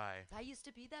can buy. I used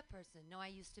to be that person. No, I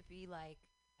used to be like,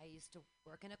 I used to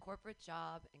work in a corporate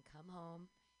job and come home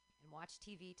and watch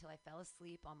TV till I fell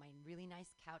asleep on my really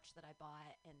nice couch that I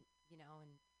bought, and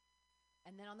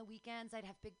and then on the weekends I'd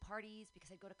have big parties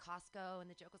because I'd go to Costco, and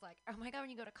the joke was like, oh my God,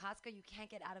 when you go to Costco, you can't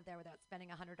get out of there without spending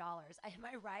 $100. Am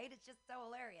I right? It's just so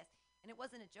hilarious. And it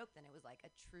wasn't a joke then. It was like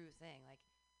a true thing. Like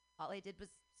all I did was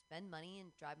spend money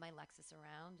and drive my Lexus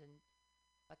around and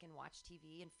fucking watch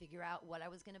TV and figure out what I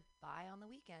was going to buy on the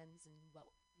weekends and what.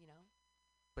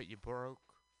 But you broke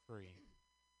free.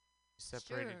 You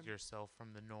separated yourself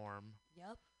from the norm.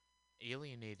 Yep.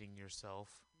 Alienating yourself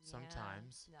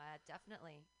sometimes. Yeah,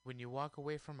 definitely. When you walk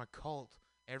away from a cult,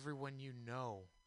 everyone you know